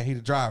nigga Dan. He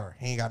the driver.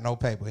 He ain't got no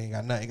paper. He ain't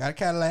got nothing. He got a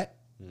Cadillac.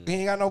 He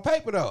ain't got no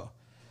paper though.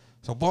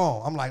 So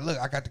boom, I'm like, look,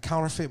 I got the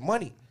counterfeit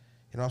money.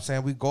 You know what I'm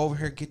saying? We go over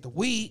here, get the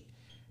weed,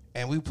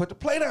 and we put the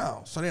play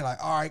down. So they're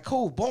like, all right,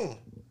 cool, boom.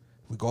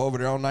 We go over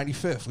there on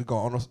 95th. We go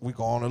on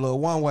a little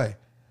one way.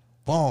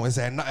 Boom, it's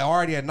at night,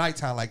 already at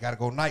nighttime. Like, gotta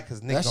go night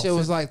because niggas. that shit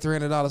was like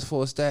 $300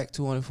 for a stack,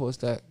 $200 for a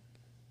stack.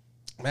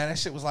 Man, that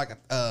shit was like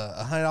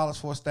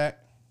 $100 for a stack.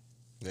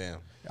 Damn.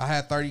 I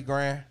had 30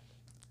 grand.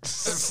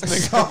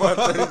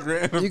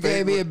 You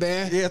gave me a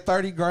band. Yeah,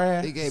 30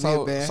 grand. He gave me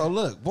a band. So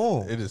look,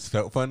 boom. It just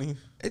felt funny.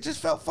 It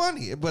just felt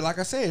funny. But like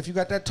I said, if you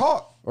got that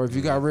talk, Or if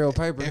you got real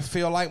paper, it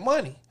feel like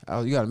money.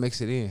 oh, you gotta mix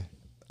it in.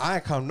 I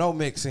ain't come no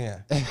mix in.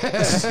 You know what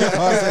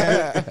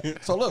I'm saying?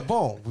 So look,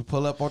 boom. We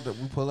pull up on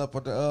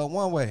the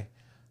one way.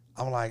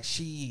 I'm like,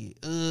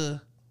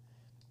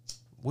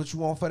 what you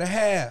want for the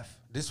half?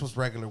 This was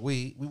regular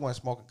weed. We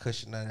wasn't smoking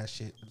cushion, none of that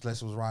shit,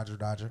 unless it was Roger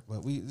Dodger.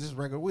 But this is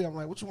regular weed. I'm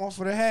like, what you want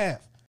for the half?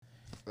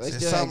 They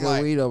Said still had something good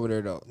like weed over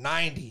there though.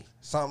 90,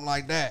 something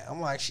like that.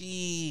 I'm like,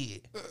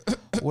 shit.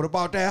 What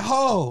about that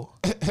hoe?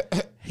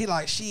 He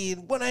like, shit,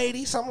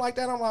 180, something like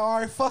that. I'm like, all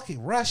right, fuck it,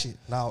 rush it.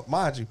 Now,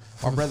 mind you,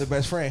 my brother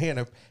best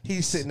friend,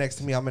 he's sitting next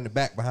to me. I'm in the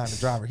back behind the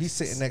driver. He's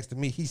sitting next to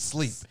me. He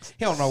sleep.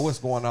 He don't know what's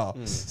going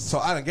on. So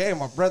I done gave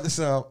my brother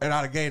some, and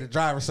I done gave the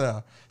driver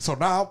some. So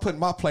now I'm putting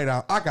my plate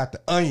out. I got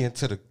the onion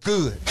to the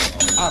good.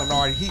 I don't know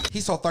already.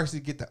 He's so thirsty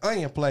to get the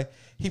onion play.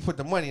 He put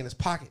the money in his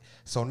pocket.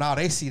 So now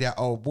they see that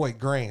old boy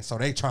green. So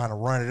they trying to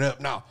run it up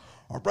now.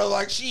 My brother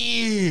like,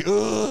 shit,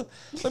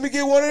 let me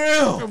get one of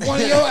them. One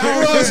of your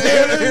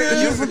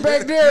hours. You from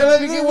back there.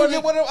 Let me get one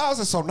of of them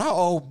houses. So now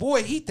old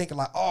boy, he thinking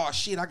like, oh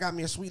shit, I got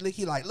me a sweet lick.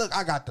 He like, look,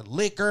 I got the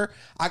liquor,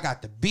 I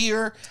got the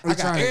beer, I got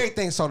trying-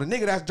 everything. So the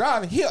nigga that's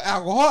driving, he an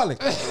alcoholic.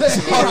 So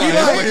he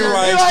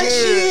like, like,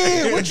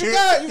 shit, what you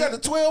got? You got the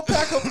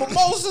 12-pack of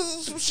mimosas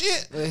and some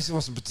shit. They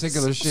want some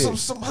particular shit.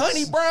 Some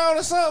honey brown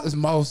or something. It's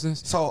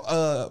Moses.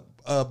 So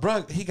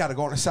bro, he got to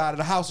go on the side of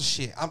the house and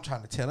shit. I'm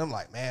trying to tell him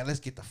like, man, let's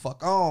get the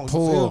fuck on. You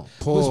Pull, feel?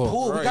 pull. Let's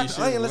pull. Right, We got you the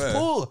should've onion. Let's left.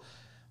 pull.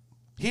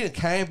 He done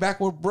came back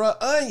with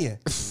bruh onion.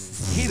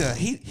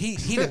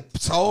 he done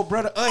told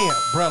brother onion.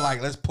 Bruh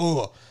like, let's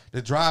pull.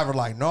 The driver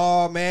like,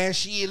 no man,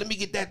 shit. Let me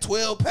get that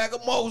 12-pack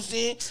of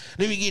Mosin.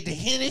 Let me get the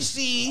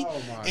Hennessy.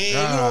 And you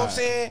know what I'm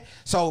saying?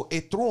 So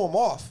it threw him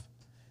off.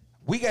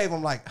 We gave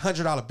him like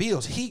 $100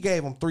 bills. He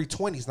gave him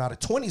 320s. Now the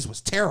 20s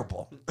was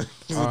terrible. The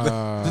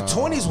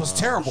 20s was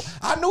terrible.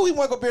 I knew he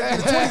wasn't gonna be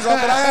able to get the 20s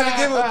off, but I had to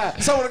give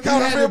him some of the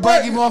counterfeit. had to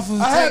break him off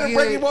of I had to taking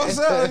break it. him off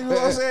something. You know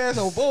what I'm saying?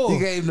 So boom. You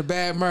gave him the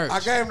bad merch. I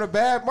gave him the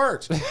bad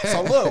merch.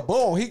 So look,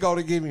 boom, he go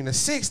to give me the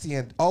 60,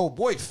 and old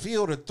boy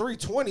feel the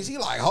 320s. He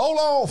like, hold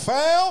on,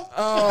 fam.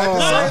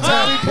 At the same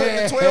time, he putting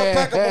the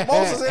 12-pack of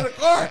mimosas in the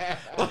car.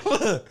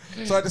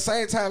 So at the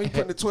same time, he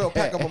putting the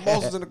 12-pack of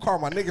mimosas in the car.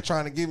 My nigga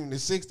trying to give him the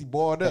 60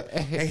 boiled up,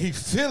 and he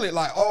feel it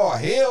like, oh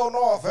hell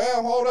no,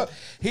 fam, hold up.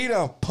 He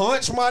done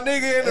punched my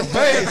nigga in the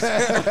face.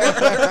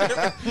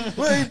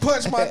 Look, he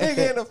punched my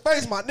nigga in the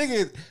face. My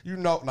nigga, you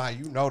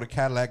know the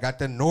Cadillac got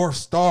the North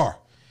Star.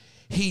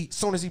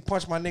 Soon as he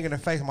punched my nigga in the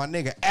face, my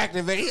nigga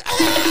activated. He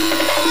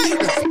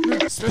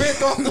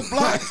spent off the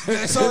block.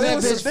 So that it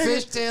was bitch a nigga.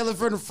 fishtailing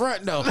from the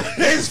front though.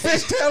 It's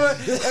fishtailing.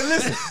 And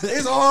listen,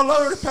 it's all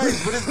over the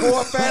place, but it's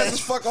going fast as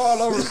fuck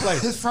all over the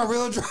place. It's front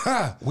wheel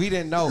drive. We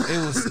didn't know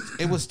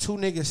it was 2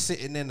 niggas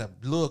sitting in a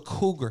little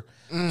Cougar,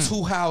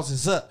 2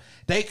 houses up.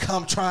 They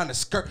come trying to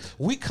skirt.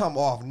 We come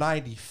off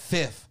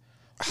 95th.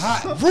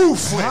 Hot,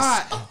 ruthless.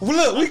 Hot.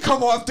 Look, we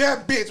come off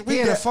that bitch. He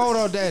had a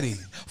photo daddy.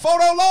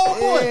 photo low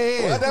boy.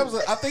 Yeah. Well, that was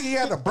I think he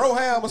had the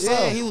Broham or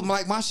something. Yeah, he was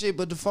like my shit,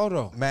 but the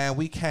photo. Man,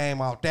 we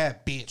came out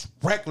that bitch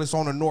reckless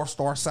on the North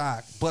Star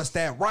side. Bust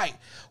that right.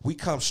 We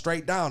come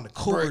straight down. The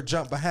Cougar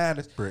jump behind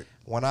us. Brick.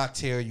 When I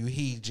tell you,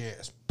 he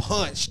just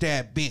punched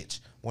that bitch.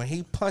 When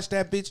he punched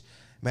that bitch,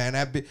 man,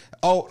 that bitch.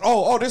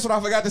 Oh, this is what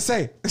I forgot to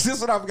say. This is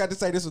what I forgot to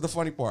say. This is the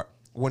funny part.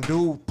 When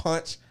dude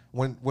punched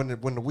when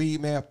the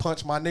weed man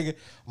punched my nigga,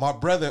 my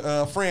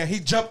brother friend, he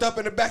jumped up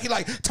in the back. He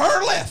like,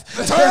 turn left.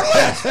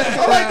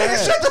 I'm like,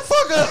 nigga, shut the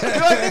fuck up. You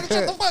know, like, nigga,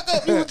 shut the fuck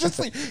up. You was just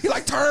sleep. He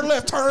like, turn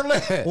left.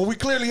 Well, we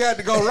clearly had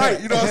to go right.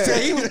 You know what I'm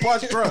saying? He was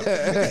punched drunk.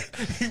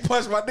 He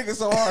punched my nigga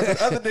so hard.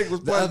 The other nigga was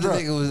punched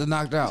drunk. nigga was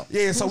knocked out.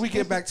 Yeah, so we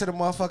get back to the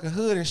motherfucking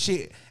hood and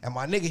shit. And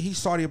my nigga, he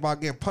salty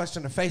about getting punched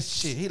in the face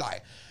and shit. He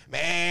like,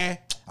 man,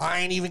 I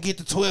ain't even get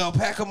the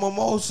 12-pack of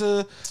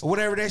mimosa or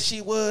whatever that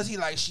shit was. He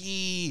like,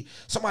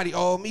 somebody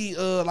owed me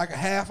like a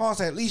half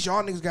ounce. At least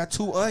y'all niggas got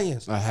 2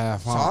 onions. A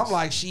half So ounce. I'm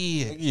like, Give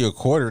shit. you a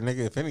quarter, nigga,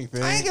 if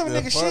anything. I ain't giving The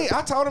niggas fuck? shit.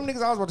 I told them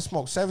niggas I was about to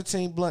smoke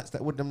 17 blunts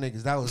with them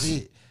niggas. That was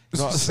it. You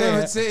know what I'm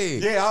saying?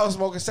 17. Yeah, I was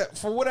smoking.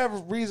 For whatever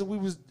reason, we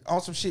was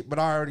on some shit, but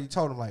I already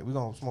told them, like, we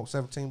gonna smoke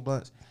 17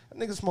 blunts.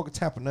 Niggas smoking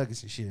Tampa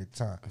Nuggets and shit at the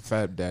time.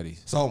 Fat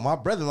daddies. So my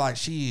brother like,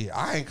 shit,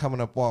 I ain't coming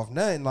up off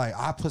nothing. Like,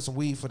 I put some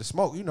weed for the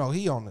smoke. You know,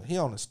 he on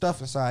the stuff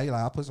inside. He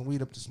like, I put some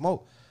weed up to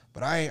smoke.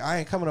 But I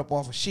ain't coming up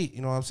off of shit.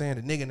 You know what I'm saying?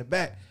 The nigga in the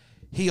back,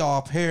 he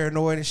all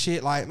paranoid and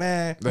shit. Like,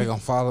 man, They gonna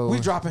follow. we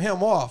dropping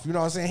him off. You know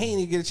what I'm saying? He ain't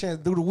even get a chance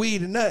to do the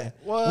weed or nothing.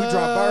 What? We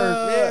drop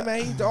birds. Yeah,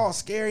 man, he all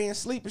scary and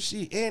sleep and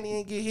shit. And he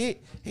ain't get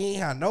hit. He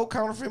ain't have no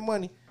counterfeit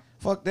money.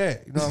 Fuck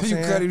that. You know what I'm you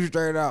saying? cut him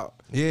straight out.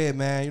 Yeah,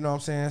 man. You know what I'm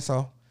saying?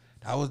 So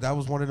that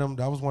was one of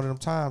them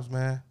times,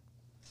 man.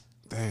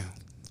 Damn.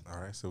 All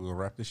right, so we'll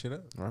wrap this shit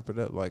up. Wrap it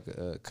up like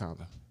a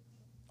counter.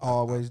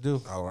 Always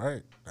do. All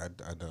right. I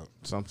don't.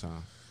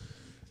 Sometime.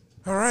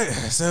 All right.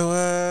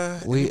 So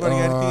We anybody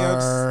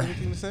got are-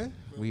 anything to say?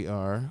 We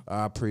are.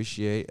 I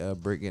appreciate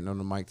Brick getting on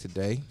the mic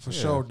today. For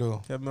sure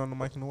do. Haven't been on the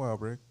mic in a while,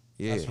 Brick.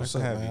 Yeah. That's what's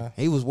Nice to up, have you. man.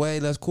 He was way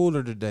less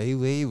cooler today.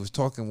 He was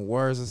talking with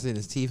words. I seen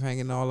his teeth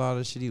hanging all out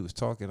of shit. He was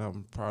talking.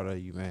 I'm proud of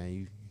you, man.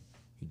 You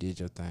did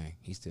your thing.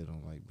 He still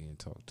don't like being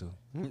talked to.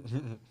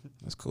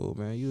 That's cool,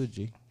 man. You a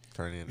G.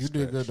 Turn in. You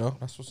did good though.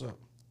 That's what's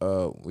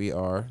up. We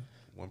are.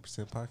 1%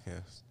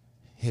 podcast.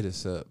 Hit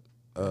us up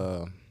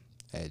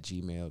at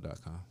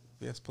gmail.com.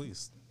 Yes,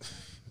 please.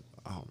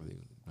 I don't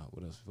really know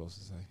what else we're supposed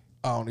to say.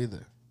 I don't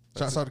either.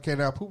 Shouts out to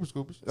K-Down Pooper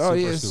Scoopers. Oh, Super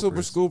yeah, Scoopers.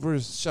 Super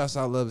Scoopers. Shouts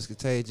out Love is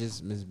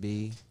Contagious. Miss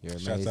B, you're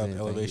Shouts amazing. out Thank you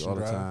Elevation all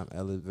the Drive. time.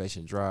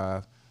 Elevation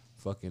Drive.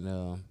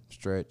 Fucking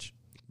Stretch.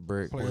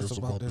 Brick. Play us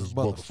about this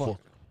motherfucker.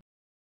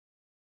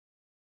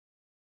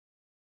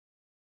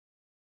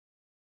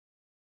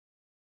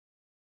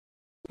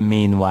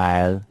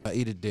 Meanwhile.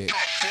 Eat a dick.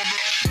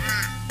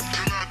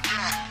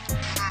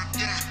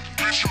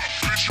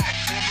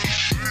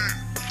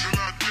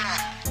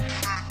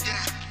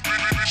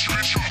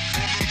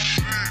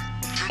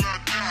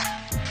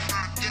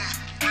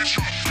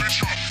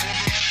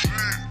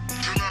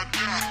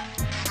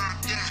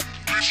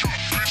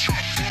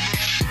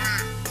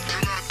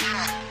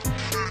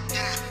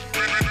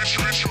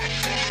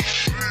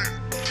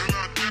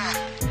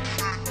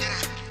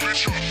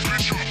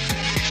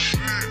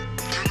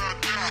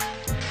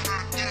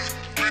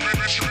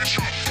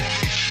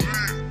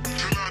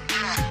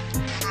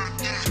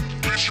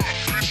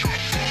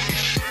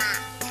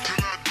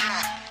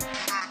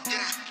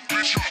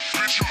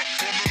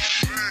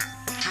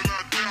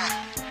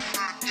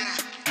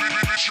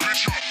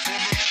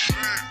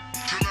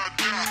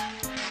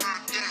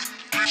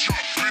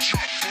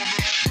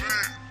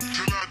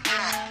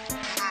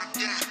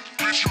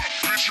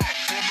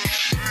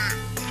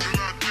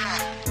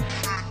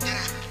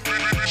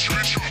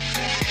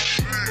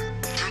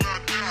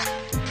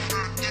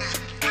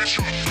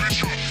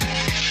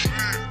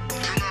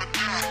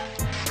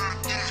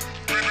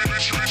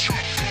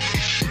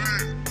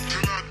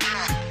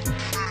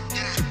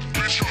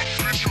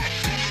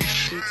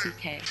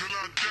 BTK.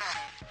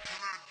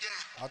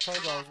 I told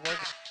you I was working.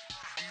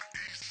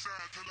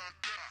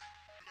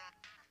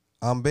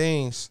 I'm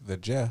Beans, The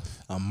Jeff.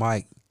 I'm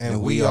Mike.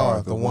 and we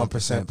are the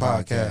 1%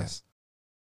 Podcast.